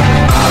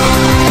 Oh,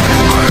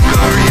 what a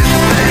glorious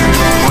thing,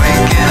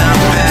 waking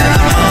up in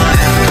the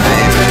morning,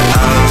 baby.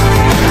 Oh,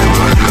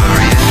 what a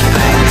glorious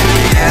thing,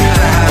 you get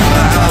to have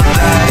a whole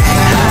day.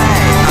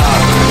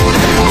 Oh,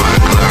 what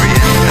a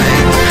glorious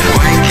thing,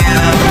 waking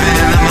up in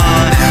the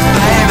morning,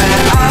 baby.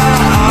 Oh,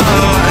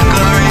 what a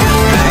glorious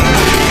thing,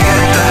 you get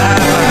to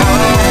have a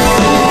whole day.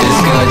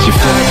 Discard your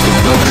thirst for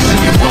books so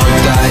you won't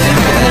die in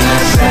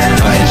bitterness,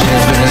 by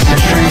cheerfulness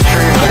and truth.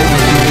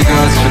 Grateful to the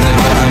gods from the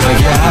bottom of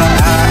your heart.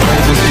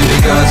 Grateful to the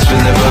gods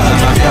from the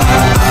bottom of your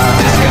heart.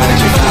 Discard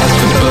your thirst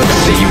for books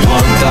so you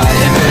won't die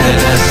in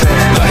bitterness,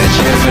 by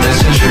cheerfulness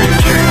and truth.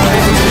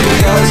 Grateful to the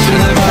gods from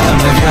the bottom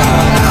of your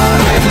heart.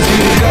 Grateful to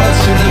the gods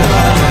from the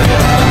bottom of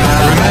your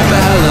heart. Remember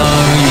how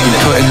long you've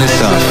been putting this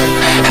off,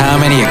 how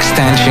many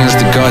extensions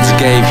to go gods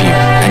gave you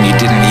and you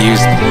didn't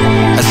use them.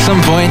 At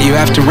some point you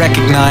have to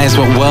recognize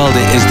what world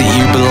it is that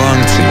you belong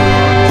to,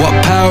 what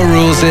power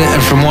rules it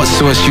and from what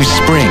source you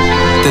spring,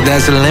 that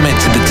there's a limit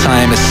to the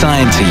time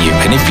assigned to you,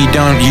 and if you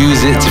don't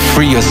use it to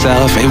free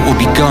yourself, it will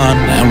be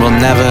gone and will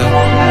never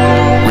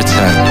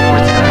return.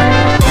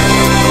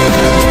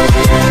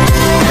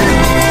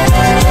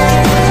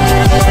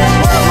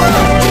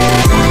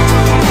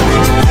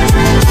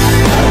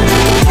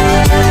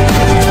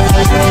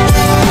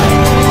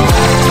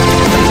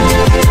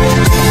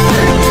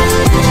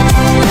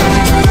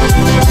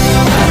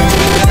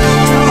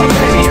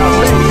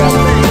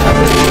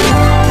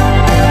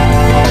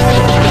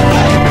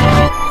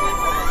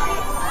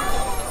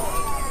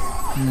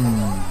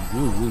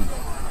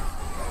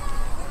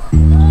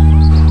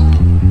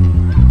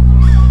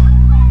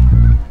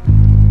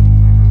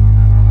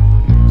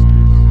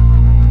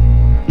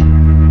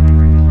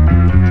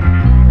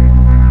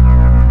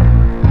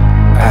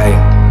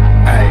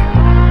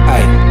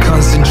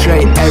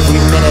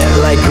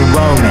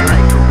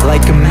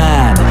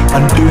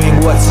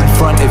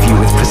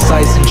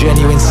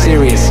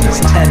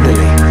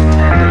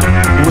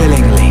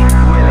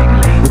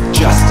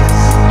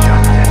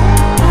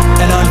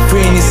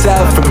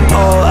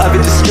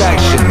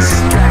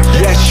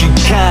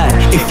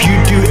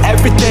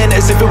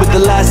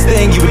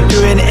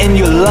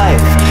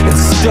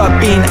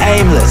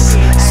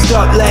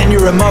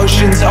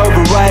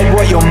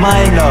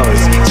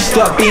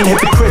 Stop being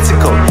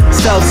hypocritical,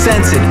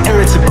 self-centered,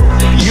 irritable.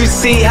 You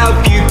see how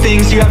few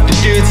things you have to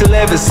do to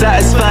live a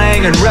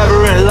satisfying and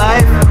reverent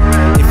life?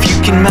 If you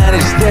can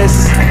manage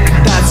this,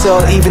 that's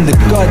all even the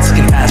gods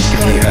can ask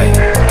of you.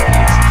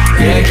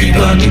 Yeah, keep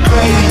on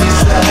degrading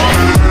yourself,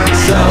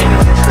 so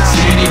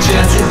soon your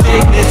chance of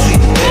dignity,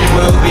 it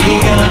will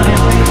be gone.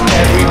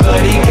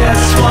 Everybody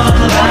gets one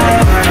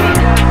life,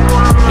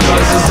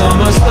 yours is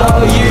almost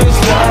all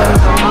used up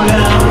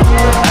now.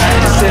 And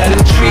instead of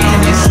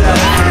treating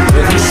yourself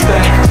with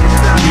respect,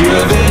 you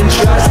have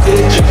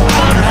entrusted your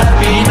own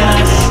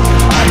happiness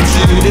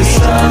unto the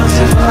souls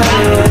of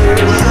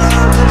others,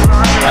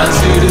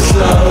 unto the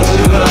souls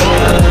of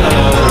others.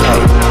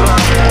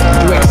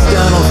 Do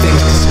external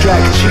things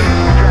distract you?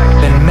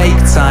 Then make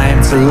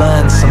time to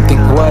learn something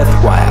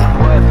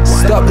worthwhile.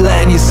 Stop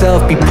letting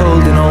yourself be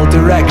pulled in all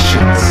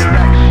directions,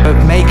 but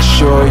make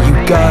sure you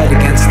guard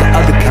against the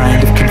other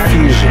kind of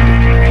confusion.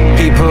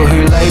 People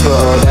who labor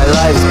all their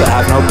lives but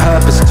have no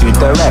purpose to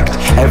direct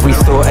every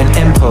thought and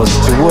impulse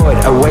toward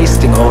are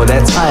wasting all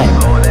their time,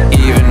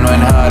 even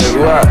when hard at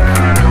work.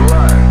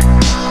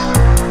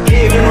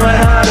 Even when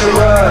hard at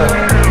work,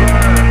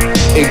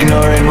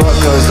 ignoring what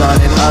goes on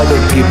in other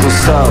people's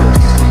souls.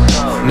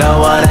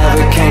 No one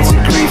ever came to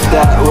grief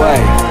that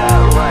way,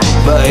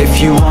 but if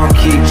you won't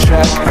keep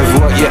track of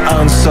what your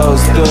own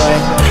soul's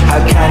doing, how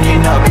can you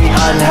not be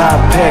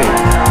unhappy?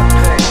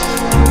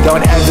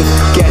 Don't ever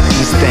forget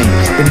these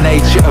things, the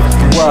nature of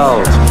the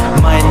world,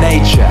 my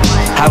nature,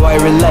 how I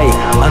relate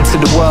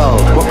unto the world,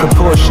 what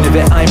proportion of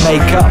it I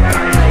make up,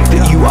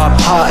 that you are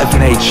part of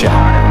nature,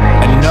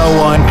 and no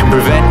one can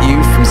prevent you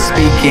from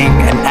speaking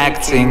and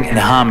acting in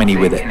harmony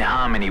with it.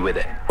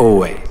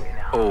 Always.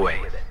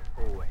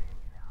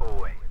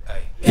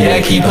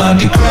 Yeah, keep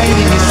on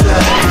degrading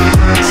yourself,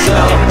 so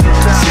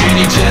soon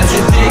your chance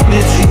of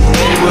dignity,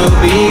 it will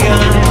be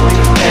gone.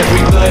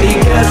 Everybody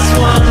gets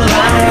one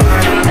life,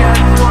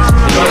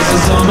 yours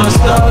is almost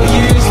all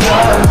used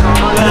up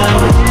now.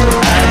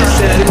 And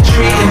instead of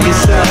treating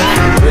yourself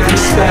with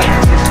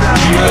respect,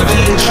 you have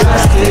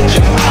entrusted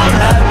your own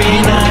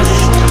happiness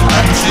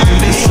unto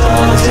the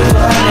souls of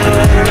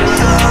others,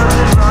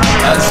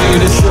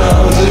 unto the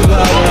souls of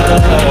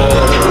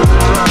others.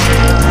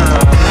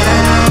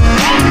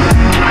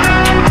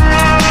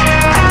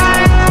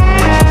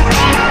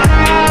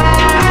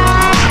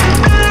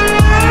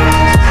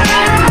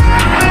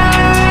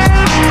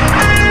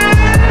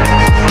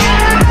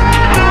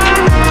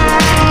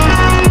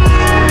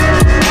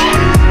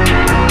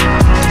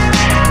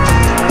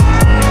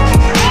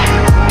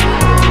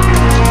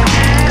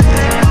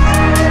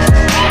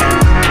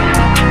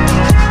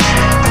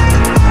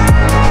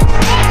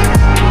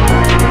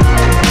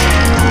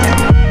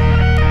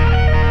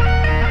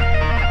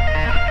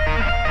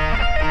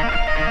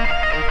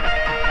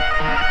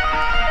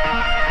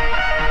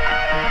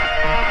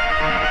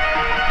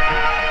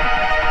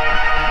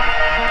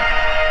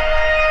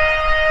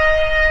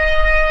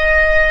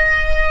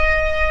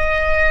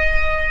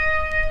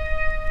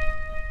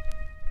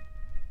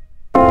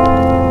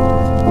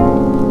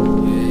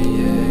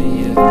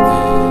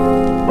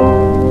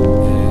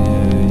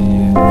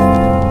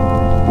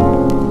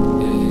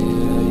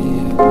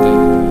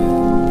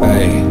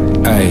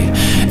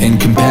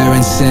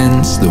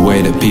 The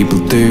way that people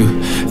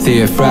do,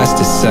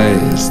 Theophrastus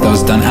says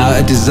those done out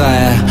of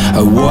desire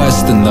are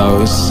worse than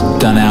those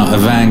done out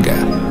of anger,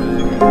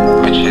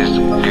 which is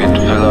good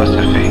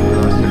philosophy.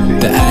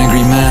 The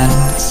angry man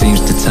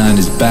seems to turn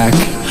his back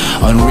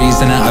on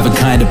reason out of a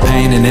kind of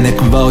pain and in a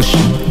convulsion.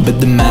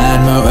 But the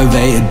man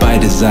motivated by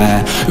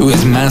desire, who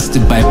is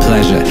mastered by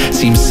pleasure,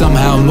 seems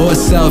somehow more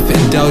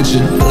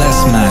self-indulgent, less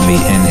manly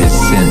in his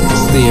sins.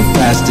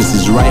 Theophrastus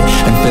is right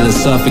and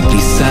philosophically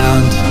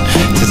sound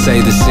to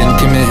say the sin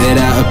committed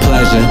out of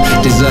pleasure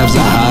deserves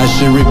a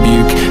harsher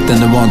rebuke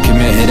than the one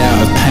committed out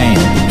of pain.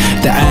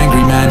 The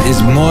angry man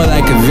is more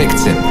like a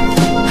victim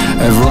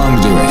of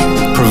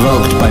wrongdoing,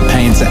 provoked by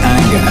pain to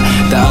anger.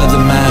 The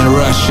other man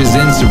rushes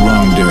into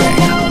wrongdoing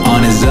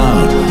on his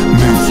own,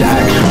 moved to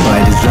action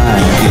by desire.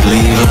 You could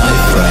leave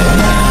life right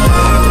now.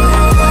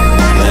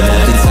 Let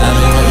that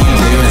determine what you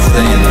do and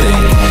say and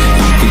think.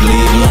 You could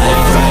leave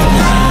life right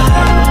now.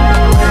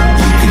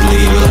 You could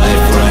leave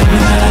life right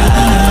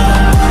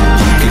now.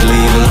 You could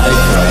leave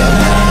life right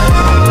now.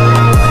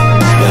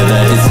 Let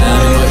that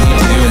determine what you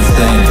do and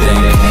say and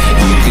think.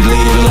 You could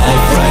leave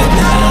life right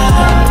now.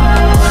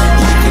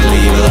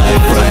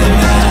 Life right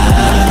now.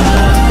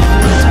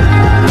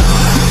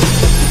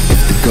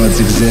 If the gods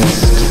exist,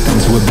 then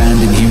to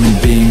abandon human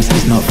beings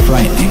is not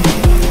frightening.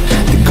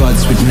 The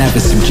gods would never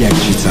subject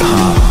you to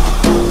harm.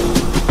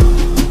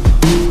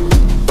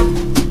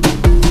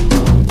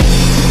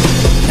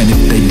 And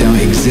if they don't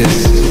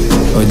exist,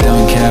 or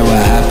don't care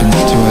what happens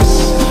to us,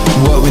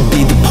 what would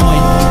be the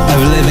point of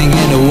living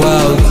in a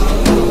world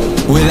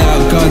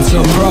without gods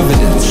or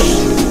providence?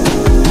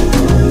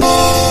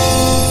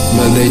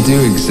 But they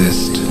do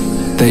exist.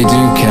 They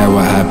do care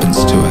what happens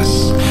to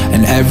us,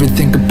 and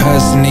everything a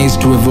person needs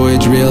to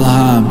avoid real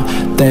harm,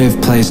 they have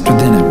placed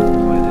within him.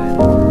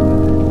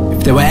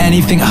 If there were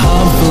anything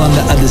harmful on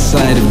the other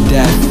side of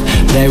death,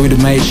 they would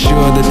have made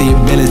sure that the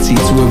ability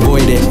to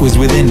avoid it was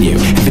within you.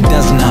 If it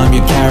doesn't harm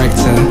your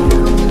character,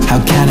 how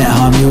can it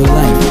harm your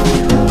life?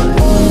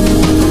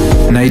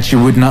 Nature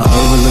would not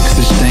overlook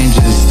such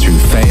dangers through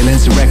failing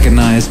to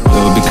recognize,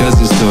 or because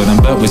it's taught them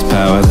but was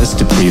powerless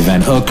to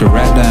prevent or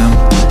correct them.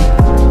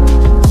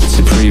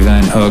 To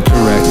prevent or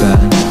correct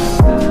them.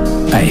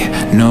 Ay,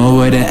 nor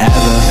would it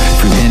ever,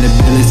 through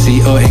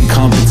inability or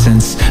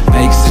incompetence,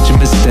 make such a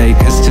mistake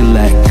as to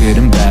let good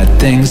and bad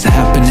things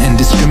happen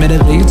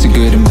indiscriminately to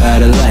good and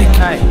bad alike.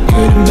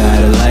 Good and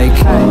bad alike,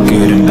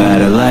 good and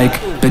bad alike.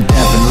 But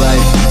death and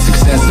life,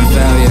 success and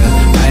failure,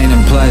 pain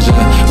and pleasure,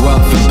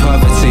 wealth and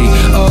poverty,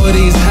 all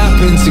these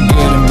happen to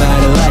good and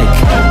bad alike.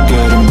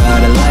 Good and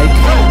bad alike,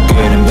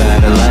 good and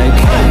bad alike,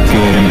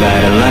 good and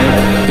bad alike.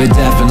 But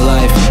death and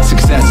life,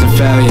 success and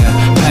failure,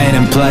 pain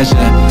and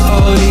pleasure,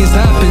 all these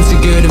happen to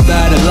good and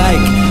bad alike.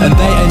 And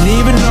they ain't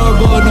neither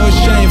noble nor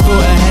shameful,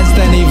 and hence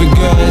they're neither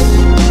good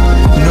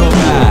nor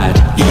bad.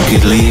 You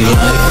could leave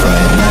life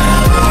right now.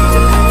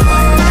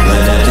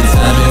 Let that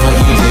determine what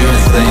you do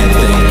and say and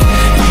think.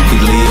 You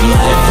could leave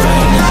life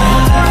right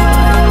now.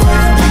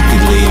 You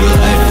could leave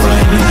life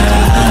right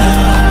now.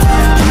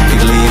 You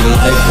could leave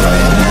life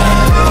right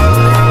now.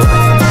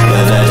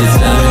 Let that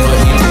determine what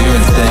you do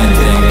and say and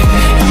think.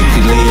 You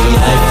could leave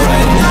life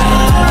right now.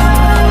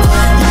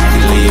 You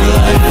could leave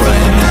life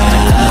right now.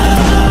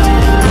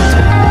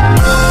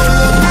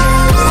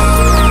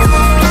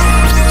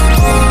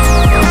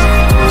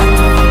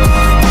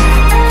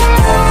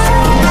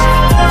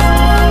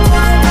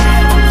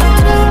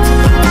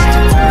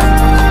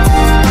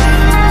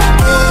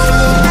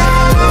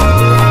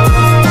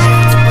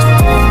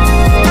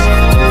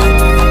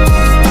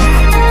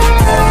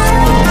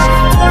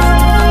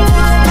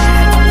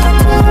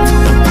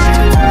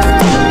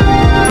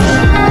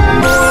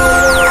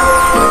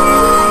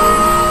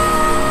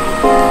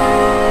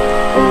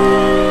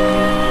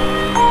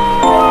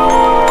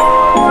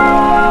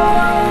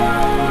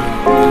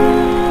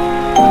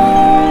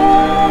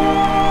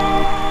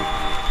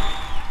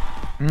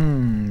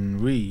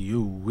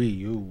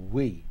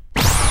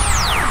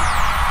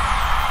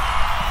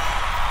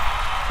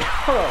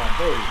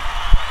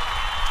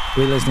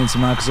 We're listening to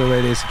Marcus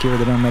Aurelius, Secure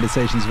the Dawn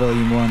Meditations,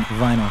 Volume 1,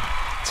 vinyl.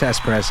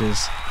 Test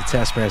presses. The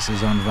test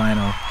presses on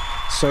vinyl.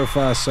 So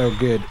far, so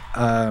good.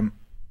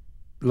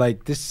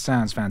 Like, this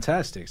sounds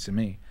fantastic to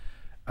me.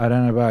 I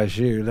don't know about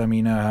you. Let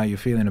me know how you're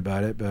feeling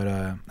about it. But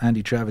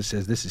Andy Travis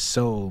says this is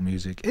soul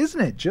music.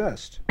 Isn't it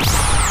just? Isn't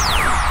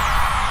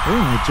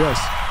it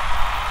just?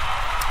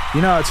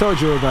 You know, I told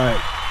you about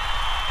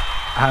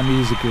how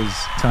music is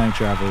time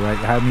travel, right?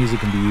 How music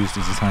can be used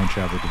as a time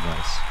travel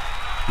device.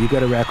 You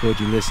got a record,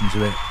 you listen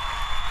to it,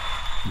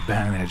 you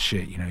bang that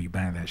shit, you know, you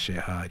bang that shit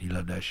hard, you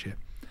love that shit.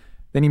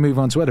 Then you move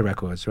on to other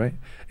records, right?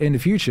 In the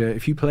future,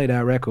 if you play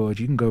that record,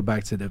 you can go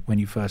back to when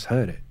you first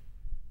heard it.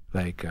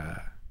 Like,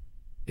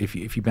 if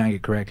you bang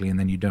it correctly and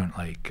then you don't,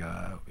 like,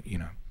 you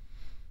know,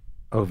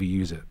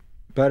 overuse it.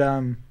 But,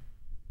 and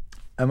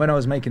when I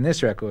was making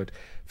this record,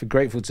 for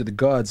Grateful to the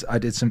Gods, I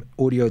did some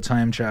audio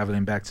time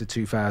traveling back to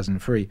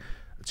 2003,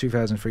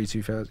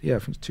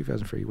 from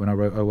 2003, when I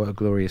wrote Oh What a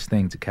Glorious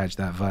Thing to catch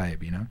that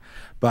vibe, you know?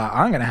 But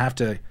I'm going to have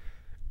to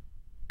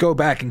go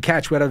back and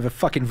catch whatever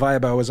fucking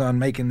vibe I was on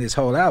making this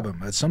whole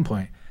album at some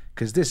point,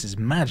 because this is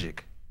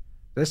magic.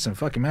 There's some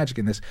fucking magic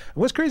in this.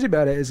 And what's crazy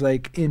about it is,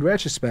 like, in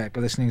retrospect,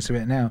 listening to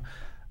it now,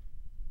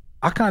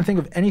 I can't think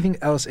of anything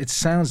else it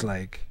sounds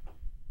like.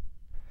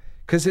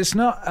 Because it's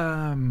not,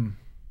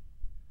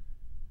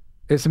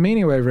 it's a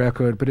meaning wave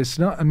record, but it's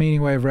not a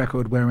meaning wave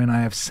record wherein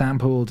I have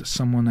sampled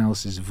someone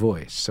else's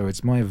voice. So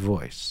it's my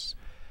voice,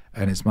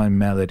 and it's my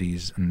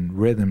melodies and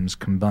rhythms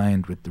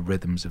combined with the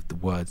rhythms of the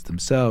words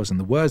themselves. And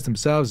the words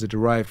themselves are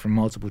derived from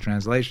multiple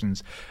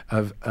translations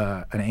of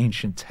an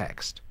ancient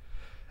text.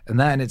 And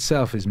that in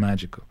itself is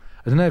magical.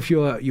 I don't know if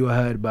you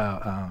heard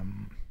about,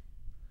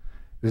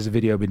 there's a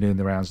video I've been doing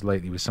the rounds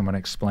lately with someone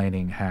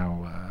explaining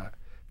how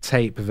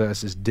tape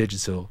versus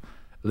digital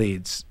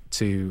leads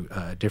to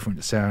different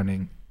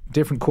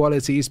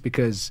qualities,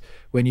 because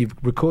when you're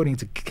recording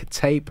to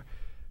tape,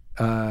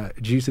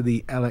 due to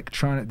the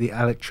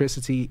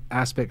electricity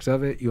aspect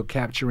of it, you're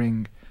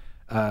capturing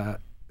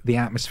the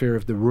atmosphere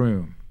of the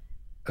room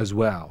as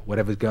well.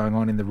 Whatever's going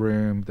on in the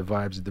room, the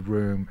vibes of the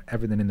room,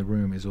 everything in the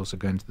room is also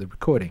going to the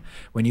recording.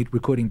 When you're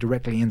recording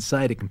directly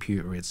inside a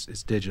computer, it's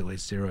digital,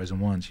 it's zeros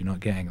and ones. You're not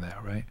getting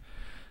that, right?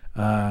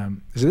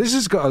 So this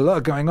has got a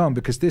lot going on,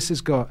 because this has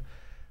got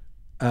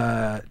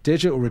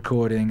digital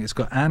recording, it's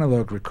got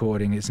analog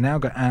recording, it's now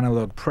got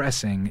analog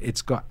pressing,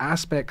 it's got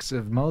aspects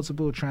of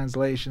multiple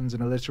translations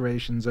and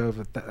alliterations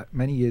over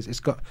many years.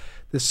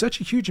 There's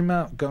such a huge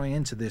amount going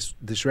into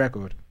this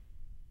record.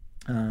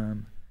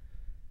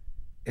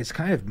 It's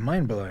kind of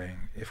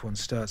mind-blowing if one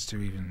starts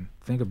to even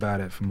think about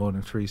it for more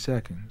than 3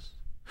 seconds.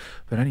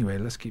 But anyway,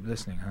 let's keep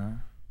listening, huh?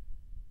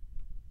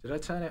 Did I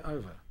turn it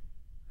over?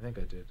 I think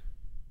I did.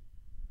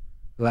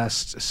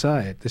 Last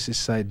side. This is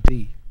side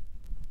D.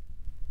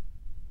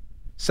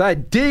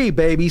 Side D,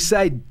 baby.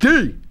 Side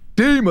D.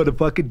 D,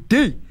 motherfucker.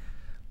 D.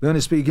 Learn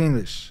to speak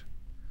English.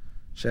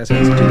 Shout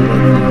out to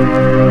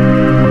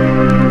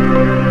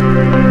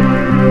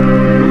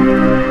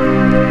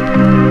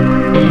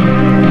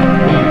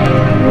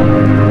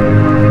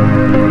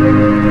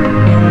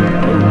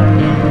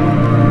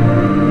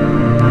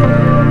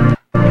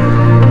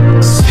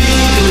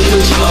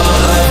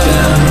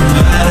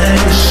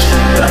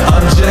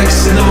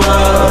in the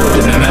world,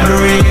 in the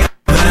memory of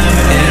them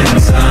in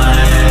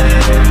time,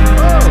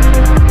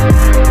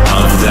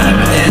 of them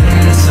in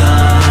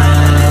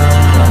time.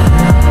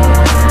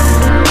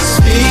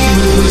 Speed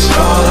with which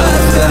all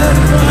of them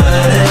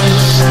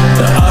vanish.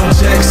 The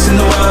objects in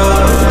the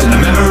world, in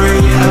the memory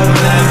of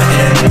them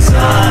in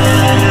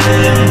time,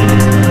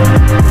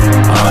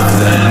 of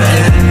them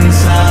in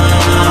time.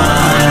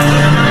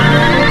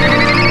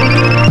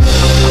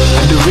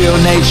 And the real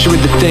nature of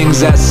the things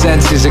that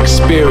senses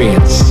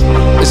experience,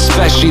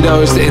 especially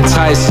those that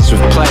entice us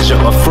with pleasure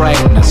or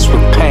frighten us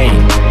with pain,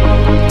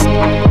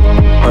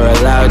 or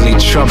are loudly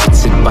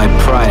trumpeted by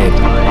pride.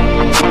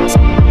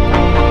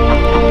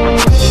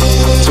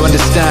 To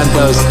understand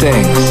those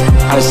things,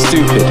 how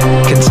stupid,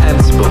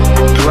 contemptible,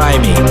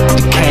 grimy,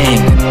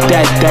 decaying,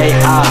 dead they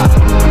are,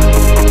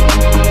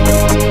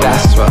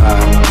 that's what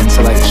our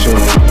intellectual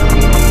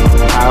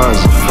powers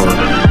are for.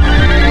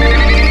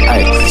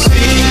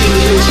 Speak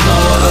with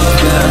all of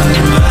them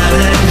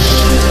vanish.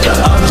 The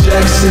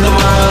objects in the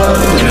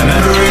world, in the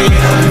memory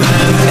of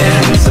them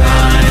in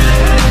time,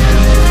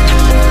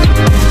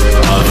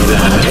 of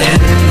them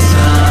in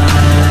time.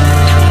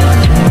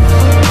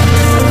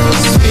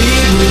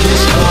 Speed with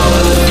which all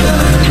of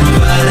them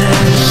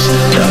vanish.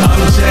 The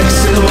objects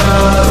in the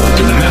world,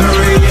 in the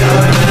memory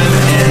of them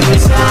in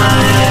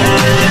time,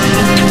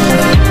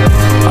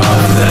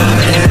 of them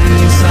in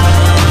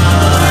time.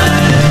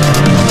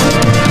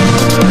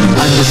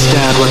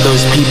 Understand what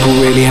those people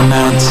really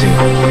amount to,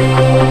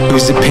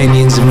 whose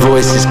opinions and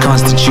voices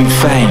constitute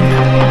fame,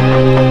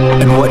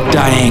 and what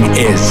dying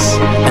is.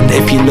 And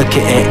if you look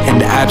at it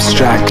in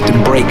abstract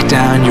and break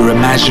down your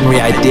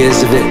imaginary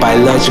ideas of it by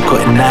logical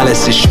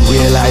analysis, you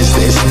realize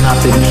that it's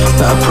nothing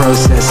but a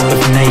process of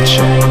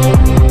nature,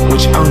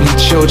 which only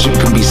children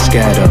can be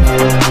scared of,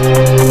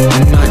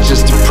 and not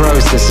just a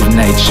process of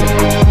nature,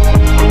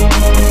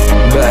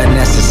 but a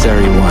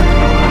necessary one.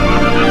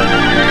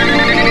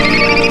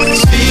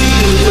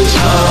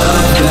 All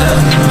of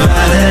them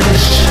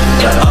vanish.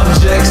 The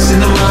objects in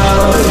the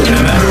world, in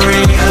the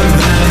memory of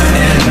them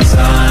in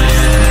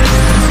time,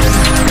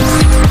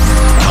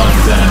 of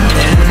them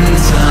in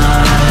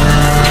time.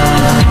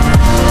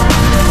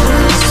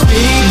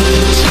 Speed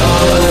with which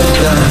all of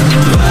them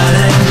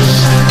vanish.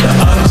 The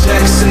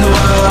objects in the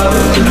world,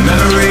 in the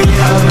memory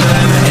of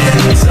them in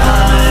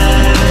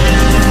time,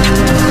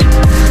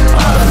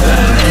 of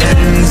them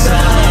in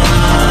time.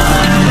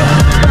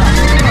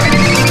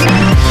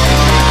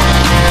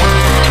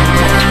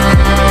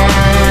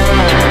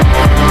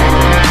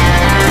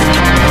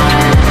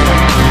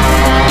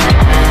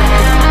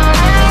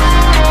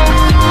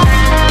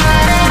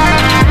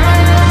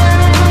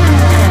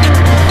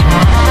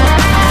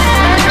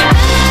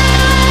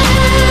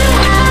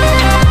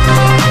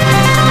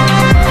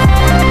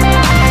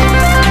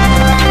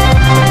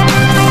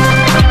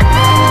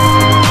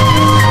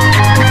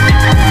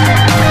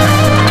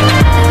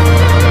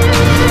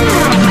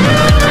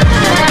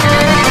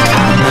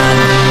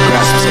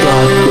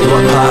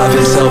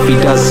 He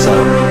does so,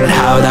 and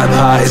how that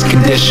part is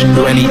conditioned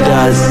when he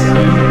does.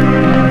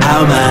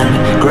 How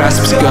man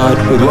grasps God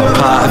with what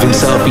part of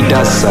himself he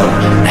does so,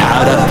 and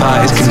how that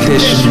part is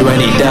conditioned when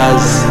he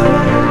does.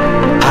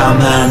 How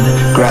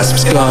man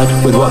grasps God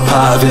with what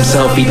part of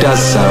himself he does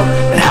so,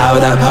 and how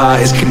that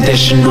part is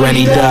conditioned when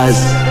he does.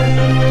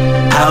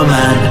 How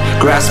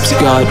man grasps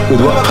God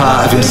with what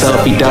part of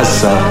himself he does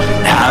so,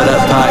 and how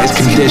that part is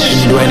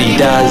conditioned when he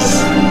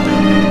does.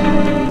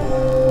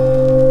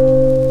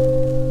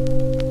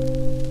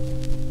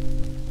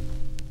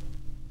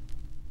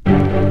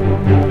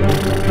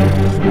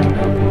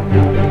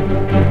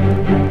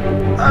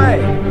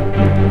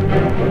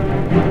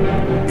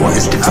 What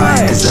is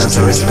divine deserves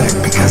our respect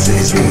because it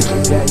is good.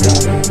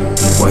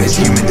 What is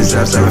human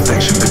deserves our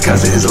affection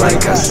because it is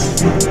like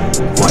us.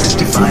 What is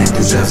divine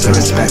deserves our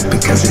respect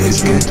because it is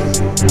good.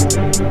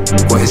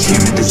 What is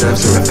human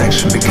deserves our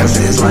affection because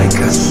it is like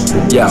us.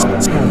 Yo,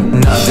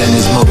 nothing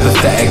is more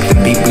pathetic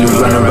than people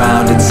who run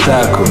around in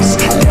circles,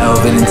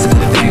 delving into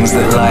the things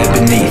that lie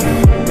beneath,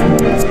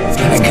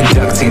 and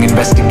conducting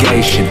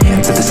investigation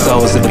into the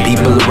souls of the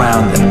people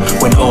around them,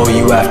 when all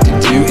you have to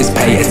do is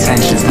pay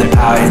attention to the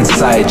power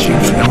inside you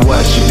and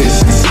worship it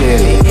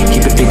sincerely.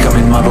 Keep it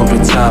becoming muddled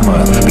with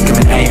turmoil,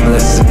 becoming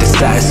aimless and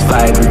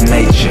dissatisfied with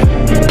nature.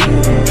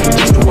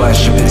 Just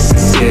worship it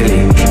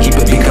sincerely. Keep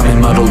it becoming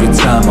muddled with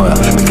turmoil,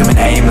 becoming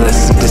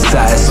aimless and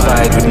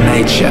dissatisfied with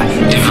nature.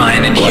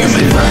 Divine and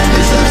human. Divine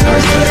deserves our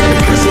respect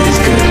because it is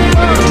good.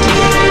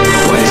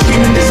 What is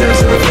human deserves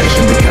our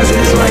affection because it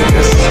is like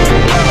us.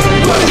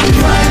 What is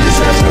divine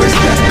deserves our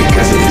respect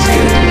because it is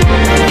good.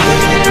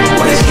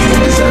 What is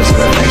human deserves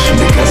our affection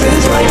because it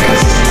is like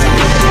us.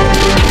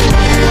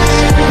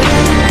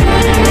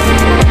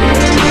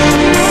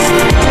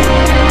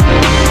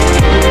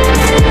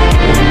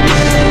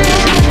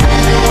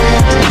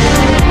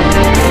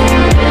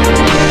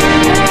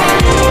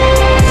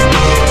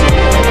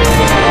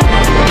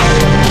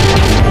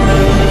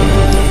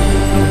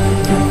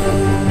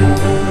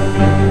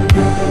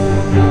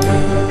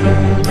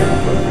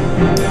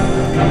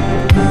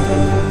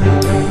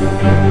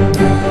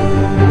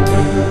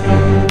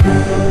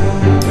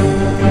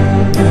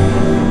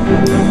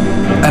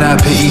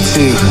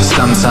 Too,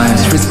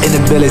 sometimes, for its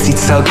inability to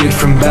tell good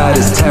from bad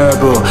is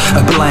terrible.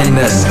 A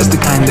blindness as the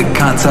kind that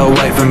can't tell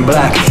white from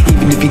black.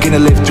 Even if you're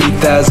gonna live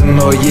 3,000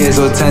 more years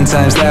or 10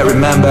 times that,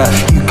 remember,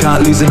 you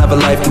can't lose another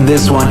life than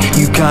this one.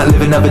 You can't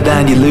live another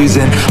down, you're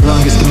losing.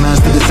 Longest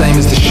demands are the same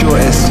as the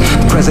shortest.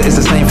 The present is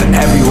the same for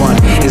everyone.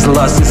 Is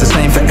lost is the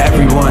same for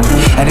everyone.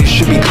 And it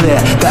should be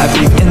clear that a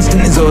brief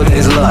instant is all that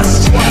is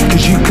lost.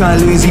 Cause you can't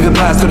lose either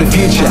past or the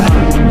future.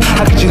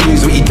 How could you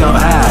lose what you don't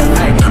have?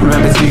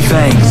 Remember two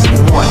things.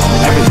 One,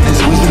 everything has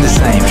always been the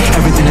same.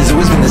 Everything has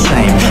always been the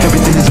same.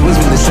 Everything has always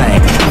been the same.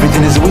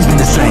 Everything has always been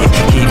the same.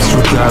 Keeps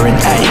recurring.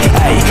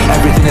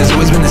 Everything has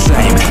always been the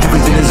same.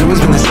 Everything has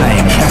always been the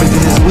same.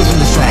 Everything has always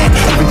been the same.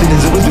 Everything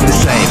has always been the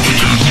same.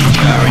 Keeps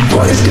recurring.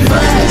 What is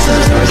divine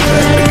deserves our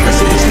respect because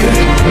it is good.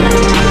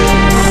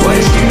 What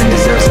is human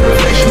deserves our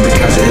affection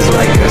because it is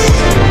like us.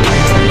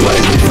 What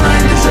is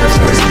divine deserves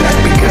our respect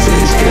because it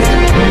is good.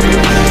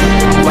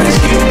 What is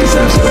human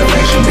deserves our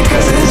affection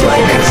because it is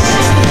like us.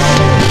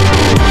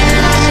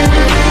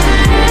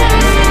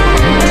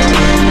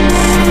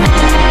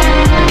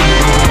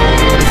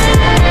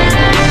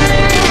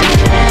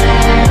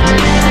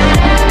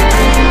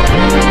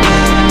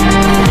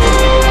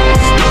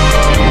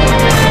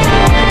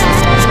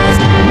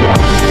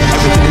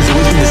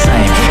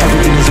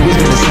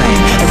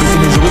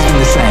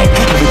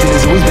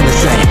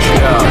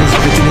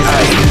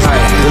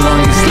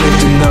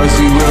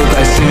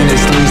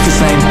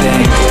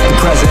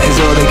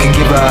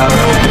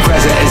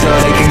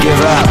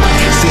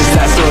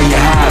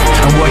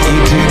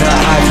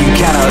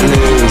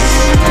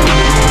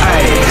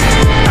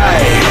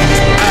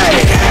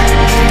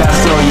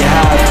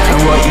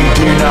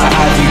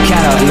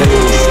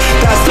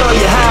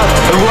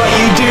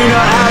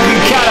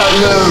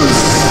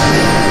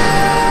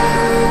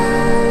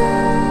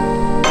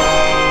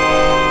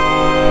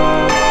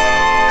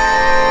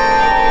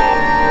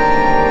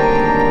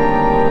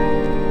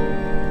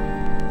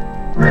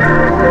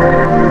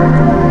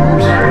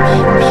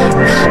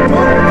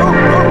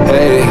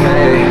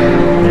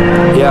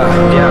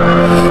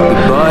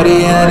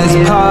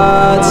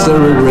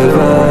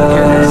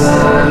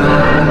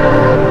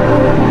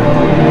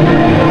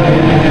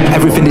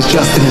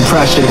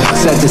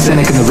 Said the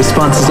cynic and the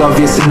response is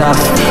obvious enough,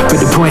 but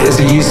the point is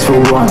a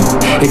useful one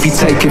if you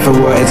take it for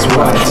what it's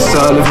worth. The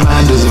soul of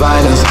man does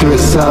violence to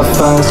itself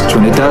first,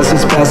 when it does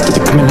its best to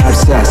become an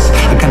abscess,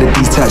 a kind of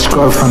detached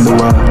growth from the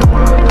world.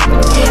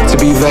 To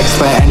be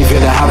vexed by anything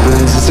that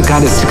happens is a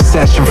kind of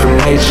succession from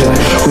nature,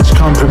 which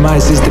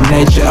compromises the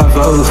nature of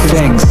all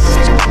things.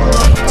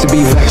 To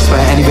be vexed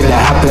by anything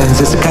that happens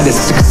is a kind of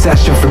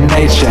succession from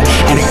nature,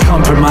 and it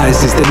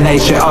compromises the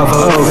nature of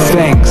all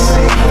things.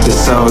 The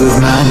soul of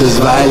man does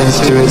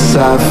violence to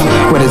itself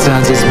when it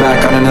turns its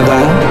back on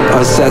another,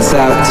 or sets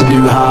out to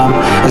do harm,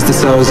 as the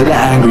souls of the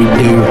angry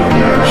do.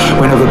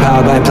 When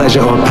overpowered by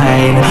pleasure or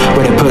pain,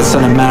 when it puts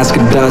on a mask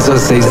and does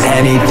or says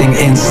anything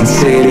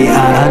insincerely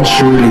and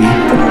untruly.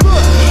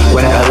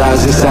 when it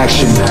allows its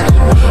action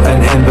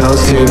and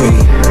impels to be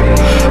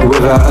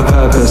without a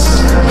purpose,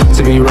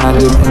 to be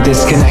random and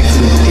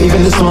disconnected.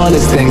 Even the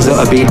smallest things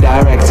ought to be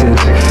directed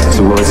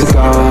towards a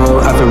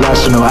goal of a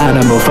rational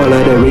animal.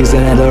 Follow the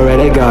reason it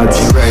already got.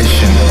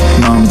 Duration,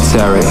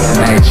 momentary,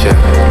 nature,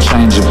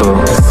 changeable,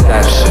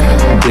 perception,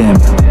 dim,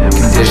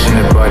 condition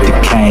of body,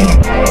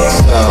 decaying,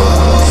 soul,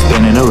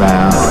 spinning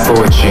around,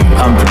 fortune,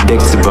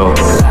 unpredictable,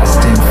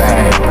 lasting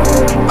fame,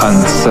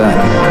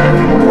 uncertain.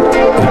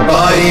 The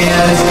body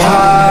has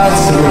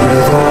hearts of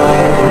river,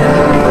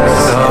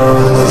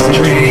 soul's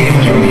dream,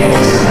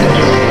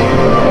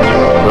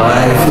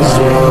 life is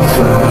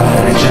warfare,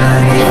 a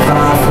journey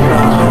far from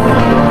home.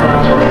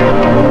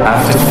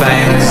 After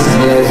fame is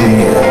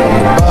oblivion,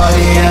 the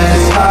body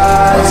has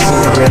hearts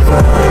of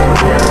river,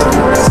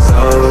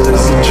 soul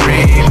is a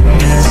dream.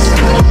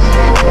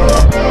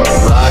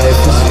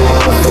 Life is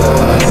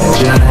warfare, a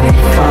journey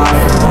far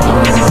from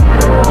home.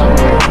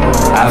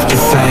 After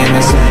fame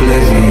is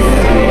oblivion.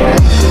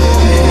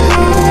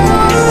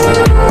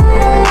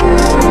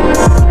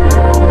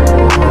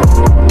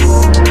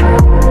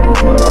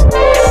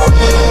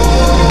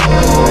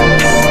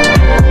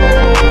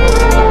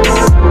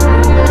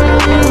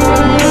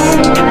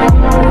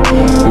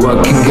 What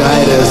can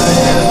guide us?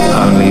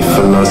 Only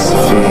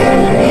philosophy,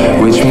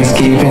 which means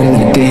keeping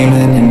the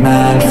demon in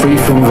man, free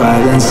from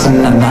violence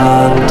and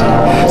unharmed,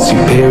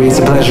 superior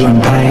to pleasure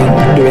and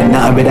pain, doing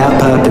nothing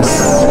without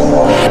purpose,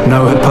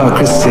 no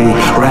hypocrisy,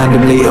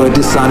 randomly or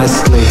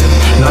dishonestly,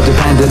 not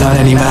dependent on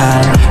any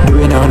man,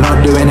 doing or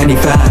not doing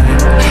anything,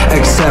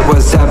 except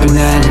what's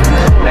happening.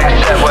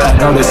 I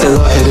know there's a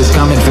lot that is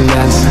coming from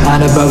thence,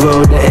 and above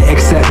all that it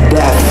accept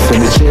death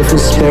and a cheerful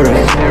spirit,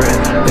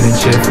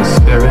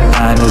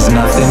 and there's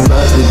nothing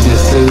but the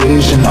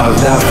disillusion of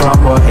that from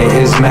what it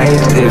is made.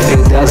 If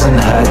it doesn't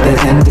hurt the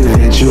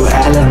individual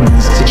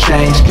elements to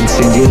change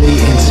continually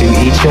into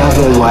each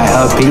other, why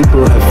are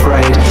people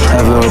afraid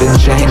of avoiding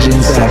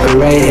changing,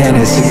 separating?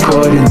 It's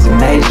according to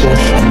nature,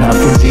 and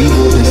nothing's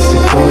evil, it's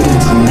according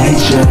to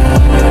nature.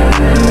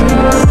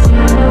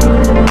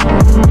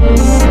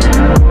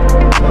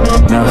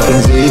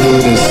 Nothing's evil,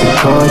 it's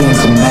according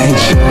to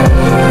nature.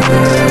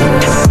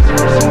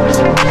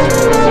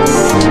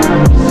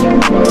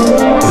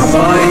 The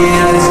body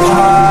has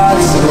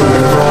parts of the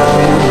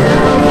road,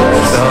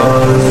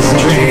 soul is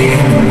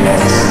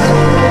dreamless.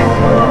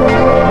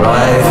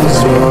 Life is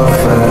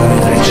warfare,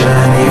 a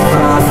journey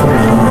far from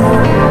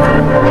home.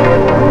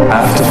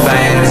 After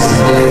fame is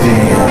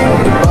oblivion.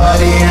 The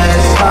body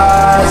has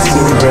parts of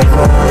the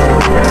river,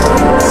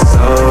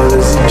 soul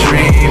is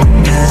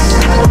dreamless.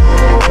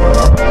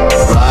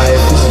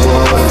 Life is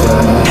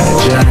warfare, a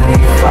journey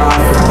far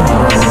from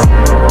home.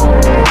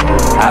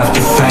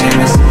 After fame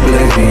is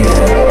oblivion.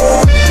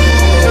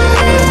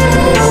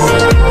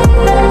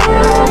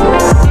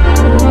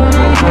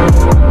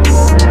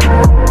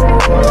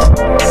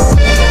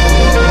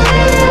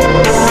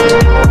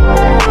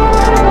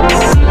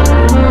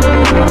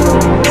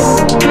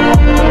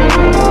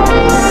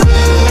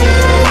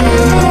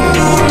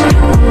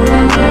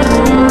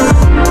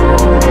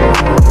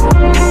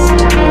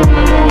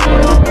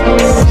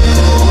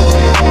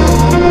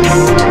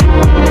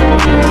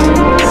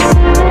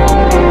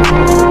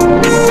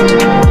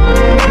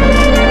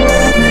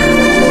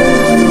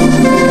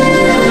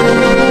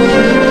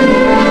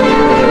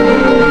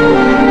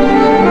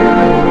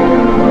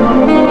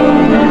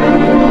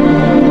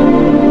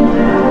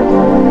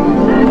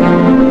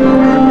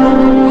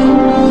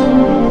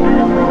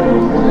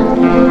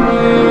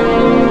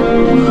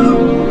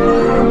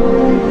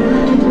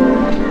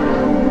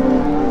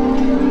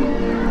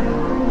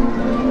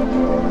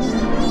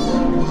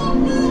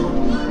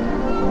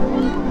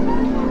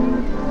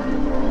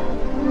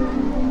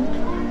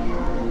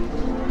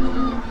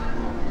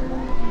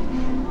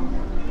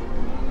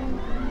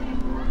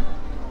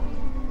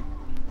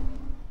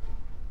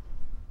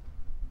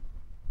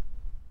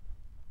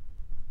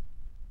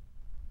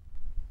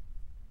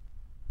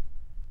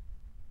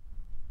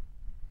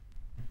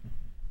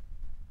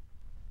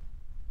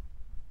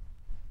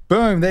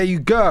 Boom, there you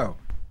go.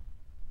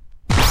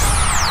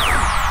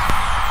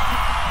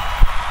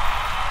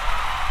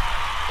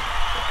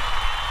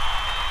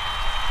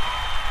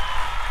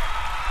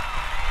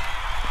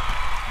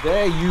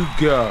 There you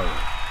go.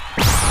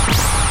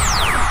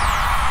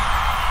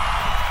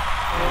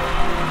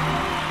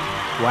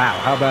 Wow,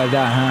 how about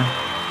that, huh?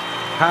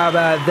 How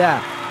about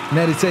that?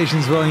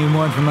 Meditations Volume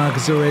 1 from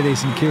Marcus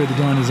Aurelius and Kira the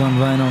Dawn is on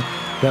vinyl.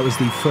 That was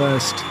the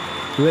first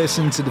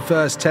listen to the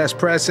first test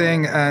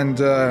pressing,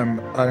 and I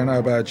don't know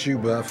about you,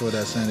 but I thought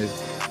that sounded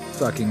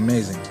fucking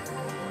amazing.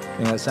 I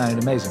think that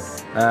sounded amazing.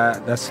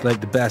 That's like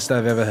the best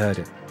I've ever heard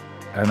it,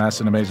 and that's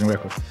an amazing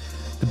record.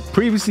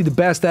 Previously, the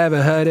best I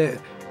ever heard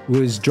it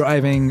was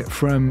driving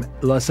from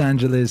Los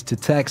Angeles to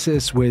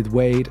Texas with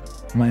Wade,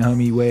 my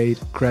homie Wade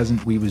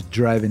Crescent. We was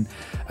driving,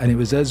 and it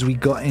was as we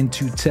got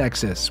into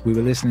Texas, we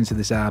were listening to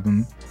this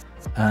album,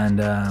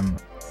 and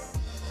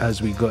as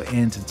we got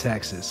into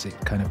Texas, it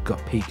kind of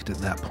got peaked at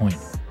that point.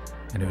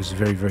 And it was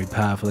very, very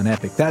powerful and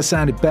epic. That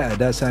sounded better.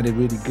 That sounded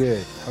really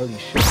good. Holy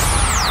shit.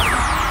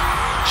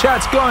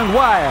 Chat's going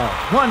wild.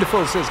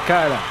 Wonderful, says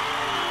Kyla.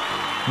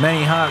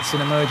 Many hearts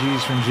and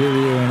emojis from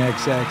Julia and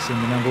XX,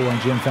 and the number one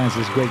Jim fan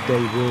says great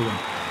debut. And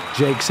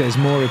Jake says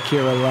more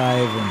Akira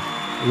live,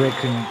 and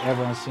Rick and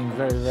everyone seemed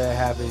very, very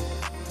happy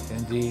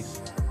indeed.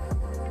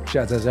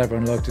 Shout out to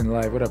everyone locked in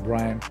live. What up,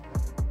 Brian?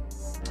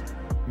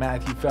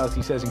 Matthew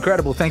Felty says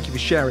incredible. Thank you for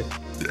sharing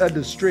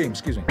the stream.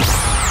 Excuse me.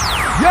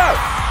 Yo!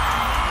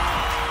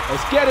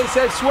 Let's get it,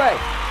 said Sway.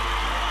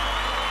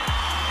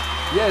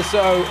 Yeah,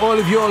 so all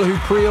of y'all who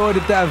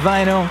pre-ordered that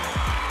vinyl,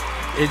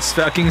 it's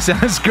fucking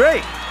sounds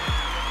great.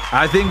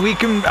 I think we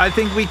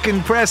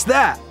can press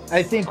that.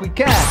 I think we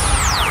can.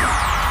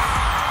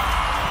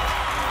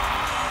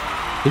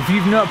 If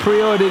you've not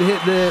pre-ordered,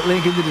 hit the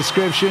link in the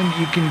description.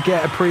 You can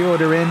get a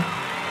pre-order in.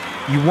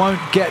 You won't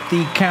get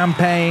the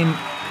campaign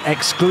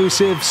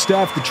exclusive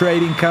stuff, the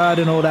trading card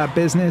and all that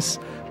business,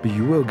 but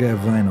you will get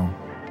vinyl.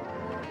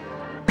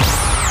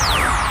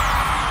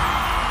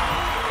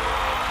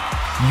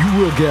 You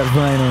will get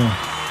vinyl.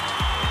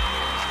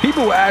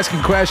 People were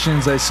asking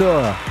questions I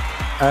saw.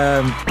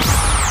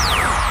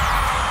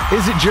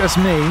 Is it just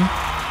me?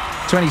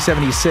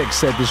 2076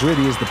 said this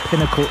really is the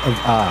pinnacle of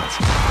art.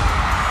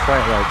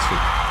 Quite right too.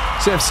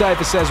 Seth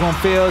Cypher says one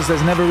feels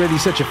there's never really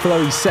such a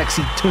flowy,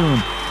 sexy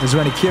tune as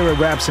when Akira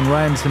raps and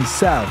rhymes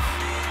himself.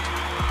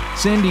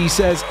 Cindy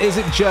says, is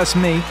it just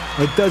me,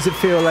 or does it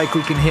feel like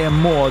we can hear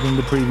more than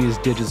the previous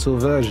digital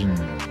version?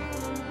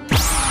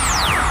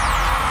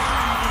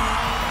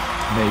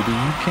 Maybe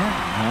you can.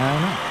 I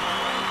don't know.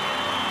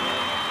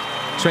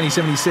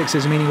 2076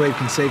 says Meaning Wave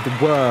can save the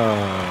world.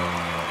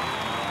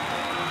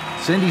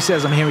 Cindy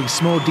says I'm hearing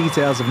small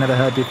details I've never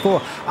heard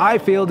before. I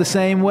feel the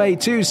same way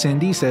too,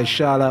 Cindy, says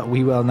Charlotte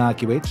Wiewel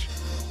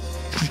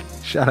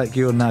Narkiewicz. Charlotte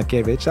Wiewel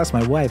Narkiewicz. That's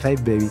my wife. Hey,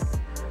 baby.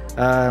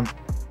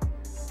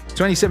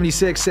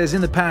 2076 says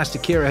in the past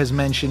Akira has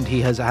mentioned he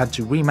has had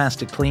to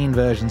remaster clean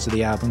versions of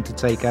the album to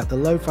take out the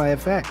lo-fi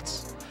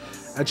effects.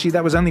 Actually,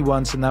 that was only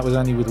once, and that was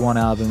only with one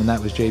album, and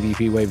that was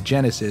JBP Wave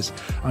Genesis.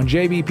 On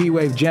JBP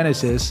Wave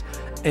Genesis,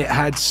 it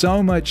had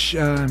so much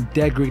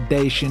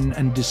degradation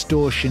and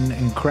distortion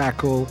and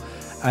crackle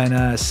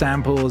and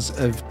samples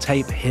of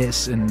tape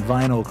hiss and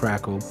vinyl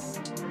crackle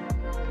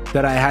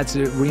that I had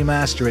to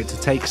remaster it to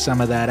take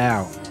some of that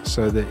out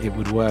so that it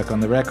would work on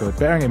the record.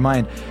 Bearing in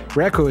mind,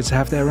 records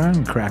have their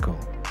own crackle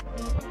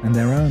and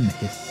their own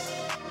hiss.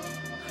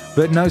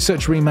 But no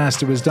such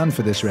remaster was done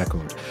for this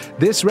record.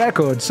 This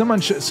record,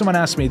 someone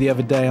asked me the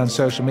other day on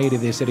social media,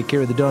 they said,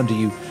 Akira the Don, do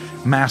you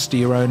master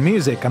your own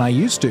music? And I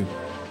used to.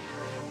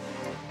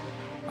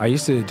 I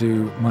used to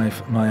do my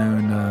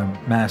own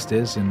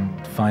masters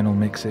and final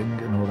mixing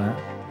and all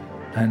that.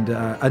 And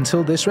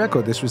until this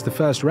record, this was the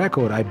first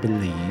record, I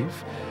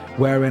believe,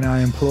 wherein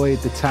I employed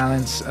the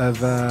talents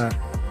of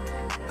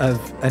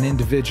an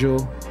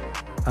individual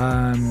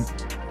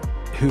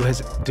who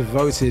has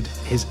devoted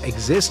his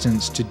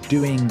existence to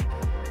doing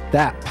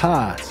that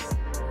part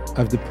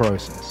of the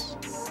process,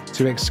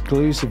 to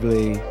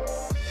exclusively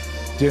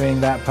doing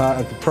that part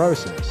of the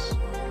process,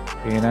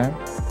 you know?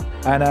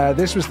 And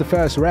this was the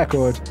first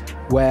record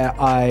where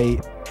I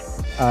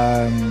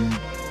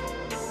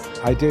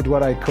did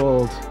what I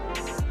called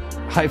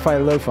hi-fi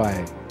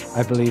lo-fi,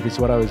 I believe is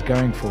what I was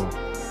going for.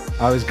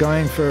 I was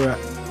going for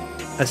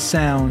a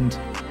sound,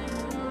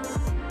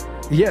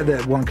 yeah,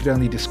 that one could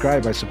only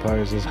describe, I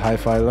suppose, as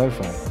hi-fi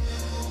lo-fi.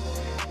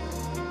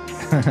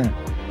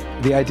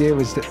 The idea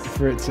was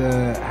for it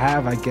to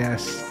have, I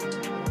guess,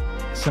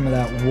 some of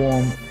that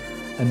warmth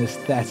and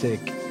aesthetic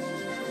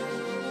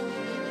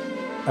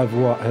of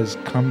what has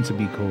come to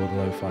be called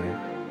lo-fi,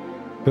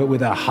 but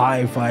with a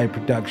hi-fi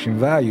production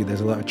value.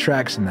 There's a lot of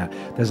tracks in that.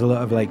 There's a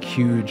lot of like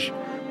huge,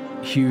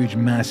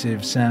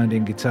 massive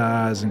sounding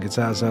guitars and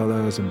guitar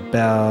solos and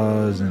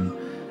bells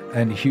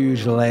and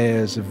huge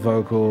layers of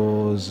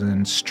vocals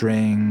and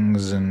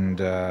strings and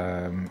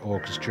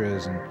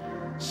orchestras and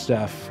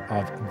stuff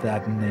of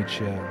that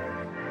nature,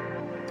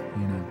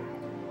 you know.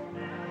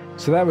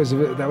 So that was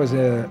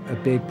a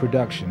big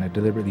production, a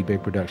deliberately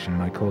big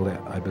production. I called it,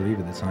 I believe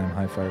at the time,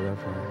 hi-fi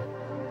lo-fi.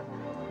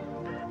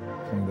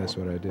 I think that's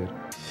what I did.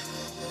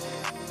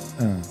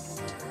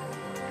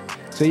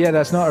 So yeah,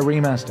 that's not a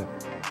remaster.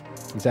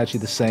 It's actually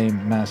the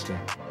same master.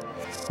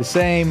 The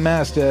same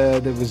master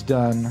that was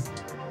done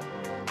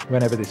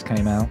whenever this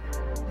came out.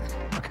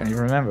 I can't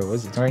even remember.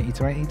 Was it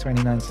 2020,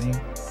 2019?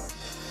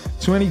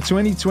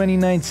 2020,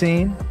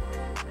 2019.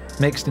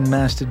 Mixed and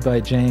mastered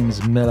by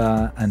James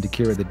Miller and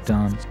Akira the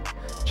Don.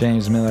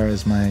 James Miller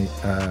is my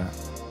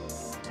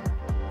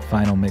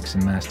final mix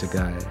and master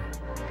guy.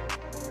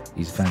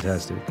 He's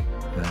fantastic.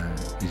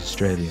 He's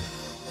Australian,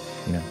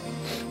 you know.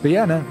 But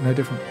yeah, no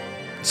different.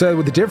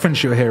 So the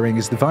difference you're hearing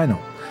is the vinyl.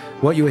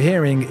 What you're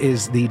hearing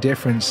is the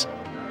difference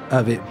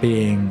of it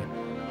being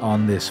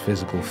on this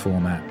physical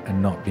format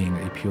and not being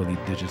a purely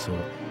digital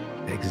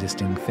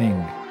existing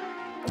thing.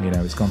 You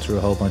know, it's gone through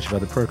a whole bunch of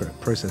other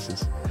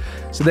processes.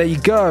 So there you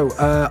go.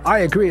 I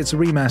agree, it's a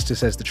remaster,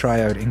 says the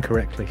Triode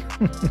incorrectly.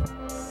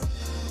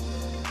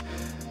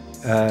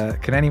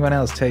 Can anyone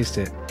else taste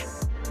it?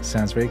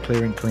 Sounds very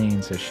clear and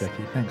clean, says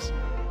Shecky. Thanks.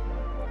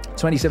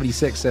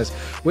 2076 says,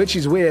 which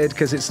is weird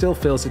because it's still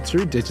filtered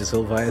through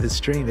digital via the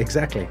stream.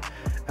 Exactly.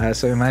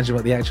 So imagine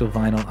what the actual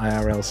vinyl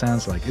IRL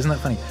sounds like. Isn't that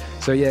funny?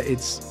 So yeah,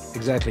 it's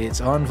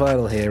on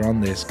vinyl here on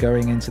this,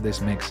 going into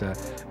this mixer,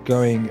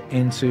 going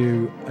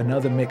into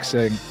another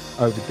mixer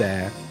over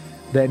there,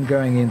 then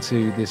going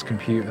into this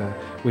computer,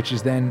 which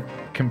is then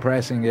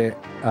compressing it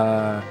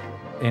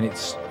in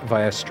its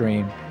via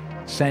stream,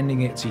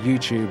 sending it to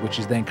YouTube, which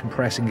is then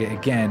compressing it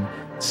again,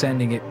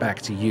 sending it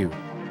back to you.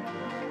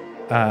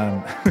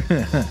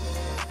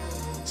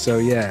 So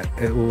yeah,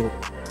 it will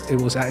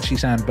actually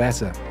sound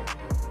better.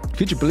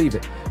 Could you believe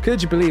it?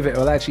 Could you believe it? It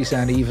will actually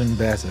sound even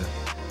better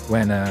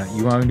when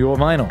you own your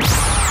vinyl.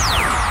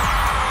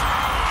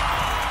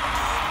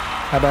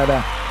 How about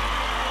that?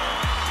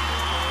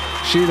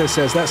 Sheila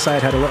says that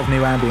side had a lot of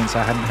new ambience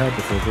I hadn't heard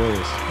before.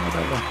 Glorious. How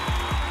about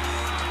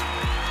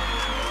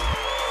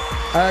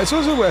that? It's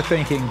also worth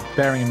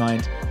bearing in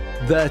mind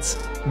that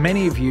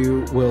many of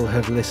you will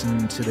have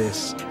listened to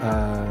this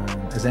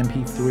as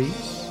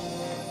MP3s.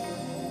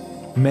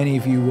 Many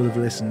of you will have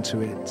listened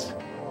to it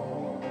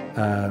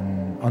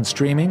on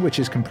streaming, which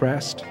is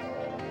compressed.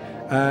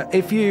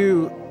 If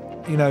you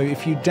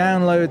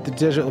download the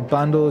digital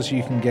bundles,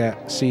 you can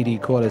get CD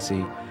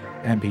quality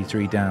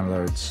MP3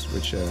 downloads,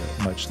 which are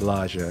much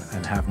larger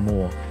and have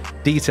more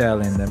detail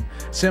in them.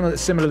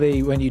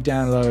 Similarly, when you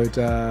download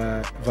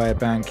via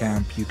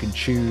Bandcamp, you can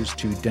choose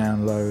to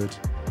download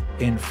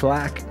in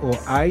FLAC or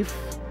IFE,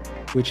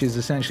 which is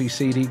essentially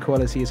CD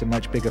quality. It's a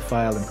much bigger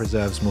file and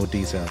preserves more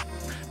detail.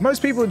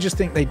 Most people just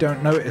think they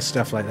don't notice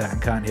stuff like that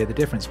and can't hear the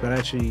difference, but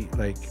actually,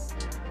 like,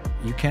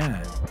 you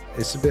can.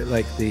 It's a bit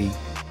like the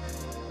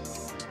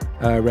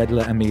red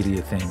letter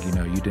media thing,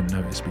 you didn't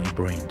notice, but your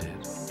brain did.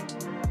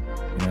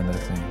 That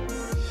thing.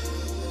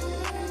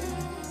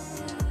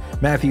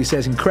 Matthew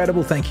says,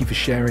 incredible, thank you for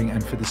sharing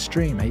and for the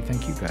stream. Hey,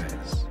 thank you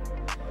guys.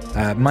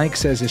 Mike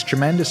says, it's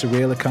tremendous, a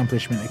real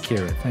accomplishment,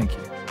 Akira. Thank you.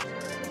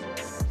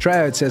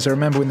 Triad says, I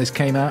remember when this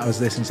came out, I was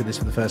listening to this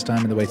for the first time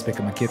on the way to pick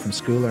up my kid from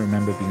school. I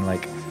remember being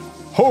like,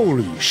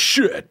 holy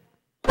shit!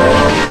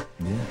 Yeah.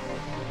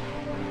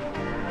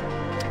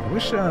 I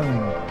wish, I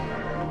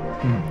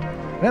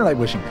don't like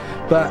wishing,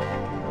 but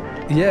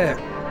yeah,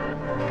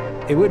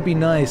 it would be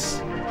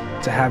nice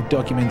to have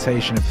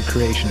documentation of the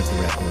creation of the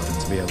record and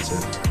to be able to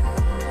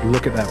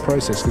look at that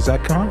process, because I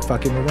can't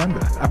fucking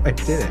remember how I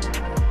did it.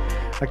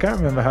 I can't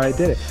remember how I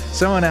did it.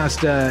 Someone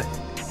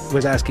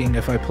was asking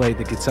if I played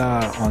the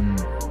guitar on,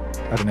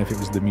 I don't know if it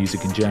was the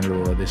music in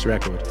general or this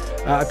record.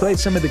 I played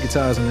some of the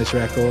guitars on this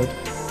record.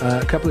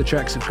 A couple of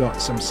tracks have got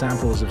some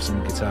samples of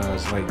some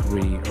guitars, like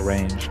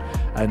rearranged,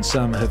 and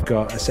some have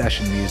got a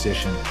session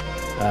musician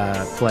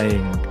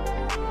playing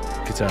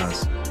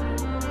guitars.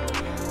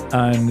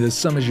 And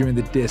some of you in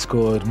the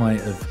Discord might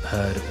have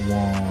heard at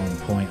one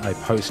point I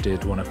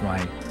posted one of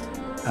my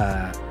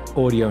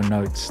audio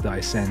notes that I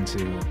send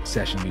to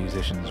session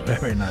musicians,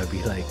 wherein I'd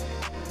be like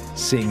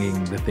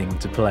singing the thing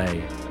to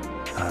play,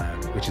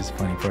 which is a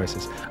funny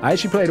process. I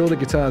actually played all the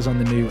guitars on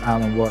the new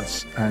Alan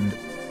Watts, and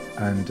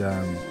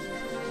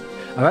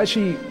I've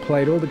actually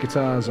played all the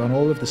guitars on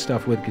all of the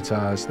stuff with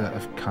guitars that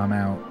have come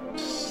out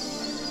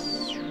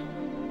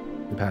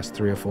the past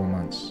 3 or 4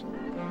 months.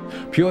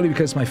 Purely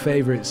because my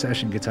favorite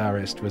session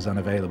guitarist was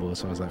unavailable,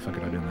 so I was like, fuck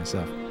it, I'll do it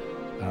myself.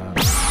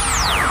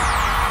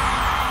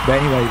 But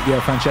anyway, yeah,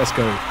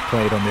 Francesco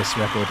played on this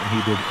record, and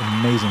he did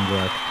amazing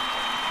work.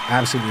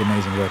 Absolutely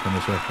amazing work on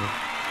this record.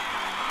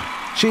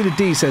 Sheila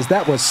D says,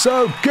 that was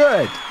so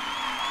good!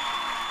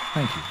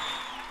 Thank you.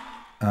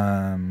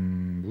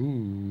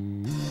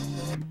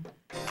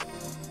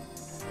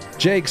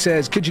 Jake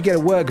says, could you get a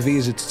work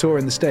visa to tour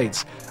in the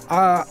States?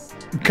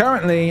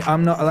 Currently,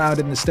 I'm not allowed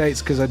in the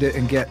States because I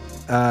didn't get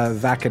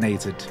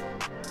vaccinated.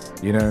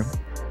 I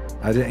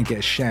didn't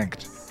get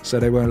shanked, so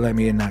they won't let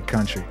me in that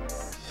country.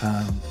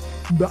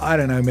 But I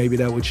don't know, maybe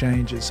that will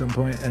change at some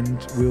point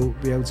and we'll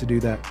be able to do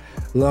that.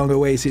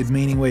 Long-awaited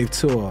Meaning Wave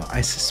tour.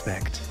 I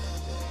suspect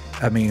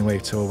a Meaning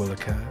Wave tour will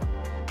occur.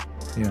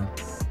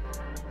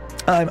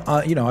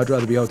 I'd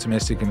rather be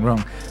optimistic and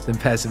wrong than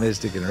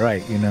pessimistic and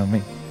right. You know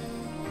me.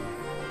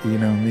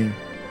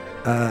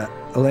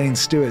 Elaine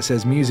Stewart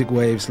says, music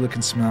waves look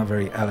and smell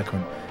very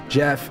eloquent.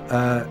 Jeff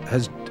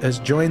has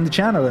joined the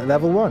channel at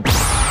level 1.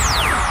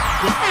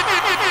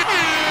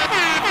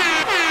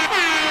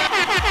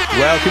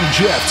 Welcome,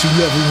 Jeff, to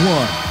level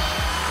 1.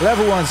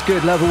 Level 1's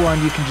good. Level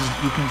 1, you can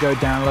go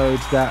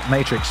download that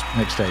Matrix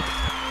mixtape.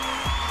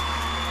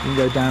 You can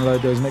go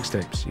download those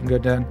mixtapes. You can go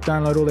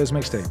download all those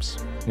mixtapes.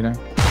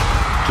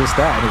 Just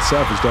that in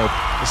itself is dope.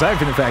 Aside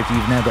from the fact that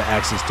you've now got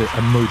access to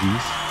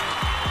emojis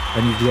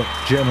and you've got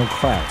general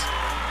clout.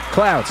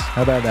 Clout,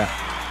 how about that?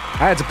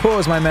 I had to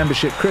pause my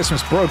membership.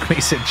 Christmas broke me,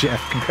 said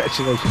Jeff.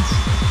 Congratulations.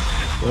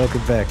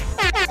 Welcome back.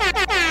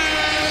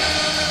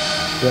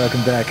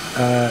 Welcome back.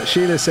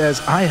 Sheila says,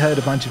 I heard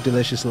a bunch of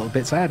delicious little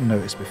bits I hadn't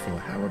noticed before.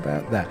 How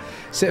about that?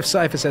 Sif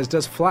Cypher says,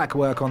 does FLAC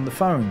work on the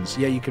phones?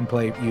 Yeah, you can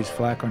use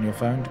FLAC on your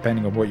phone,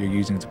 depending on what you're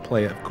using to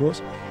play it, of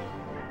course.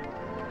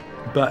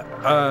 But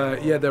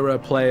yeah, there are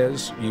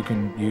players you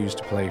can use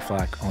to play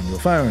FLAC on your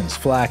phones.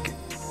 FLAC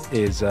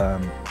is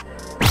a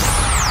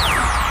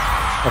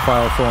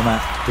file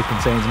format that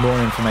contains more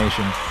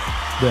information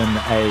than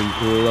a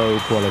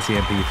low-quality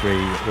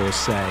MP3 or,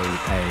 say,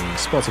 a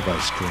Spotify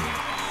stream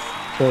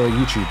or a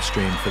YouTube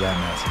stream, for that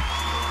matter.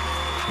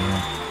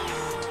 Yeah.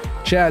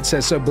 Chad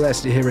says, so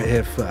blessed to hear it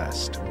here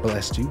first.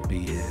 Blessed to be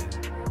here.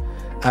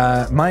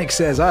 Mike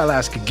says, I'll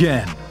ask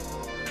again.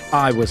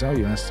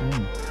 You asked me.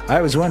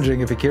 I was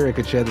wondering if Akira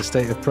could share the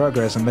state of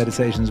progress on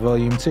Meditations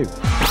Volume 2. State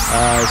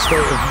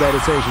of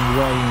Meditations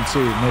Volume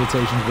 2.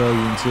 Meditations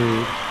Volume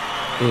 2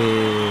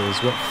 is...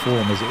 what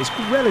form is it? It's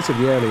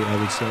relatively early, I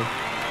would say.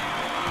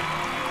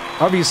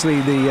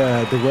 Obviously,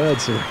 the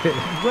words are...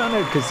 well,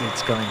 no, because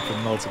it's coming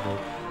from multiple...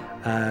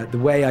 the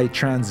way I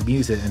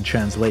transmute it and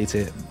translate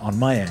it on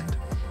my end.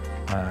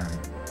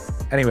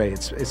 Anyway,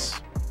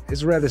 it's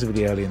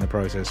relatively early in the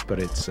process, but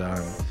it's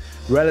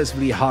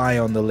relatively high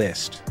on the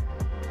list.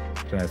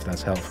 Don't know if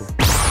that's helpful.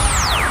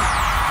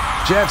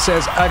 Jeff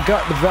says, I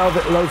got the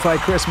Velvet Lo-Fi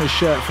Christmas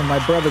shirt from my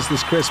brothers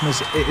this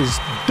Christmas. It is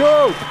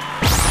dope!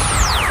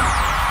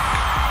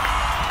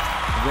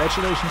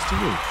 Congratulations to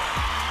you.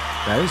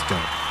 That is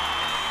dope.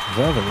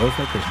 Velvet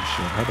Lo-Fi Christmas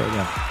shirt. How about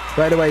that?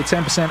 By the way,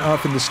 10%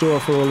 off in the store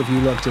for all of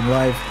you locked in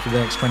live for the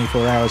next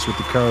 24 hours with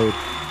the code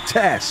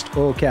TEST,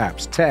 all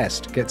caps,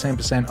 TEST. Get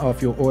 10%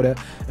 off your order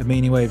at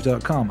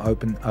meaningwave.com.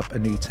 Open up a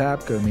new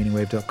tab, go to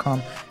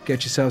meaningwave.com.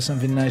 Get yourself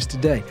something nice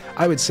today.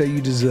 I would say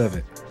you deserve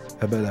it.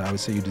 How about that? I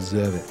would say you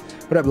deserve it.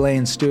 What up,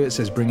 Lane Stewart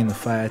says, bringing the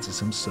fire to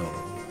some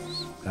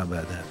souls. How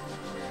about that?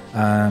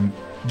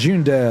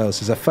 June Dale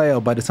says, I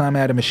failed. By the time I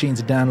had a machine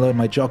to download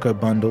my Jocko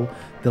bundle,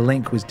 the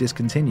link was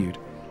discontinued.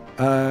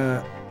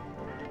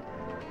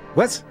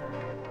 What?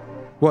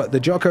 What, the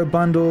Jocko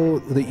bundle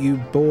that you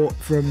bought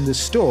from the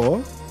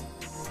store?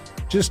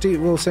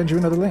 We'll send you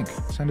another link.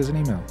 Send us an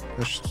email.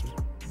 That's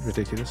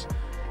ridiculous.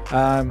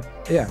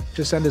 Yeah,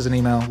 just send us an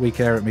email,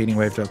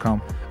 wecare@meaningwave.com,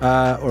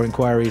 or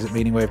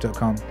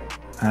inquiries@meaningwave.com,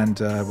 and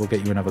we'll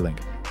get you another link.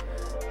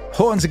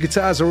 Horns and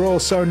guitars are all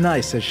so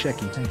nice, says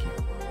Shecky. Thank you.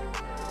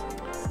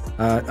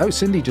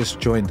 Cindy just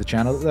joined the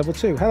channel at level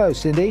 2. Hello,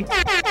 Cindy.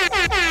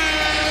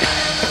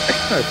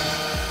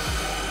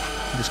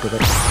 Just go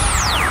back.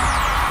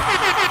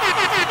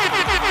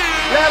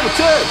 Level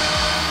 2!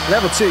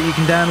 Level 2, you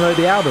can download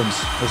the albums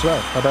as well.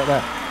 How about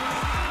that?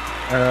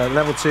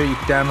 Level 2, you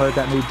can download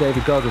that new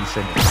David Goggins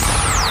single.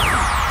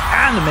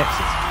 And the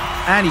mixes.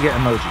 And you get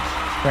emojis.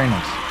 Very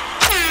nice.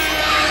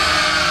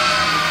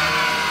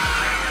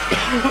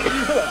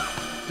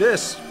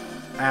 This,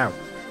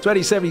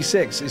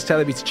 2076 is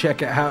telling me to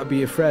check out How to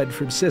Be a Fred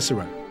from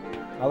Cicero.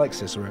 I like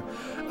Cicero.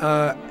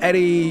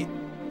 Eddie,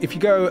 if you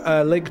go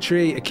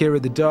Linktree, Akira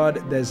the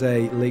Dodd, there's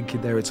a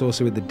link there. It's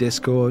also in the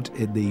Discord,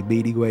 in the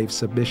Meaning Wave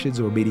submissions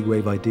or Meaning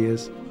Wave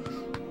ideas.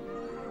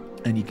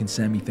 And you can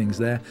send me things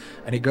there.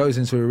 And it goes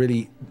into a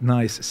really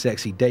nice,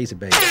 sexy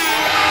database,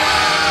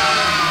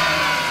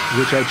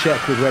 which I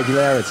check with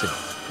regularity,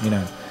 you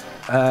know.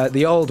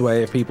 The old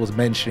way of people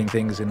mentioning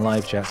things in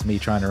live chats, me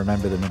trying to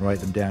remember them and write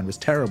them down, was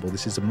terrible.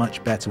 This is a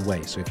much better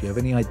way. So if you have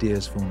any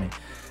ideas for me,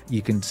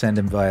 you can send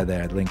them via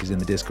there. The link is in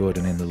the Discord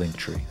and in the link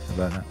tree. How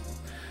about that?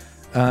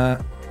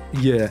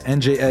 Yeah,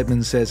 NJ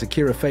Edmonds says,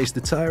 Akira faced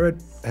the tyrant,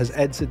 has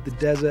entered the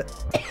desert,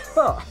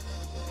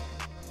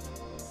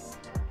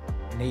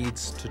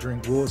 needs to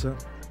drink water,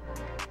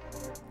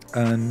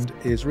 and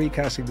is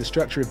recasting the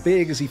structure of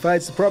being as he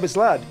fights the promised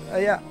land.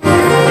 Yeah.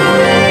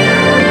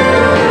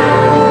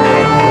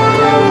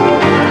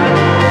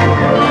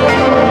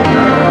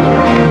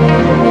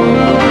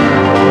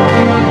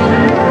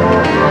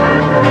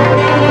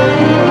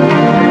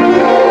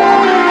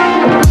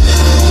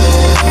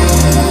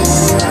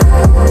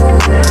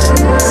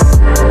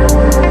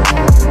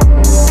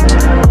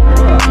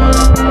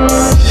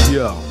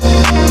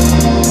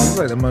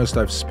 Like the most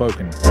I've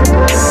spoken.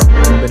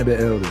 I've been a bit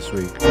ill this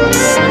week.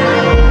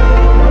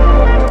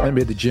 I've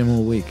been at the gym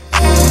all week.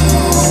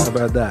 How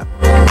about that?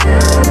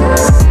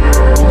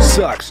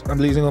 Sucks. I'm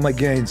losing all my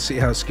gains. See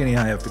how skinny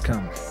I have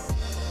become.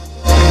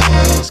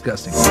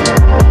 Disgusting.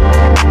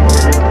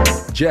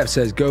 Jeff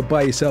says, go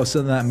buy yourself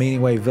some of that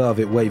Meaning Wave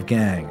Velvet Wave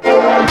Gang.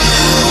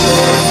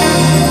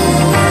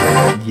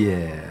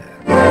 Yeah.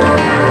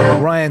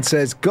 Ryan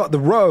says, got the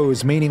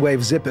Rose Meaning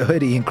Wave zipper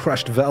hoodie in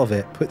crushed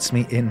velvet. Puts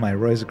me in my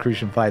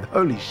Rosicrucian vibe.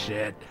 Holy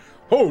shit.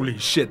 Holy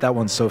shit, that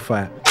one's so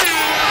fire.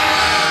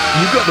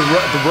 You got the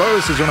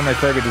Rose is one of my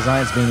favorite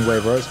designs, Meaning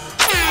Wave Rose.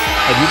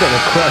 And you got the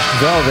crushed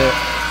velvet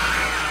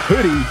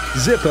hoodie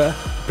zipper.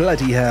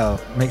 Bloody hell.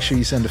 Make sure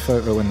you send a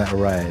photo when that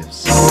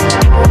arrives.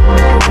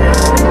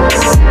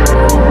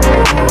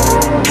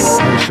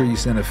 Make sure you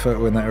send a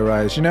photo when that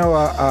arrives. You know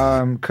what?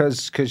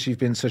 Because you've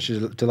been such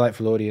a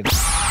delightful audience.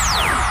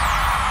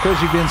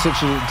 Because you've been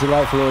such a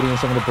delightful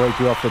audience, I'm going to break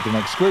you off with an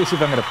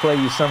exclusive. I'm going to play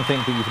you something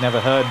that you've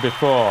never heard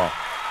before.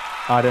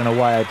 I don't know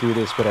why I do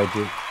this, but I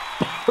do.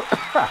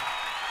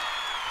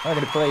 I'm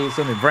going to play you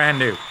something brand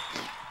new.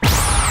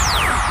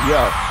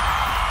 Yo.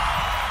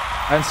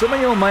 And some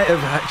of y'all might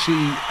have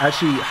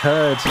actually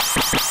heard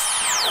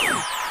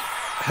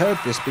heard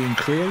this being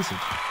created.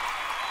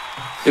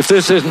 If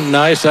this isn't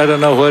nice, I don't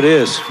know what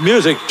is.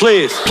 Music,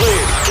 please.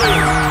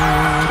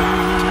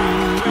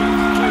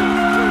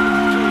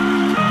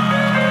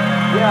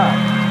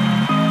 Yeah.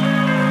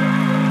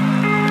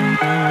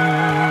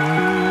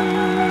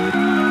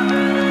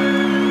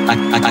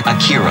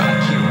 Akira.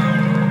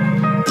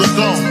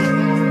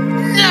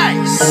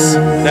 Nice.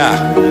 Now,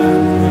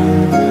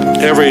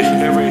 every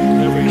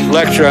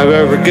lecture I've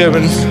ever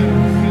given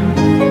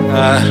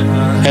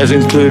has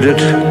included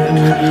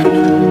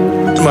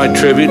my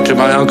tribute to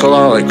my Uncle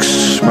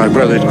Alex, my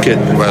brother's kid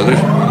brother,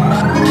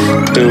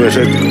 who was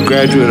a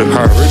graduate of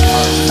Harvard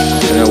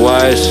and a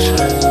wise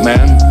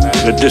man,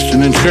 a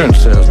distant insurance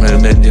salesman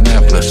in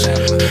Indianapolis.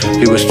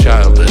 He was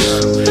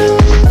childless.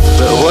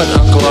 But what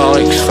Uncle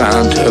Alex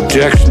found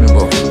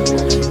objectionable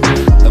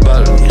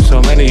about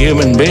so many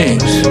human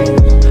beings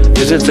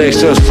is that they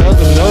so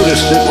seldom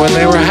noticed it when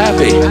they were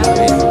happy.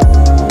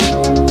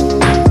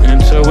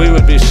 And so we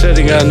would be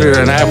sitting under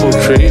an apple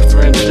tree,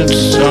 for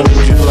instance, on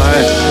a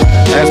July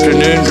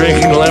afternoon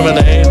drinking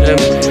lemonade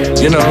and,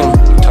 you know,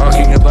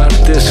 talking about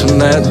this and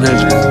that,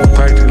 and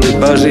practically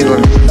buzzing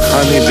like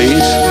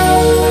honeybees.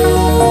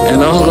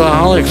 And Uncle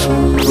Alex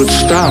would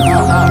stop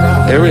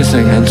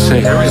everything and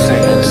say,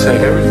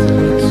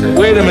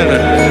 wait a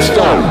minute,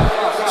 stop.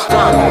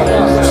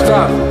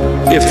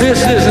 If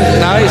this isn't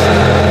nice,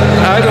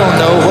 I don't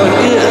know what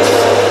is.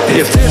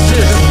 If this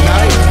isn't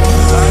nice,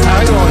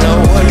 I don't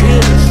know what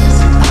is.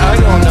 I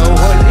don't know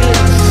what is.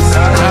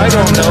 I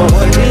don't know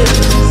what is.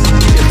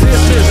 If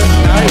this isn't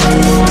nice,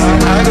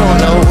 I don't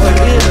know what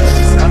is.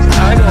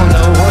 I don't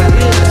know what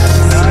is.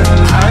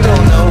 I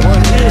don't know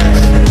what is.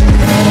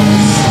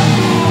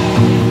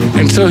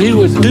 And so he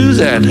would do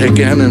that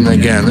again and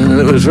again, and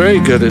it was very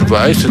good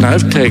advice, and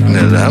I've taken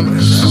it up.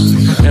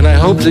 And I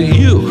hope that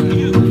you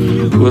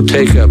will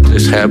take up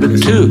this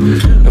habit too,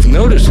 of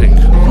noticing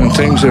when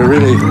things are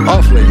really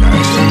awfully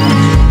nice,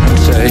 and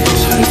say,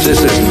 if this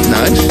isn't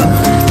nice,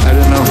 I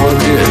don't know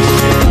what is.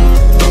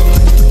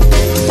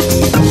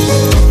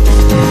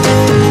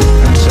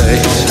 And say,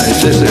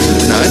 if this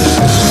isn't nice,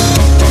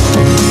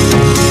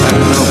 I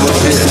don't know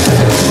what is.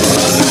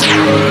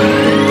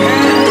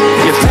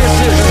 If this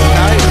isn't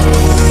nice,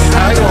 I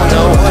don't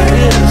know what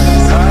is.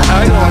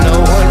 I don't know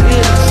what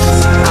is.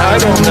 I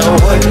don't know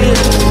what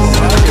is.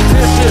 If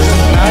this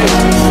isn't nice,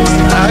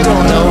 I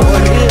don't know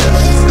what is.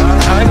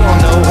 I don't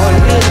know what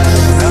is.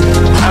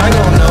 I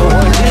don't know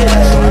what is.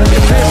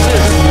 If this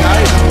isn't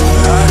nice,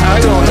 I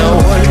don't know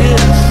what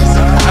is.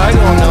 I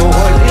don't know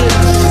what is.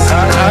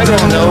 I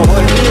don't know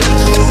what is.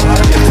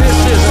 If this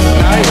isn't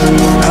nice,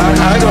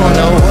 I don't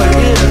know what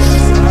is.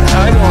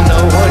 I don't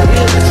know what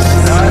is.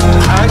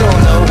 I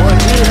don't know what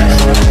is.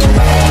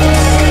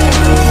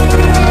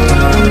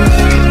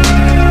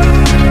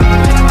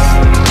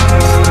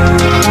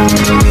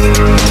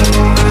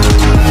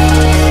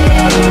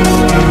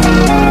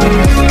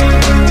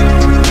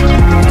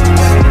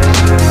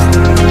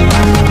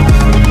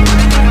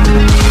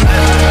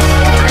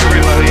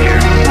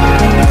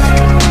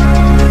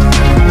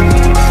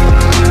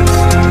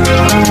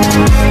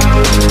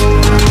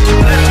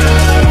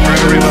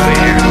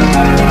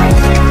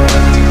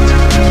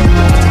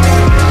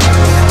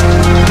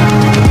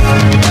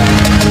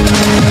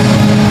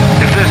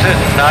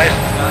 Nice.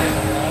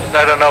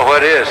 I don't know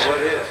what is.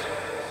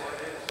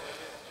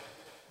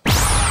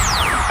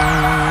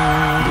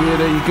 Yeah,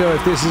 there you go.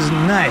 If this is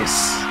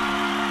nice,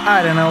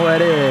 I don't know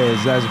what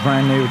is. That's a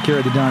brand new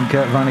Akira the Don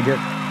Kurt Vonnegut.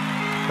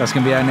 That's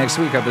going to be out next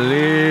week, I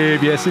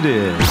believe. Yes, it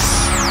is.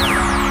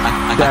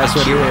 That's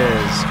what it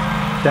is.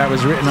 That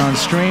was written on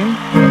stream.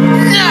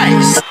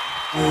 Nice!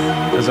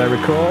 As I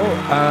recall.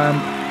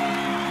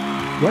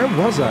 Where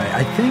was I?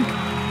 I think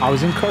I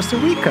was in Costa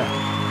Rica.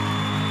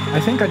 I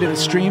think I did a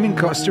stream in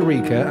Costa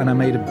Rica, and I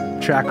made a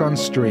track on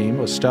stream,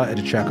 or started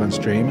a track on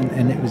stream,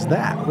 and it was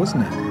that,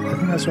 wasn't it? I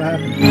think that's what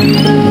happened. I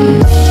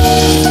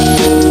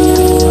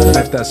don't know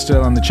if that's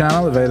still on the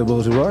channel,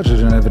 available to watch. I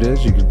don't know if it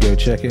is. You could go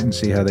check it and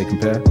see how they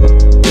compare.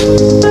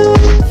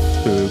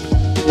 Boop.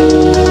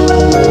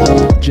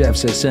 Jeff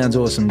says, sounds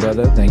awesome,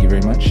 brother. Thank you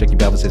very much. Shaky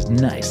Babel says,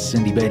 nice.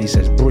 Cindy Beatty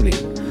says,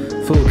 brilliant.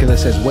 Fool Killer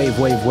says, wave,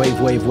 wave, wave,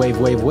 wave, wave,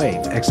 wave,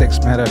 wave.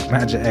 XX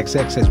Magic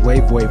XX says,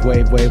 wave, wave,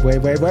 wave, wave, wave,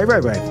 wave, wave,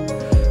 wave, wave.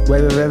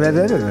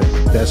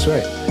 That's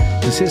right.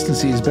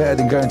 Consistency is better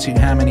than going to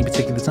how many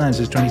particular times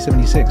as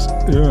 2076.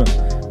 Yeah.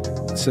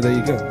 So there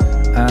you go.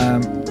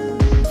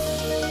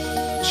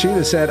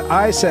 Sheila said,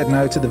 I said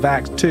no to the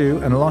vax too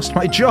and lost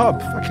my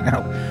job. Fucking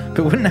hell.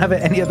 But wouldn't have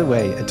it any other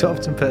way.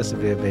 Adopt and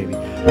persevere, baby.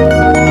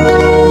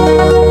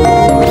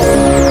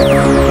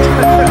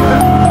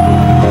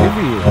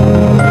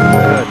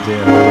 Oh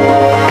dear.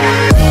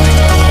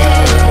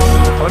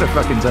 What a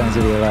fucking time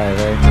to be alive,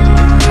 eh?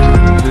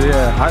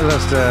 Yeah, I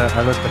lost a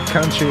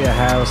country, a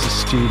house, a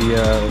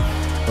studio,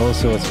 all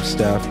sorts of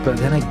stuff. But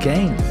then I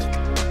gained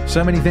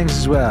so many things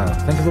as well.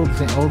 Think of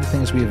all the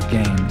things we have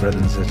gained,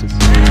 brothers and sisters.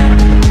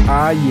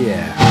 Ah,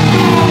 yeah.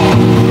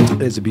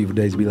 It's a beautiful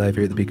day to be alive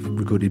here at the Peak of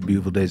Recorded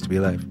Beautiful Days to be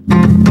Alive.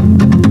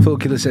 Full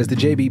Killer says, the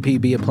JBP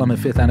Be a Plumber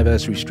 5th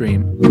anniversary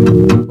stream.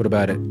 What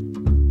about it?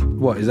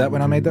 What, is that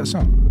when I made that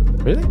song?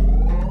 Really?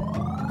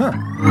 Huh.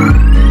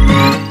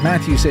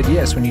 Matthew said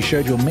yes when you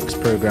showed your mix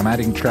program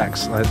adding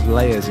tracks like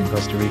layers in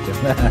Costa Rica.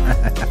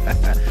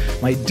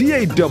 My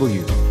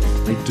DAW.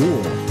 My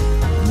DAW.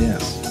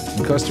 Yes.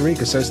 In Costa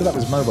Rica. So that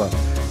was mobile.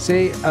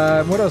 See,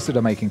 what else did I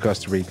make in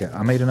Costa Rica?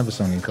 I made another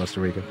song in Costa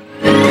Rica.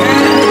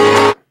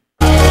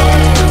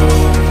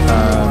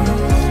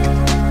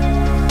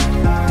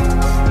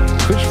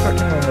 Which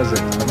fucking one was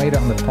it? I made it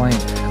on the plane.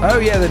 Oh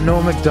yeah, the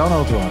Norm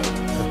Macdonald one.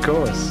 Of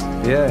course.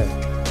 Yeah.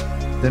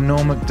 The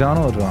Norm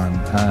Macdonald one.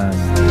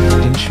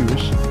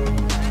 Intuition.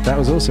 That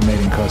was also made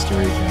in Costa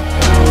Rica.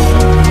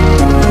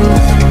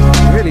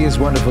 It really is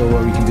wonderful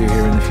what we can do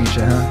here in the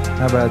future, huh?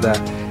 How about that?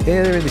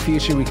 Here in the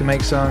future, we can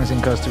make songs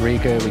in Costa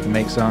Rica. We can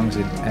make songs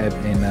in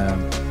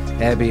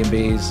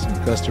Airbnbs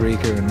in Costa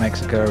Rica and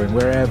Mexico and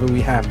wherever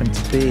we happen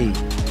to be.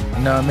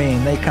 You know what I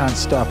mean? They can't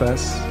stop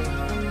us.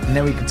 And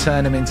then we can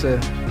turn them into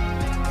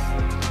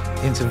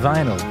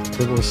vinyl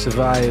that will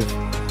survive,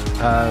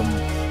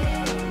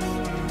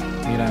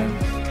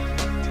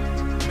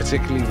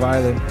 particularly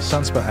violent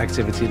sunspot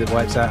activity that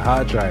wipes out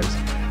hard drives.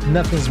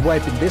 Nothing's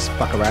wiping this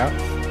fucker out,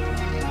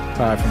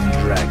 apart from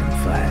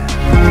Dragonfire.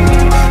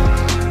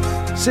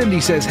 Cindy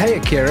says, hey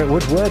Akira,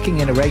 would working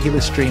in a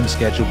regular stream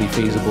schedule be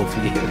feasible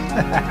for you?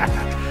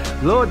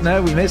 Lord,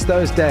 no, we miss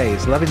those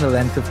days. Loving the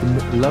length of the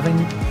muley. I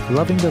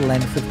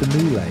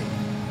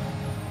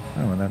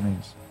don't know what that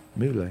means.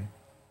 Muley.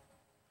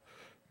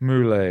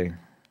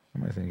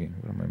 What am I thinking?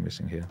 What am I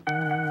missing here?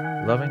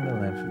 Loving the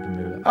length of the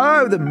muley.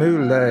 Oh, the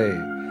muley.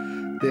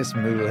 This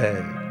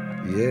muley.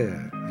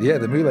 Yeah,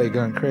 the muley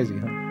going crazy,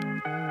 huh?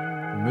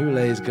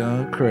 Muley's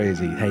going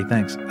crazy. Hey,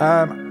 thanks.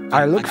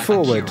 I look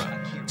forward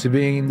to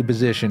being in the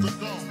position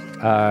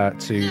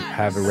to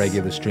have a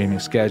regular streaming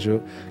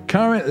schedule.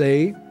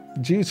 Currently,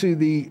 due to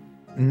the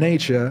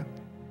nature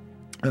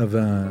of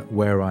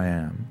where I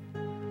am,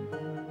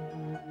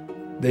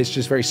 it's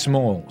just very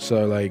small.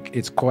 So like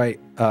it's quite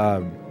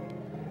a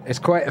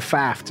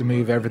faff to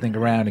move everything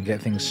around and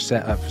get things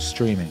set up for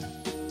streaming.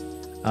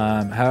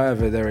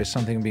 However, there is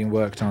something being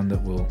worked on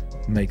that will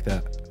make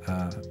that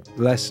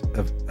less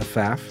of a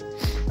faff.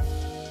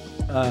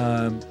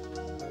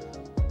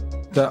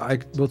 That I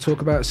will talk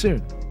about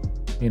soon,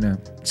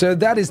 So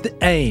that is the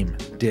aim,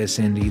 dear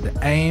Cindy. The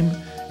aim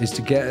is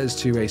to get us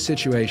to a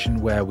situation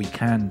where we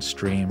can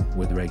stream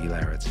with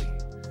regularity.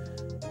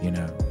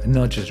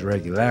 Not just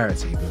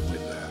regularity, but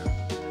with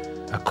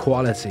a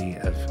quality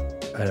of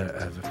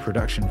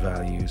production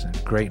values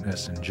and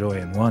greatness and joy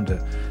and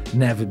wonder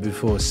never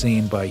before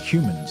seen by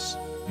humans.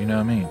 You know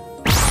what I mean?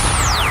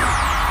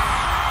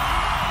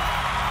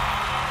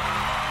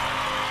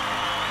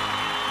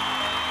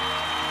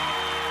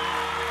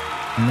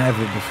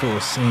 Never before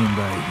seen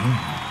by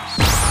humans.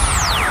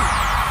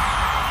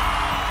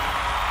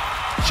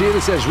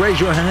 Sheila says, raise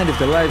your hand if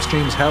the live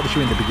streams helped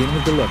you in the beginning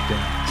of the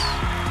lockdowns.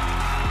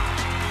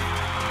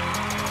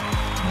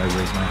 I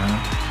raised my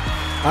hand.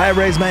 I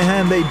raised my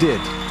hand. They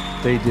did.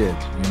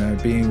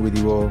 Being with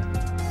you all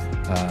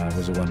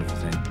was a wonderful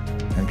thing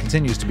and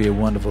continues to be a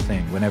wonderful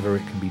thing whenever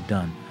it can be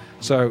done.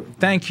 So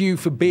thank you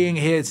for being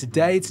here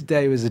today.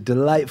 Today was a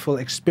delightful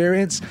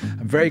experience.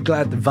 I'm very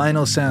glad the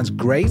vinyl sounds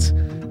great.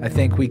 I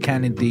think we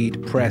can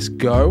indeed press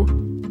go.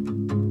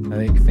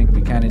 I think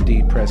we can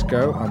indeed press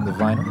go on the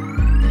vinyl.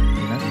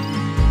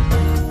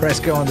 Press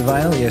go on the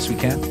vinyl. Yes, we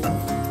can.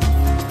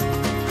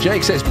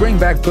 Jake says, bring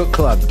back book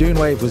club. Dune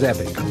Wave was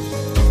epic.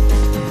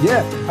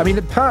 Yeah, I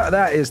mean, part of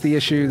that is the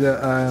issue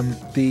that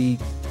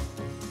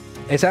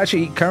it's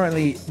actually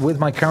currently, with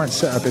my current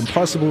setup,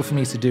 impossible for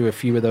me to do a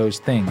few of those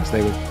things.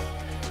 They were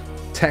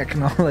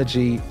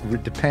technology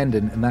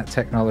dependent, and that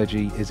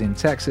technology is in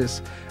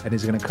Texas and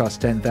is going to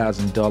cost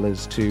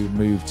 $10,000 to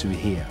move to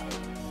here.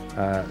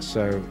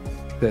 So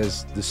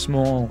there's the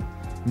small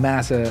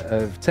matter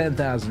of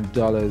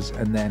 $10,000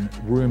 and then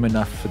room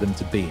enough for them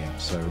to be in.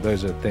 So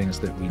those are things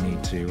that we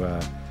need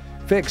to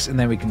fix, and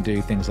then we can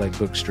do things like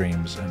book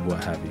streams and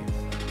what have you.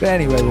 But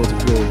anyway, we'll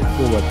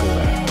work all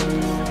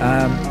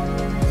that.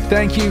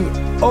 Thank you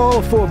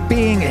all for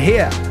being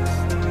here.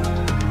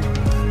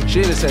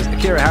 Sheila says,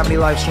 Akira, how many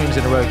live streams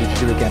in a row did you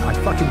do again? I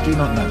fucking do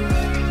not know.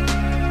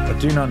 I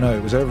do not know.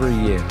 It was over a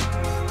year.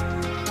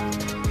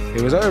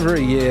 It was over a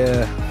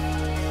year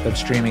of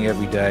streaming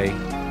every day.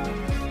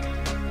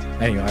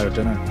 Anyway, I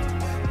don't know.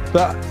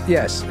 But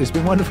yes, it's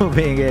been wonderful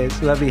being here.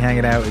 It's lovely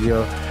hanging out with you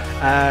all.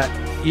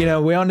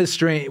 We're on the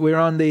stream. We're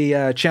on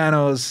the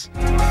channels.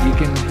 You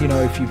can,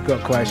 if you've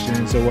got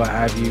questions or what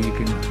have you, you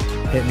can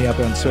hit me up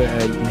on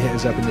Twitter. You can hit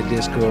us up in the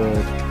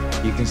Discord.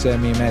 You can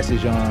send me a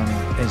message on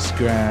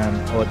Instagram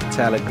or the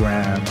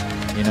Telegram.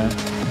 You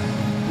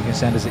can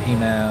send us an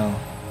email.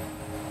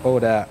 All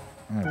that.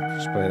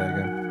 Just play that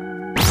again.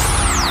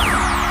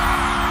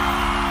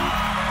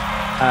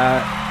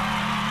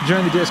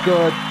 Join the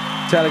Discord,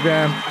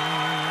 Telegram.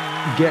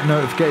 Get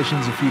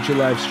notifications of future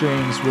live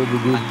streams.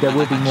 There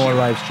will be more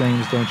live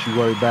streams. Don't you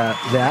worry about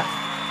that.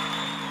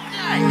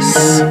 Nice.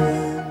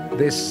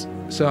 This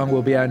song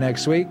will be out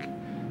next week.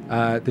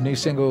 The new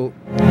single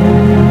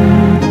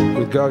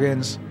with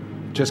Goggins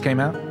just came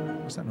out.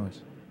 What's that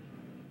noise?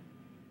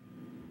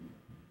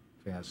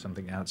 I think that's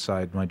something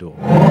outside my door.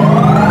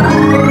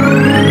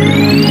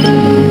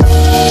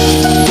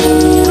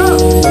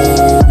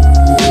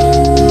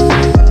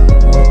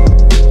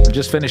 I'm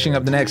just finishing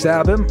up the next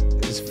album.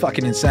 It's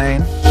fucking insane.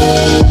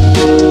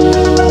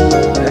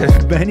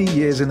 Many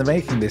years in the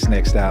making, this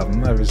next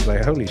album. I was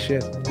like, holy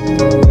shit.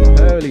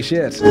 Holy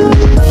shit.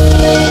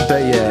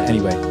 But yeah,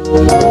 anyway.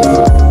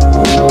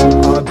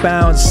 I'm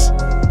Bounce.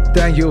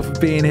 Thank you all for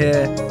being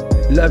here.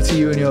 Love to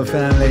you and your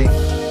family.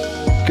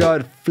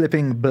 God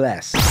flipping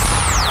bless.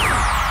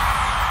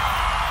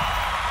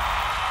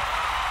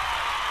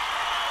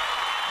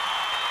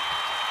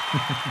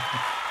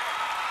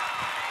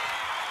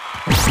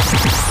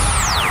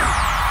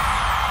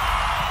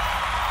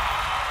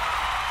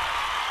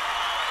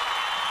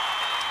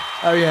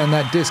 Oh yeah, and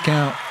that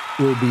discount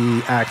will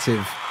be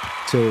active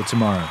till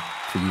tomorrow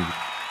for you.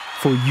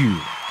 For you.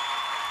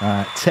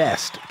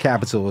 Test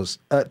capitals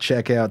at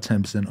checkout,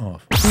 10%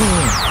 off.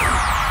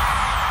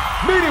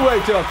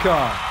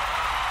 Meaningweight.com.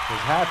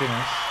 Because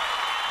happiness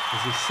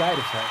is the side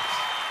effects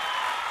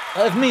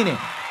of meaning.